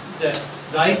that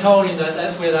they told him that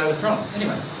that's where they were from.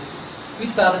 Anyway, we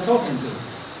started talking to them.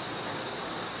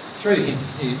 Through him,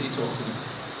 he talked to them.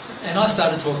 And I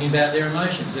started talking about their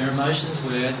emotions. Their emotions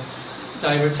were,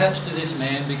 they were attached to this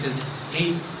man because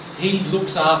he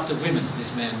looks after women,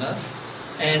 this man does.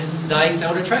 And they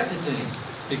felt attracted to him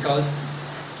because,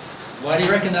 why do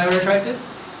you reckon they were attracted?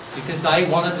 Because they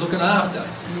wanted looking after,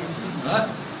 right?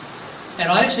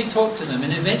 And I actually talked to them,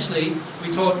 and eventually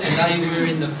we talked, and they were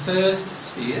in the first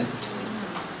sphere,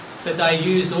 but they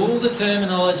used all the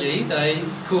terminology they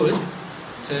could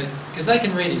to, because they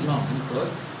can read his mind, of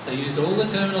course. They used all the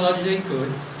terminology they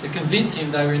could to convince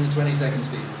him they were in the 22nd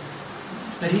sphere.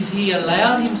 But if he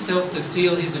allowed himself to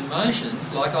feel his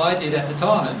emotions, like I did at the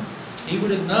time, he would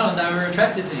have known they were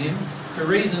attracted to him for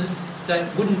reasons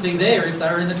that wouldn't be there if they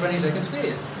were in the 22nd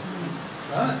sphere.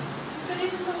 Right. But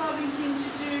isn't the loving thing to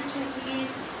do to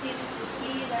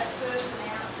hear that person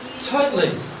out?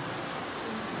 Totally.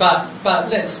 But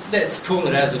let's call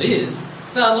it as it is.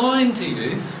 They're lying to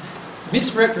you,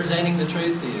 misrepresenting the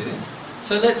truth to you.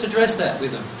 So let's address that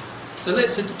with them. So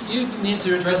you need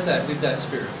to address that with that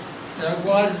spirit. You know,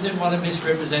 why does it want to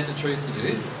misrepresent the truth to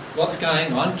you? What's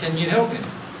going on? Can you help him?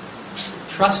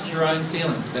 Trust your own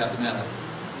feelings about the matter.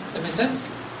 Does that make sense?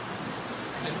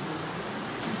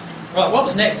 Right, what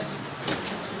was next?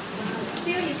 I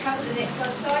feel you covered the next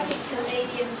one. Psychics and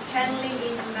mediums channeling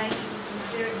information from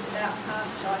spirits about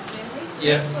past life memories.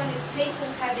 The next one is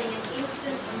people having an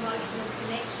instant emotional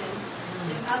connection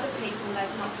with other people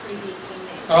they've not previously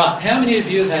met. All right, how many of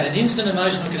you have had an instant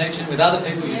emotional connection with other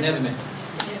people you've never met?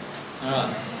 All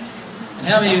right. And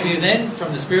how many of you then,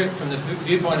 from the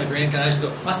viewpoint of reincarnation,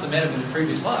 thought, must have met him in a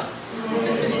previous life?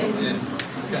 Yeah.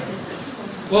 Okay.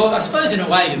 Well, I suppose in a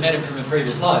way you met him from a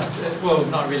previous life. Well,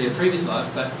 not really a previous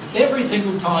life, but every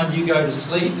single time you go to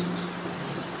sleep,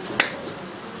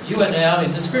 you are now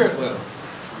in the spirit world.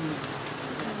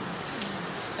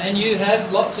 And you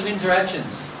have lots of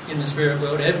interactions in the spirit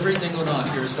world every single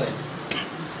night you're asleep.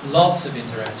 Lots of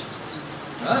interactions.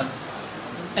 Right?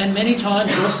 And many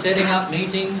times you're setting up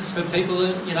meetings for people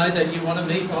that you want to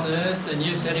meet on earth, and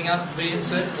you're setting up to be in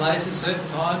certain places, certain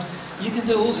times. You can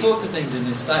do all sorts of things in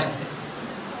this state,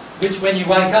 which when you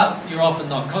wake up, you're often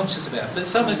not conscious about. But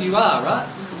some of you are, right?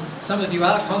 Some of you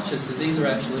are conscious that these are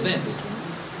actual events.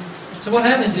 So what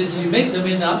happens is you meet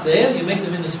them up there, you meet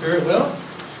them in the spirit world,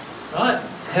 right?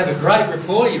 Have a great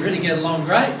rapport, you really get along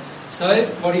great. So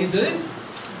what do?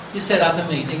 You set up a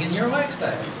meeting in your awake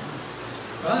state,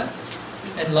 right?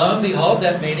 And lo and behold,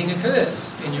 that meeting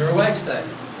occurs in your awake state.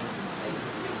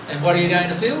 And what are you going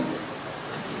to feel?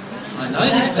 I know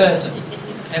this person.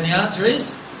 And the answer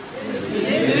is? You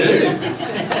do.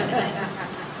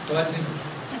 It's quite simple.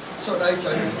 So AJ,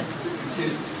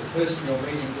 confused. The person you're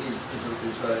meeting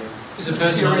is a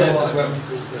person on earth as well.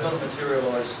 Not a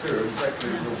materialised spirit, exactly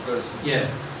a real person. Yeah.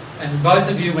 And both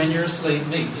of you, when you're asleep,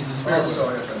 meet in the spirit world.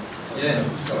 Sorry, okay. Yeah.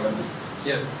 Sorry.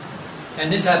 Yeah.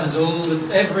 And this happens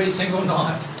every single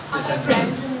night. Are they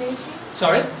random meetings?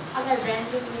 Sorry? Are they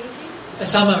random meetings?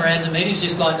 Some are random meetings,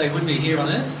 just like they would be here on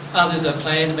Earth. Others are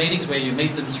planned meetings where you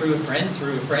meet them through a friend,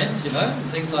 and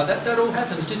things like that. That all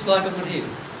happens just like it would here.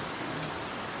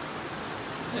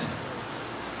 Yeah.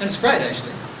 And it's great,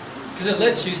 actually, because it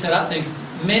lets you set up things.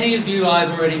 Many of you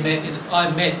I've already met. I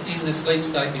met in the sleep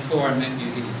state before I met you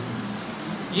here.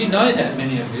 You know that,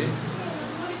 many of you.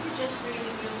 What if you're just reading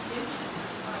your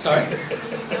future? Sorry?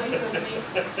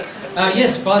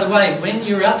 Yes, by the way, when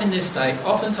you're up in this state,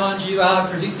 oftentimes you are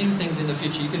predicting things in the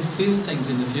future. You can feel things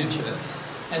in the future.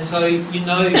 And so you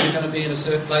know you're going to be in a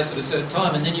certain place at a certain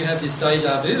time, and then you have this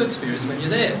deja vu experience when you're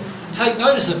there. Take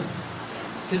notice of them,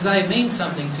 because they mean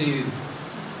something to you.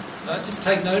 Right? Just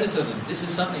take notice of them. This is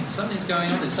something's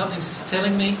going on. There's something's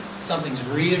telling me, something's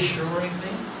reassuring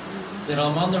me that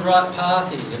I'm on the right path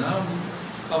here. You know,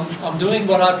 I'm doing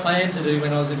what I planned to do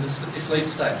when I was in the sleep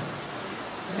state.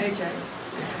 AJ,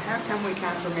 how come we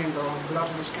can't remember, or a lot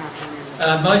of us can't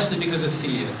remember? Mostly because of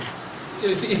fear.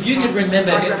 If you could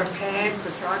remember... I've got a pad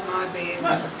beside my bed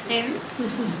with a pen,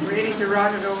 ready to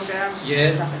write it all down.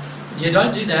 Yeah,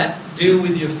 don't do that. Deal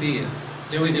with your fear.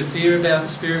 Deal with your fear about the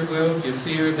spirit world, your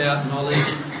fear about knowledge.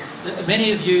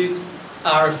 Many of you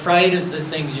are afraid of the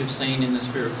things you've seen in the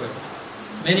spirit world.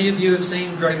 Many of you have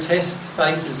seen grotesque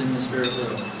faces in the spirit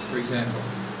world, for example,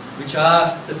 which are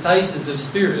the faces of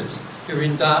spirits who are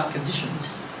in dark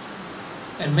conditions.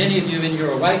 And many of you in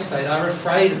your awake state are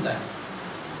afraid of that.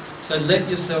 So let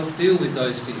yourself deal with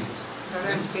those fears. I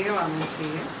don't feel I'm in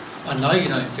fear. I know you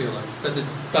don't feel it,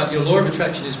 but your law of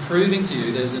attraction is proving to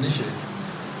you there's an issue.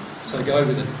 So go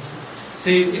with it.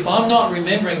 See, if I'm not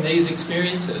remembering these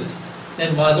experiences,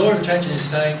 then my law of attraction is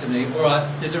saying to me, all right,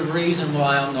 there's a reason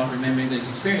why I'm not remembering these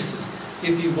experiences.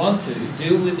 If you want to,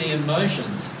 deal with the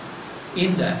emotions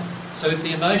in that. So if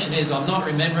the emotion is, I'm not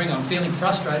remembering, I'm feeling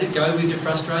frustrated, go with your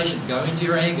frustration, go into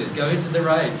your anger, go into the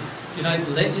rage. You know,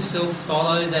 let yourself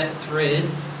follow that thread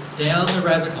down the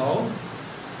rabbit hole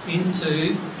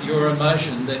into your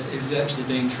emotion that is actually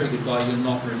being triggered by you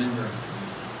not remembering.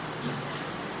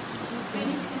 Can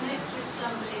you connect with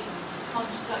somebody, like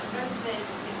go to bed and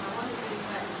think, I want to do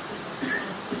that specific.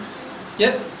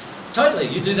 Yep, totally.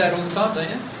 You do that all the time, don't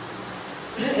you?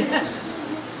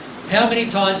 How many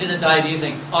times in a day do you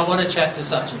think, I want to chat to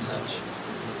such and such?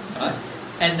 Right?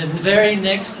 And the very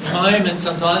next moment,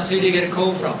 sometimes, who do you get a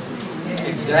call from?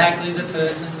 Exactly the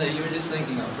person that you were just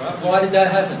thinking of, right? Why did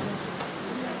that happen?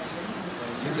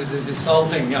 Because there's this whole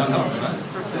thing going on, right?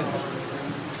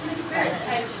 Can spirit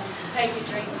take your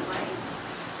dream away?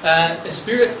 A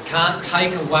spirit can't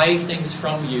take away things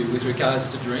from you with regards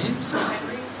to dreams.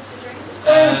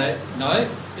 No,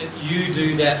 you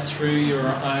do that through your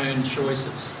own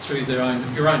choices, through your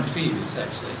own fears,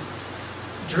 actually.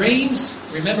 Dreams,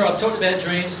 remember I've talked about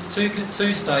dreams,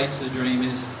 two states of dream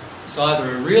is it's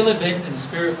either a real event in the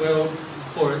spirit world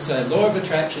or it's a law of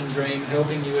attraction dream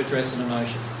helping you address an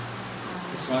emotion.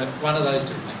 It's one of those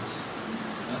two things.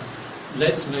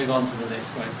 Let's move on to the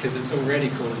next one because it's already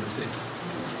 5:45.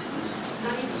 So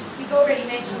you've already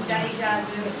mentioned deja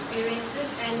vu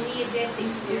experiences and near-death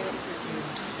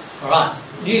experiences. All right,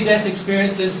 near-death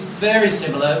experiences, very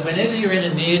similar. Whenever you're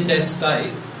in a near-death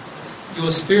state,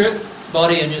 your spirit,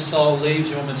 body and your soul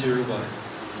leaves your material body.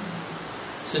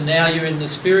 So now you're in the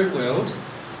spirit world,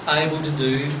 able to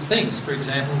do things. For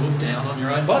example, look down on your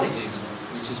own body easily,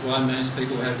 which is why most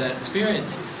people have that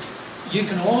experience. You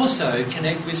can also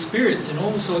connect with spirits in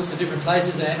all sorts of different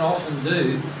places and often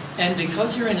do. And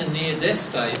because you're in a near-death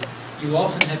state, you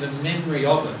often have a memory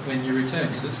of it when you return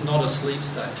because it's not a sleep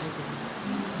state.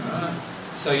 Right.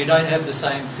 So you don't have the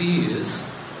same fears.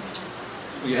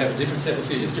 Well, you have a different set of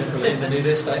fears generally in the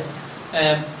near-death state.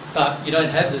 But you don't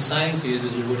have the same fears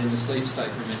as you would in the sleep state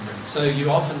remembering. So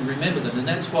you often remember them. And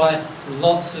that's why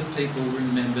lots of people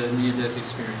remember near-death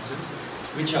experiences,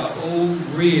 which are all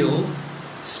real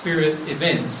spirit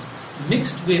events,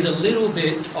 mixed with a little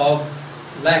bit of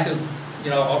lack of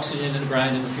oxygen in the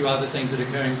brain and a few other things that are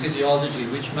occurring in physiology,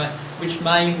 which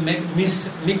may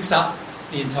mix up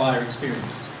the entire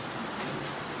experience.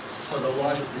 So the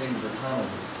light at the end of the tunnel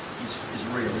is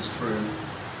real, is true.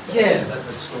 Yeah.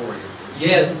 That story.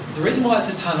 Yeah, the reason why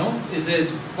it's a tunnel is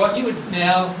there's what you would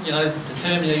now, the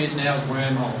term you use now is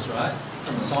wormholes, right?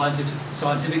 From a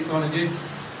scientific point of view.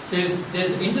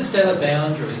 There's interstellar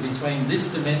boundary between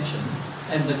this dimension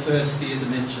and the first sphere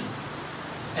dimension.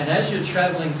 And as you're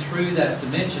travelling through that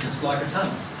dimension, it's like a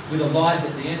tunnel with a light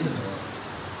at the end of it.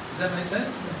 Does that make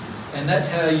sense? And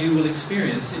that's how you will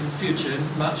experience in the future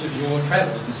much of your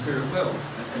travel in the spirit world.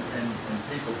 And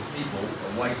people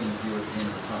are waiting for you at the end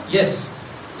of the tunnel. Yes.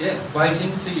 Yeah,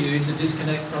 waiting for you to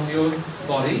disconnect from your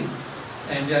body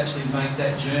and actually make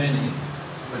that journey.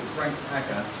 But Frank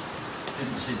Packer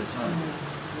didn't see the tunnel.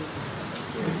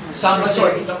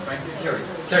 Sorry, not Frank,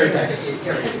 Kerry Packer.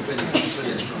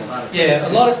 Yeah,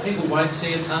 a lot of people won't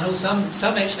see a tunnel.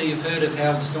 Some actually have heard of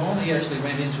Howard Storm. He actually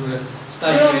went into a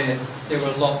state where there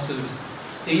were lots of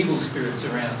evil spirits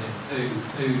around him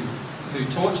who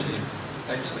tortured him,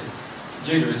 actually,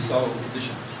 due to his soul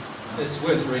condition. It's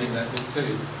worth reading that book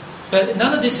too. But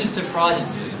none of this is to frighten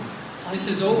you. This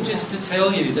is all just to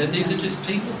tell you that these are just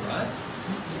people, right?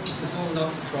 This is all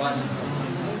not to frighten you.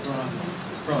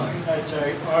 Right. Hey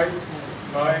Jay,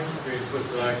 my experience was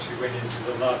that I actually went into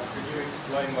the love. Could you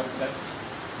explain what that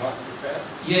might be about?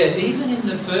 Yeah, even in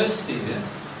the first sphere,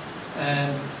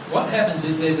 And what happens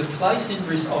is there's a place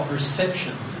of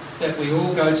reception that we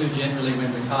all go to generally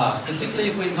when we pass, particularly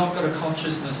if we've not got a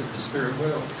consciousness of the spirit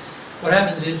world. What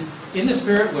happens is, in the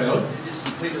spirit world... Is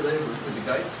St. Peter there with the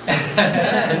gates?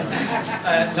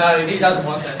 No, he doesn't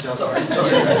want that job. Sorry.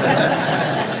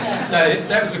 No,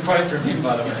 that was a quote from him,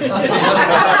 by the way.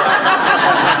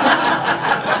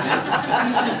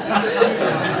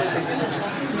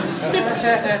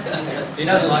 He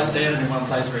doesn't like standing in one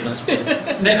place very much.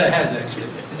 Never has, actually.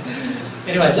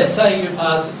 Anyway, let's say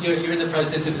you're in the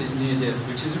process of this near death,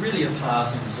 which is really a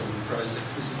passing sort of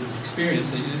process. This is an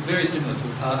experience that is very similar to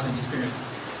a passing experience.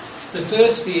 The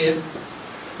first sphere,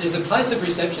 there's a place of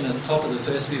reception at the top of the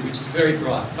first sphere, which is very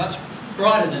bright, much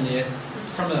brighter than the air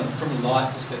from a light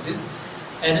perspective.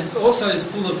 And it also is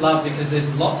full of love because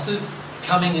there's lots of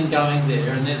coming and going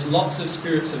there, and there's lots of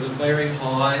spirits of a very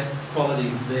high quality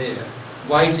there,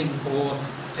 waiting for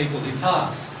people who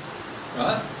pass,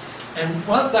 right? And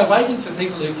what they're waiting for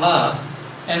people who pass,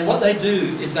 and what they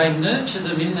do is they nurture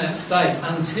them in that state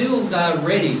until they're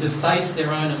ready to face their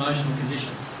own emotional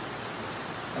condition.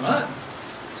 Alright?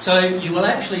 So you will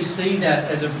actually see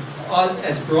that as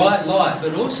bright light,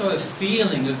 but also a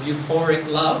feeling of euphoric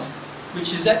love,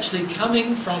 which is actually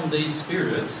coming from these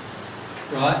spirits,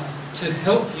 right, to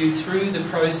help you through the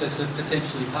process of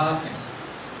potentially passing.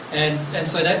 And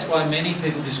so that's why many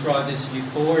people describe this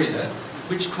euphoria,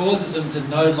 which causes them to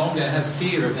no longer have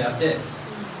fear about death.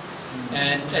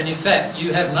 And in fact,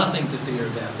 you have nothing to fear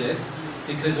about death,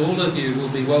 because all of you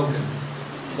will be welcomed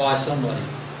by somebody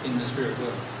in the spirit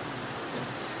world.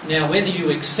 Now, whether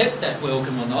you accept that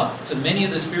welcome or not, for many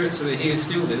of the spirits who are here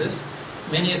still with us,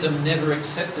 many of them never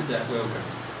accepted that welcome.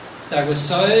 They were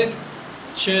so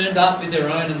churned up with their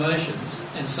own emotions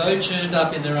and so churned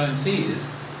up in their own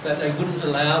fears that they wouldn't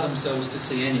allow themselves to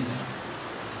see anything.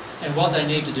 And what they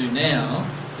need to do now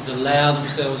is allow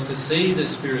themselves to see the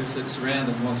spirits that surround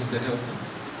them wanting to help them.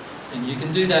 And you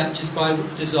can do that just by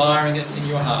desiring it in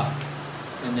your heart,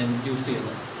 and then you'll feel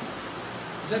it.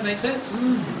 Does that make sense?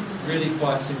 Really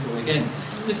quite simple. Again,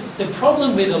 the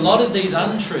problem with a lot of these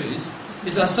untruths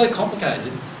is they're so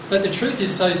complicated, but the truth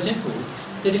is so simple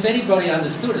that if anybody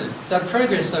understood it, they'd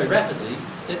progress so rapidly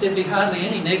that there'd be hardly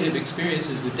any negative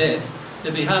experiences with death,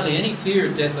 there'd be hardly any fear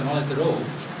of death on earth at all.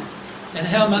 And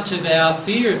how much of our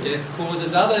fear of death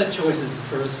causes other choices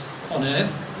for us on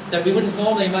earth that we wouldn't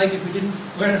normally make if we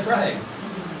weren't afraid.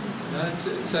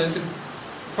 So it's a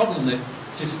problem that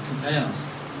just compounds.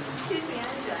 Excuse me,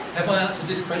 AJ. Have I answered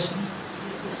this question?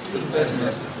 The person who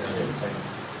asked it.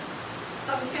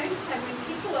 I was going to say, when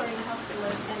people are in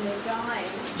hospital and they're dying,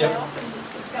 Yep. they often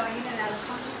sort of go in and out of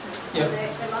consciousness. Yep.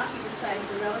 And they're likely to say to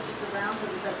the relatives around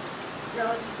them that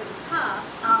relatives that have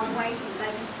passed are waiting. They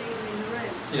can see them in the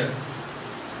room. Yeah.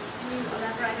 Can you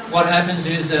elaborate on What that? happens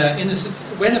is,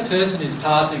 when a person is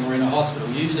passing or in a hospital,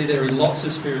 usually there are lots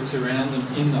of spirits around them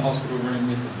in the hospital room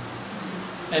with them.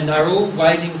 And they're all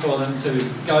waiting for them to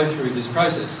go through this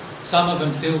process. Some of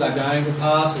them feel they're going to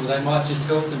pass, or they might just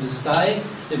help them to stay.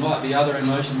 There might be other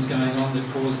emotions going on that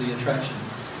cause the attraction.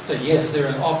 But yes, there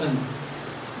are often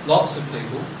lots of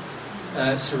people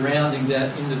surrounding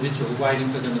that individual waiting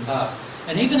for them to pass.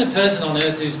 And even a person on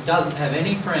earth who doesn't have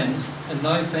any friends and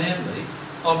no family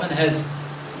often has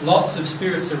lots of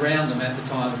spirits around them at the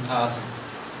time of passing,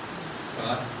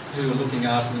 right, who are looking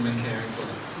after them and caring for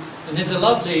them. And there's a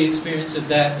lovely experience of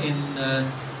that in,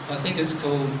 I think it's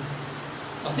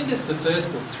the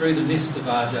first book, Through the Mist of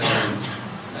R.J. Lewis.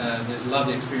 There's a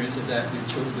lovely experience of that with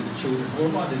the children. Or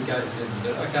it might be Go to Heaven,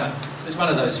 but I can't. It's one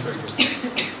of those three books.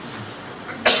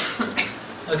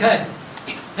 Okay,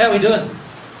 how are we doing?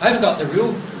 I haven't got the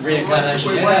real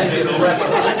reincarnation yet. We're waiting for you to wrap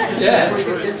up. Yeah.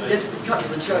 Get cut to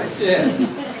the chase. Yeah.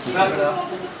 Wrap it up.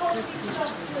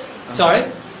 Sorry?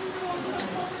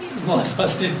 More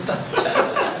positive stuff.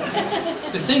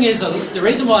 The thing is, the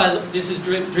reason why this is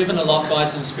driven a lot by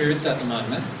some spirits at the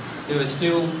moment who are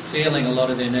still feeling a lot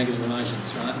of their negative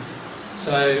emotions, right?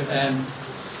 So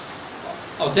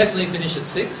I'll definitely finish at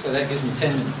 6, so that gives me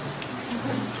 10 minutes.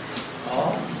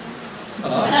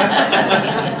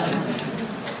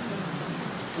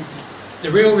 The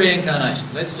real reincarnation,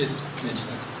 let's just mention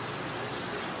it.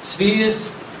 Spheres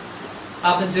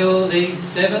up until the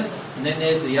 7th, and then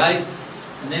there's the 8th,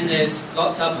 and then there's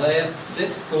lots up there.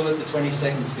 Let's call it the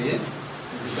 22nd sphere.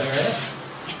 Is it there?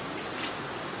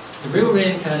 The real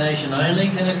reincarnation only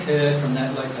can occur from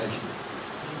that location.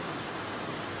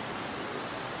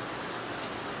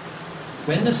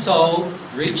 When the soul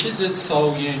reaches its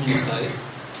soul union state,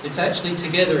 it's actually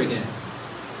together again.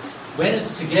 When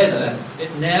it's together,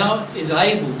 it now is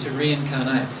able to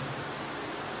reincarnate.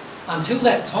 Until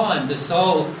that time, the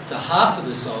soul, the half of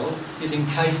the soul, is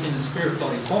encased in a spirit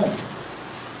body form.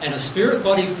 And a spirit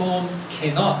body form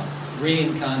cannot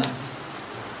reincarnate.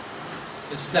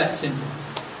 It's that simple.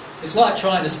 It's like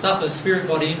trying to stuff a spirit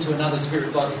body into another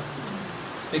spirit body.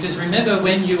 Because remember,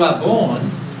 when you are born,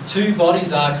 two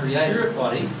bodies are created. Spirit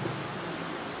body,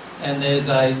 and there's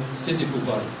a physical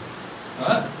body.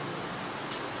 Right?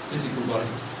 Physical body.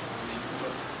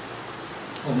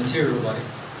 Or material body.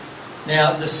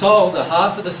 Now, the soul, the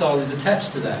half of the soul is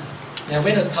attached to that. Now,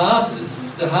 when it passes,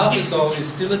 the half of the soul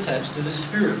is still attached to the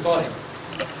spirit body.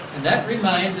 And that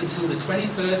remains until the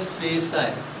 21st sphere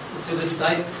state, until the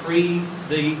state pre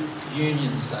the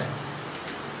union state.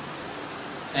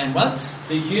 And once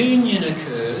the union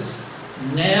occurs,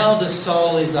 now the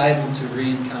soul is able to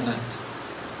reincarnate.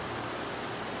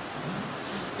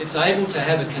 It's able to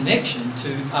have a connection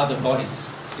to other bodies,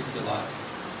 if you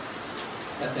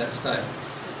like, at that state.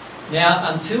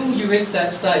 Now, until you reach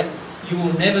that state, you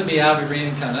will never be able to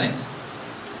reincarnate.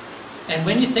 And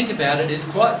when you think about it, it's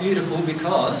quite beautiful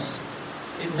because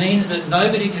it means that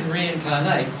nobody can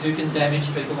reincarnate who can damage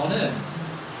people on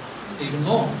earth. Even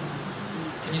more.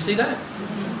 Can you see that?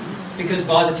 Because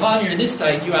by the time you're in this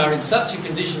state, you are in such a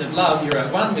condition of love, you're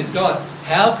at one with God.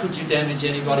 How could you damage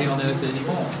anybody on earth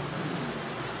anymore?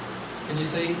 Can you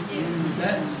see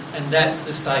that? And that's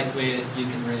the state where you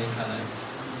can reincarnate.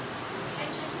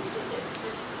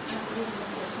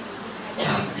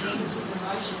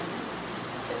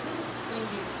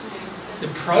 The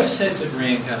process of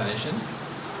reincarnation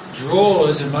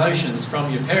draws emotions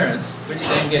from your parents, which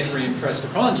then get reimpressed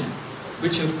upon you,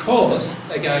 which of course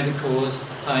are going to cause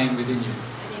pain within you.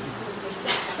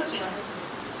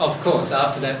 Of course,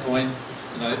 after that point,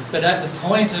 but at the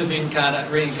point of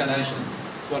reincarnation,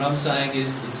 what I'm saying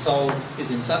is the soul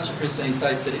is in such a pristine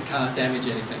state that it can't damage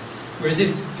anything. Whereas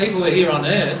if people were here on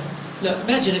earth, look,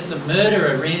 imagine if the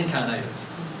murderer reincarnated.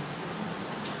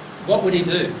 What would he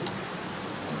do?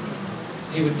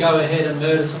 He would go ahead and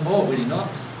murder some more, would he not?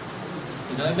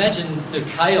 Imagine the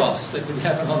chaos that would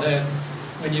happen on earth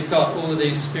when you've got all of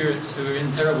these spirits who are in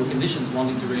terrible conditions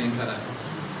wanting to reincarnate.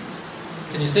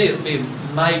 Can you see it would be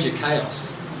a major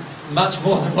chaos? Much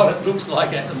more than what it looks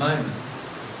like at the moment.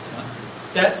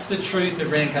 That's the truth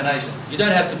of reincarnation. You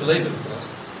don't have to believe it, of course,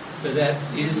 but that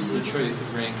is the truth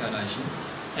of reincarnation.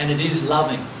 And it is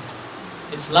loving.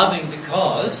 It's loving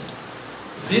because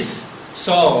this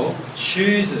soul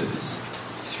chooses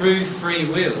through free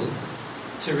will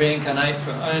to reincarnate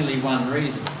for only one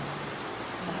reason.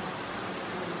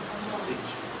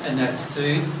 And that's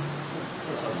to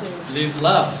live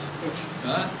love,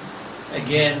 right?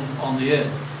 Again on the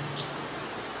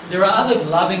earth. There are other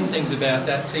loving things about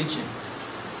that teaching.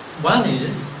 One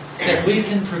is that we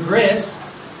can progress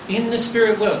in the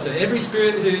spirit world. So every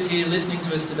spirit who's here listening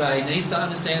to us today needs to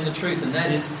understand the truth, and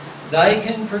that is they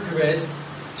can progress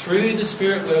through the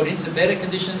spirit world into better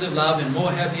conditions of love and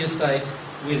more happier states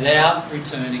without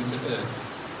returning to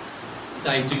earth.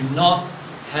 They do not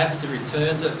have to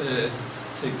return to earth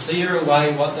to clear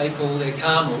away what they call their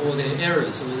karma or their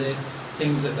errors or their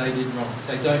things that they did wrong.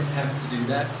 They don't have to do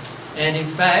that. And in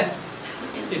fact,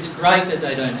 it's great that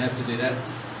they don't have to do that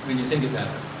when you think about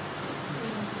it.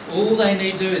 All they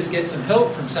need to do is get some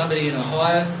help from somebody in a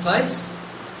higher place,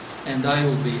 and they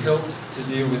will be helped to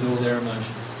deal with all their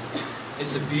emotions.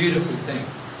 It's a beautiful thing,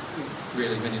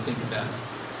 really, when you think about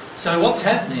it. So what's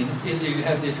happening is you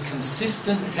have this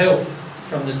consistent help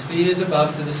from the spheres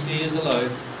above to the spheres below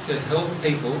to help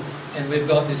people, and we've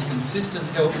got this consistent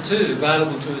help too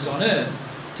available to us on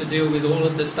earth to deal with all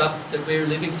of the stuff that we're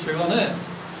living through on earth.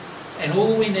 And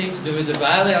all we need to do is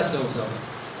avail ourselves of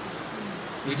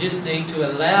it. We just need to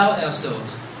allow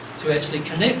ourselves to actually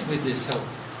connect with this help.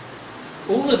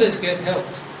 All of us get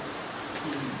helped.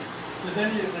 Does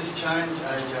any of this change,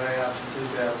 AJ, after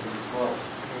 2012?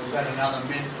 Or is that another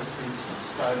myth that's been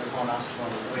stowed upon us from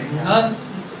the None.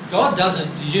 God doesn't,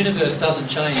 the universe doesn't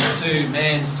change to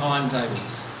man's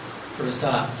timetables, for a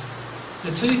start.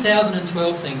 The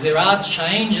 2012 things, there are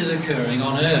changes occurring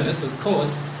on earth, of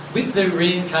course, with the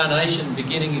reincarnation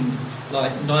beginning in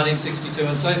like 1962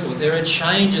 and so forth. There are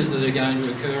changes that are going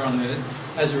to occur on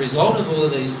earth as a result of all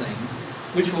of these things,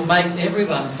 which will make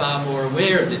everyone far more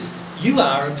aware of this. You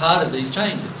are a part of these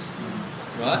changes,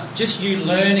 right? Just you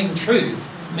learning truth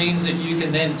means that you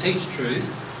can then teach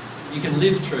truth, you can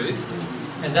live truth,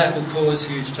 and that will cause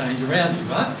huge change around you,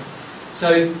 right?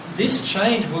 So this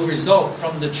change will result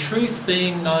from the truth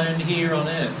being known here on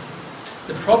earth.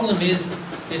 The problem is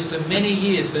for many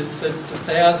years, for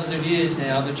thousands of years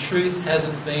now, the truth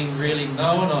hasn't been really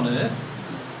known on earth.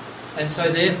 And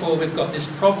so therefore we've got this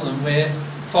problem where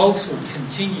falsehood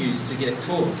continues to get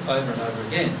taught over and over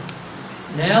again.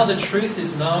 now the truth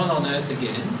is known on earth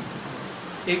again.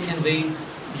 It can be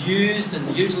used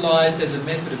and utilised as a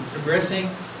method of progressing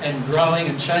and growing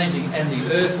and changing, and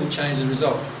the earth will change as a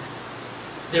result.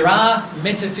 There are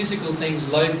metaphysical things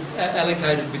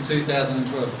allocated with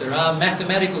 2012. There are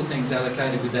mathematical things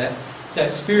allocated with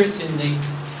that spirits in the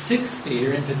sixth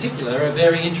sphere in particular are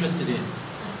very interested in.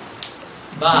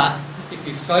 But if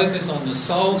you focus on the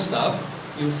soul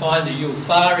stuff, you'll find that you'll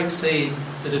far exceed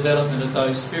the development of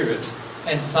those spirits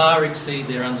and far exceed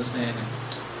their understanding.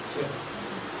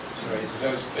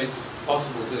 So it's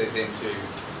possible to then to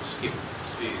skip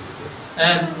spheres, is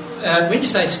it? When you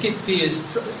say skip spheres,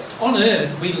 on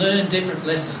Earth we learn different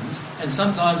lessons, and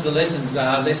sometimes the lessons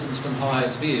are lessons from higher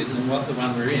spheres than what the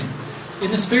one we're in.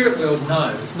 In the spirit world,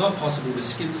 no, it's not possible to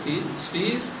skip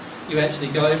spheres. You actually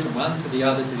go from one to the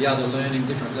other, learning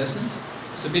different lessons.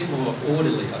 It's a bit more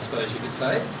orderly, I suppose you could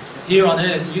say. Here on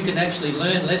Earth, you can actually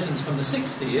learn lessons from the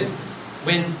sixth sphere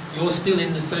when you're still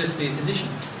in the first sphere condition.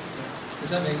 Does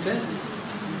that make sense?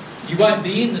 You won't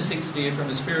be in the sixth sphere from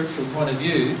a spiritual point of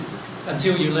view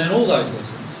until you learn all those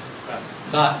lessons.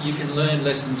 But you can learn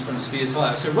lessons from spheres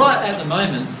higher. So right at the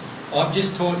moment, I've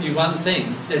just taught you one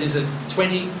thing that is a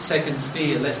 20-second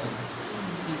sphere lesson.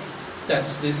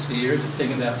 That's the sphere, the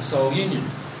thing about the soul union.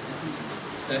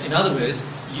 In other words,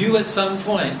 you at some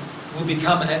point will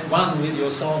become at one with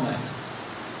your soulmate.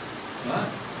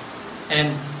 Right?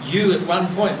 And you at one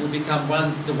point will become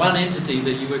the one entity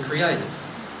that you were created.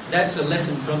 That's a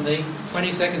lesson from the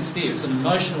 20-second sphere. It's an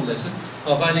emotional lesson.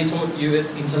 I've only taught you it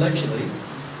intellectually.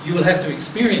 You will have to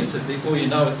experience it before you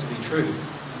know it to be true.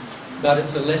 But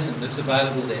it's a lesson that's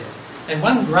available there. And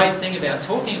one great thing about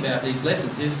talking about these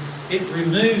lessons is it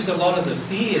removes a lot of the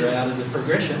fear out of the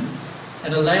progression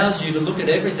and allows you to look at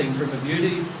everything from a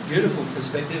beautiful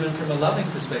perspective and from a loving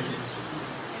perspective.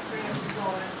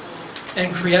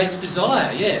 And creates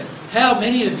desire, yeah. How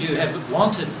many of you have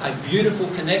wanted a beautiful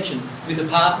connection with a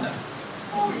partner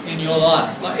in your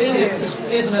life? Like,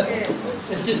 isn't it?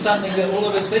 It's just something that all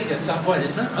of us seek at some point,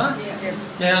 isn't it? Right?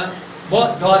 Now,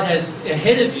 what God has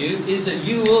ahead of you is that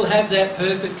you will have that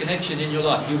perfect connection in your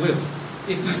life. You will.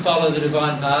 If you follow the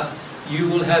divine path, you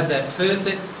will have that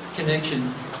perfect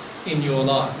connection in your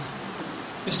life.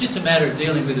 It's just a matter of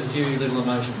dealing with a few little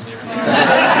emotions here and there.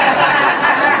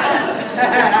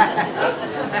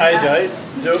 AJ,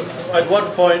 at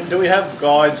what point do we have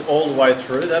guides all the way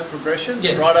through that progression?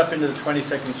 Yeah. Right up into the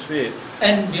 22nd sphere?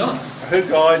 And beyond. Who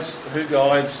guides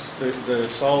the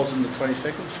souls in the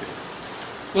 22nd sphere?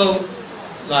 Well,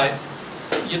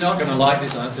 you're not going to like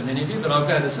this answer, many of you, but I'm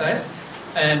going to say it.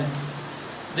 And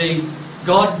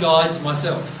God guides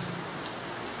myself.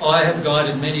 I have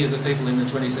guided many of the people in the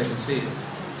 22nd sphere.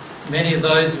 Many of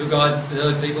those who guide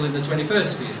the people in the 21st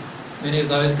sphere. Many of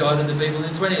those guided the people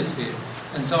in the 20th sphere.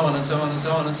 And so on and so on and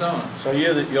so on and so on. So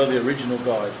you're the original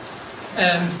guide.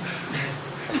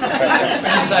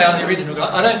 When you say I'm the original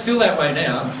guide, I don't feel that way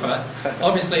now. Right?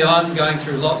 Obviously, I'm going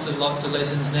through lots of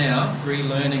lessons now,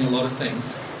 relearning a lot of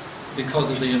things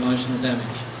because of the emotional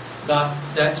damage. But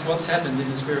that's what's happened in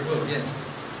the spirit world, yes.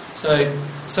 So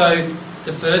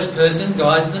the first person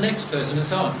guides the next person and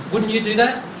so on. Wouldn't you do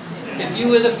that? If you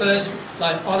were the first,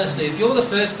 honestly, if you're the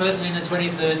first person in the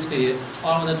 23rd sphere,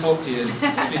 I want to talk to you.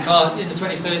 Because in the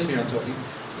 23rd sphere I'm talking.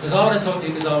 Because I want to talk to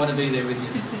you because I want to be there with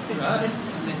you. Right?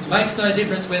 It makes no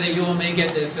difference whether you or me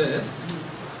get there first.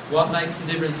 What makes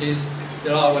the difference is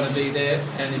that I want to be there,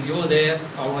 and if you're there,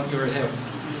 I want your help.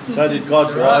 So did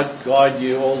God guide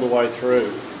you all the way through?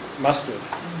 Must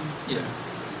have. Yeah.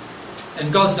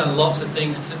 And God's done lots of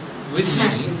things with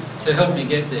me to help me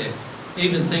get there.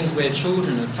 Even things where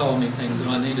children have told me things that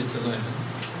I needed to learn.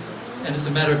 And it's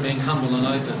a matter of being humble and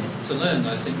open to learn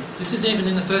those things. This is even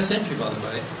in the first century, by the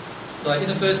way. In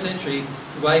the first century,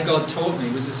 the way God taught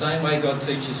me was the same way God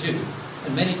teaches you.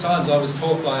 And many times I was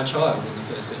taught by a child in the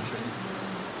first century.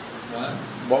 Right?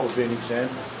 What would be an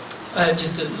example?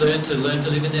 Just to learn to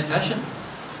live in their passion.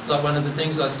 One of the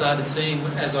things I started seeing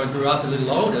as I grew up a little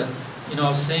older, I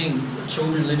was seeing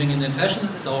children living in their passion,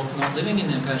 adults not living in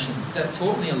their passion. That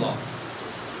taught me a lot.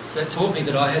 That taught me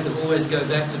that I had to always go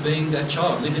back to being that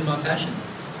child, live in my passion.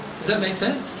 Does that make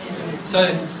sense? Yes. So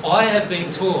I have been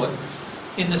taught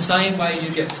in the same way you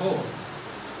get taught.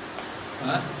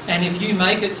 Right? And if you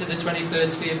make it to the 23rd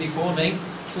sphere before me,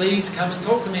 please come and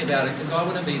talk to me about it, because I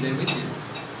want to be there with you.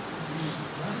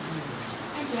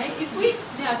 AJ, if we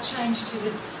now change to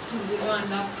the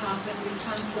divine love path that we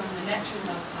come from, the natural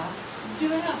love path, do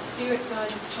our spirit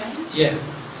guides change? Yeah.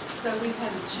 So we've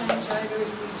had a change over if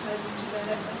we've chosen to go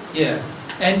that way? Yeah.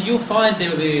 And you'll find there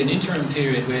will be an interim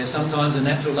period where sometimes the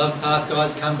natural love path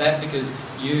guys come back because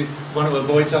you want to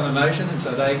avoid some emotion, and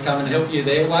so they come and help you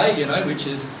their way, which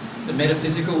is the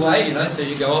metaphysical way, so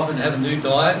you go off and have a new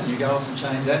diet, and you go off and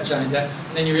change that,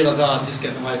 and then you realise, I'm just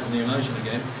getting away from the emotion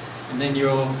again. And then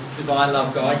your divine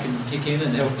love guy can kick in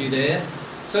and help you there.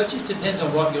 So it just depends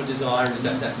on what your desire is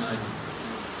at that moment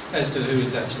as to who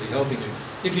is actually helping you.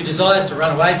 If your desire is to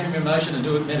run away from your emotion and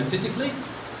do it metaphysically,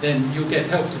 then you'll get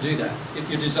help to do that. If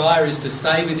your desire is to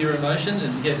stay with your emotion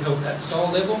and get help at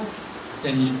soul level,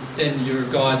 then your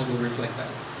guides will reflect that.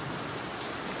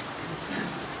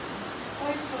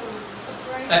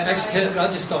 Actually, can I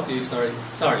just stop you? Sorry,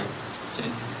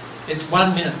 Jen. It's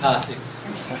 1 minute past 6.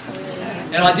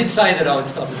 And I did say that I would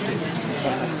stop at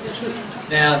 6.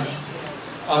 Now,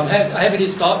 I'm happy to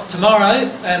stop. Tomorrow,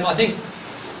 I think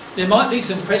there might be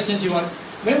some questions you want.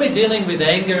 When we're dealing with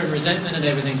anger and resentment and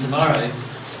everything tomorrow,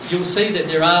 you'll see that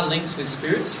there are links with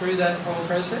spirits through that whole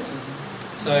process.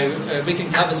 So we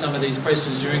can cover some of these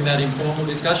questions during that informal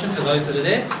discussion for those that are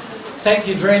there. Thank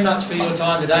you very much for your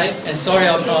time today, and sorry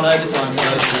I've gone over time for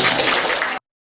those.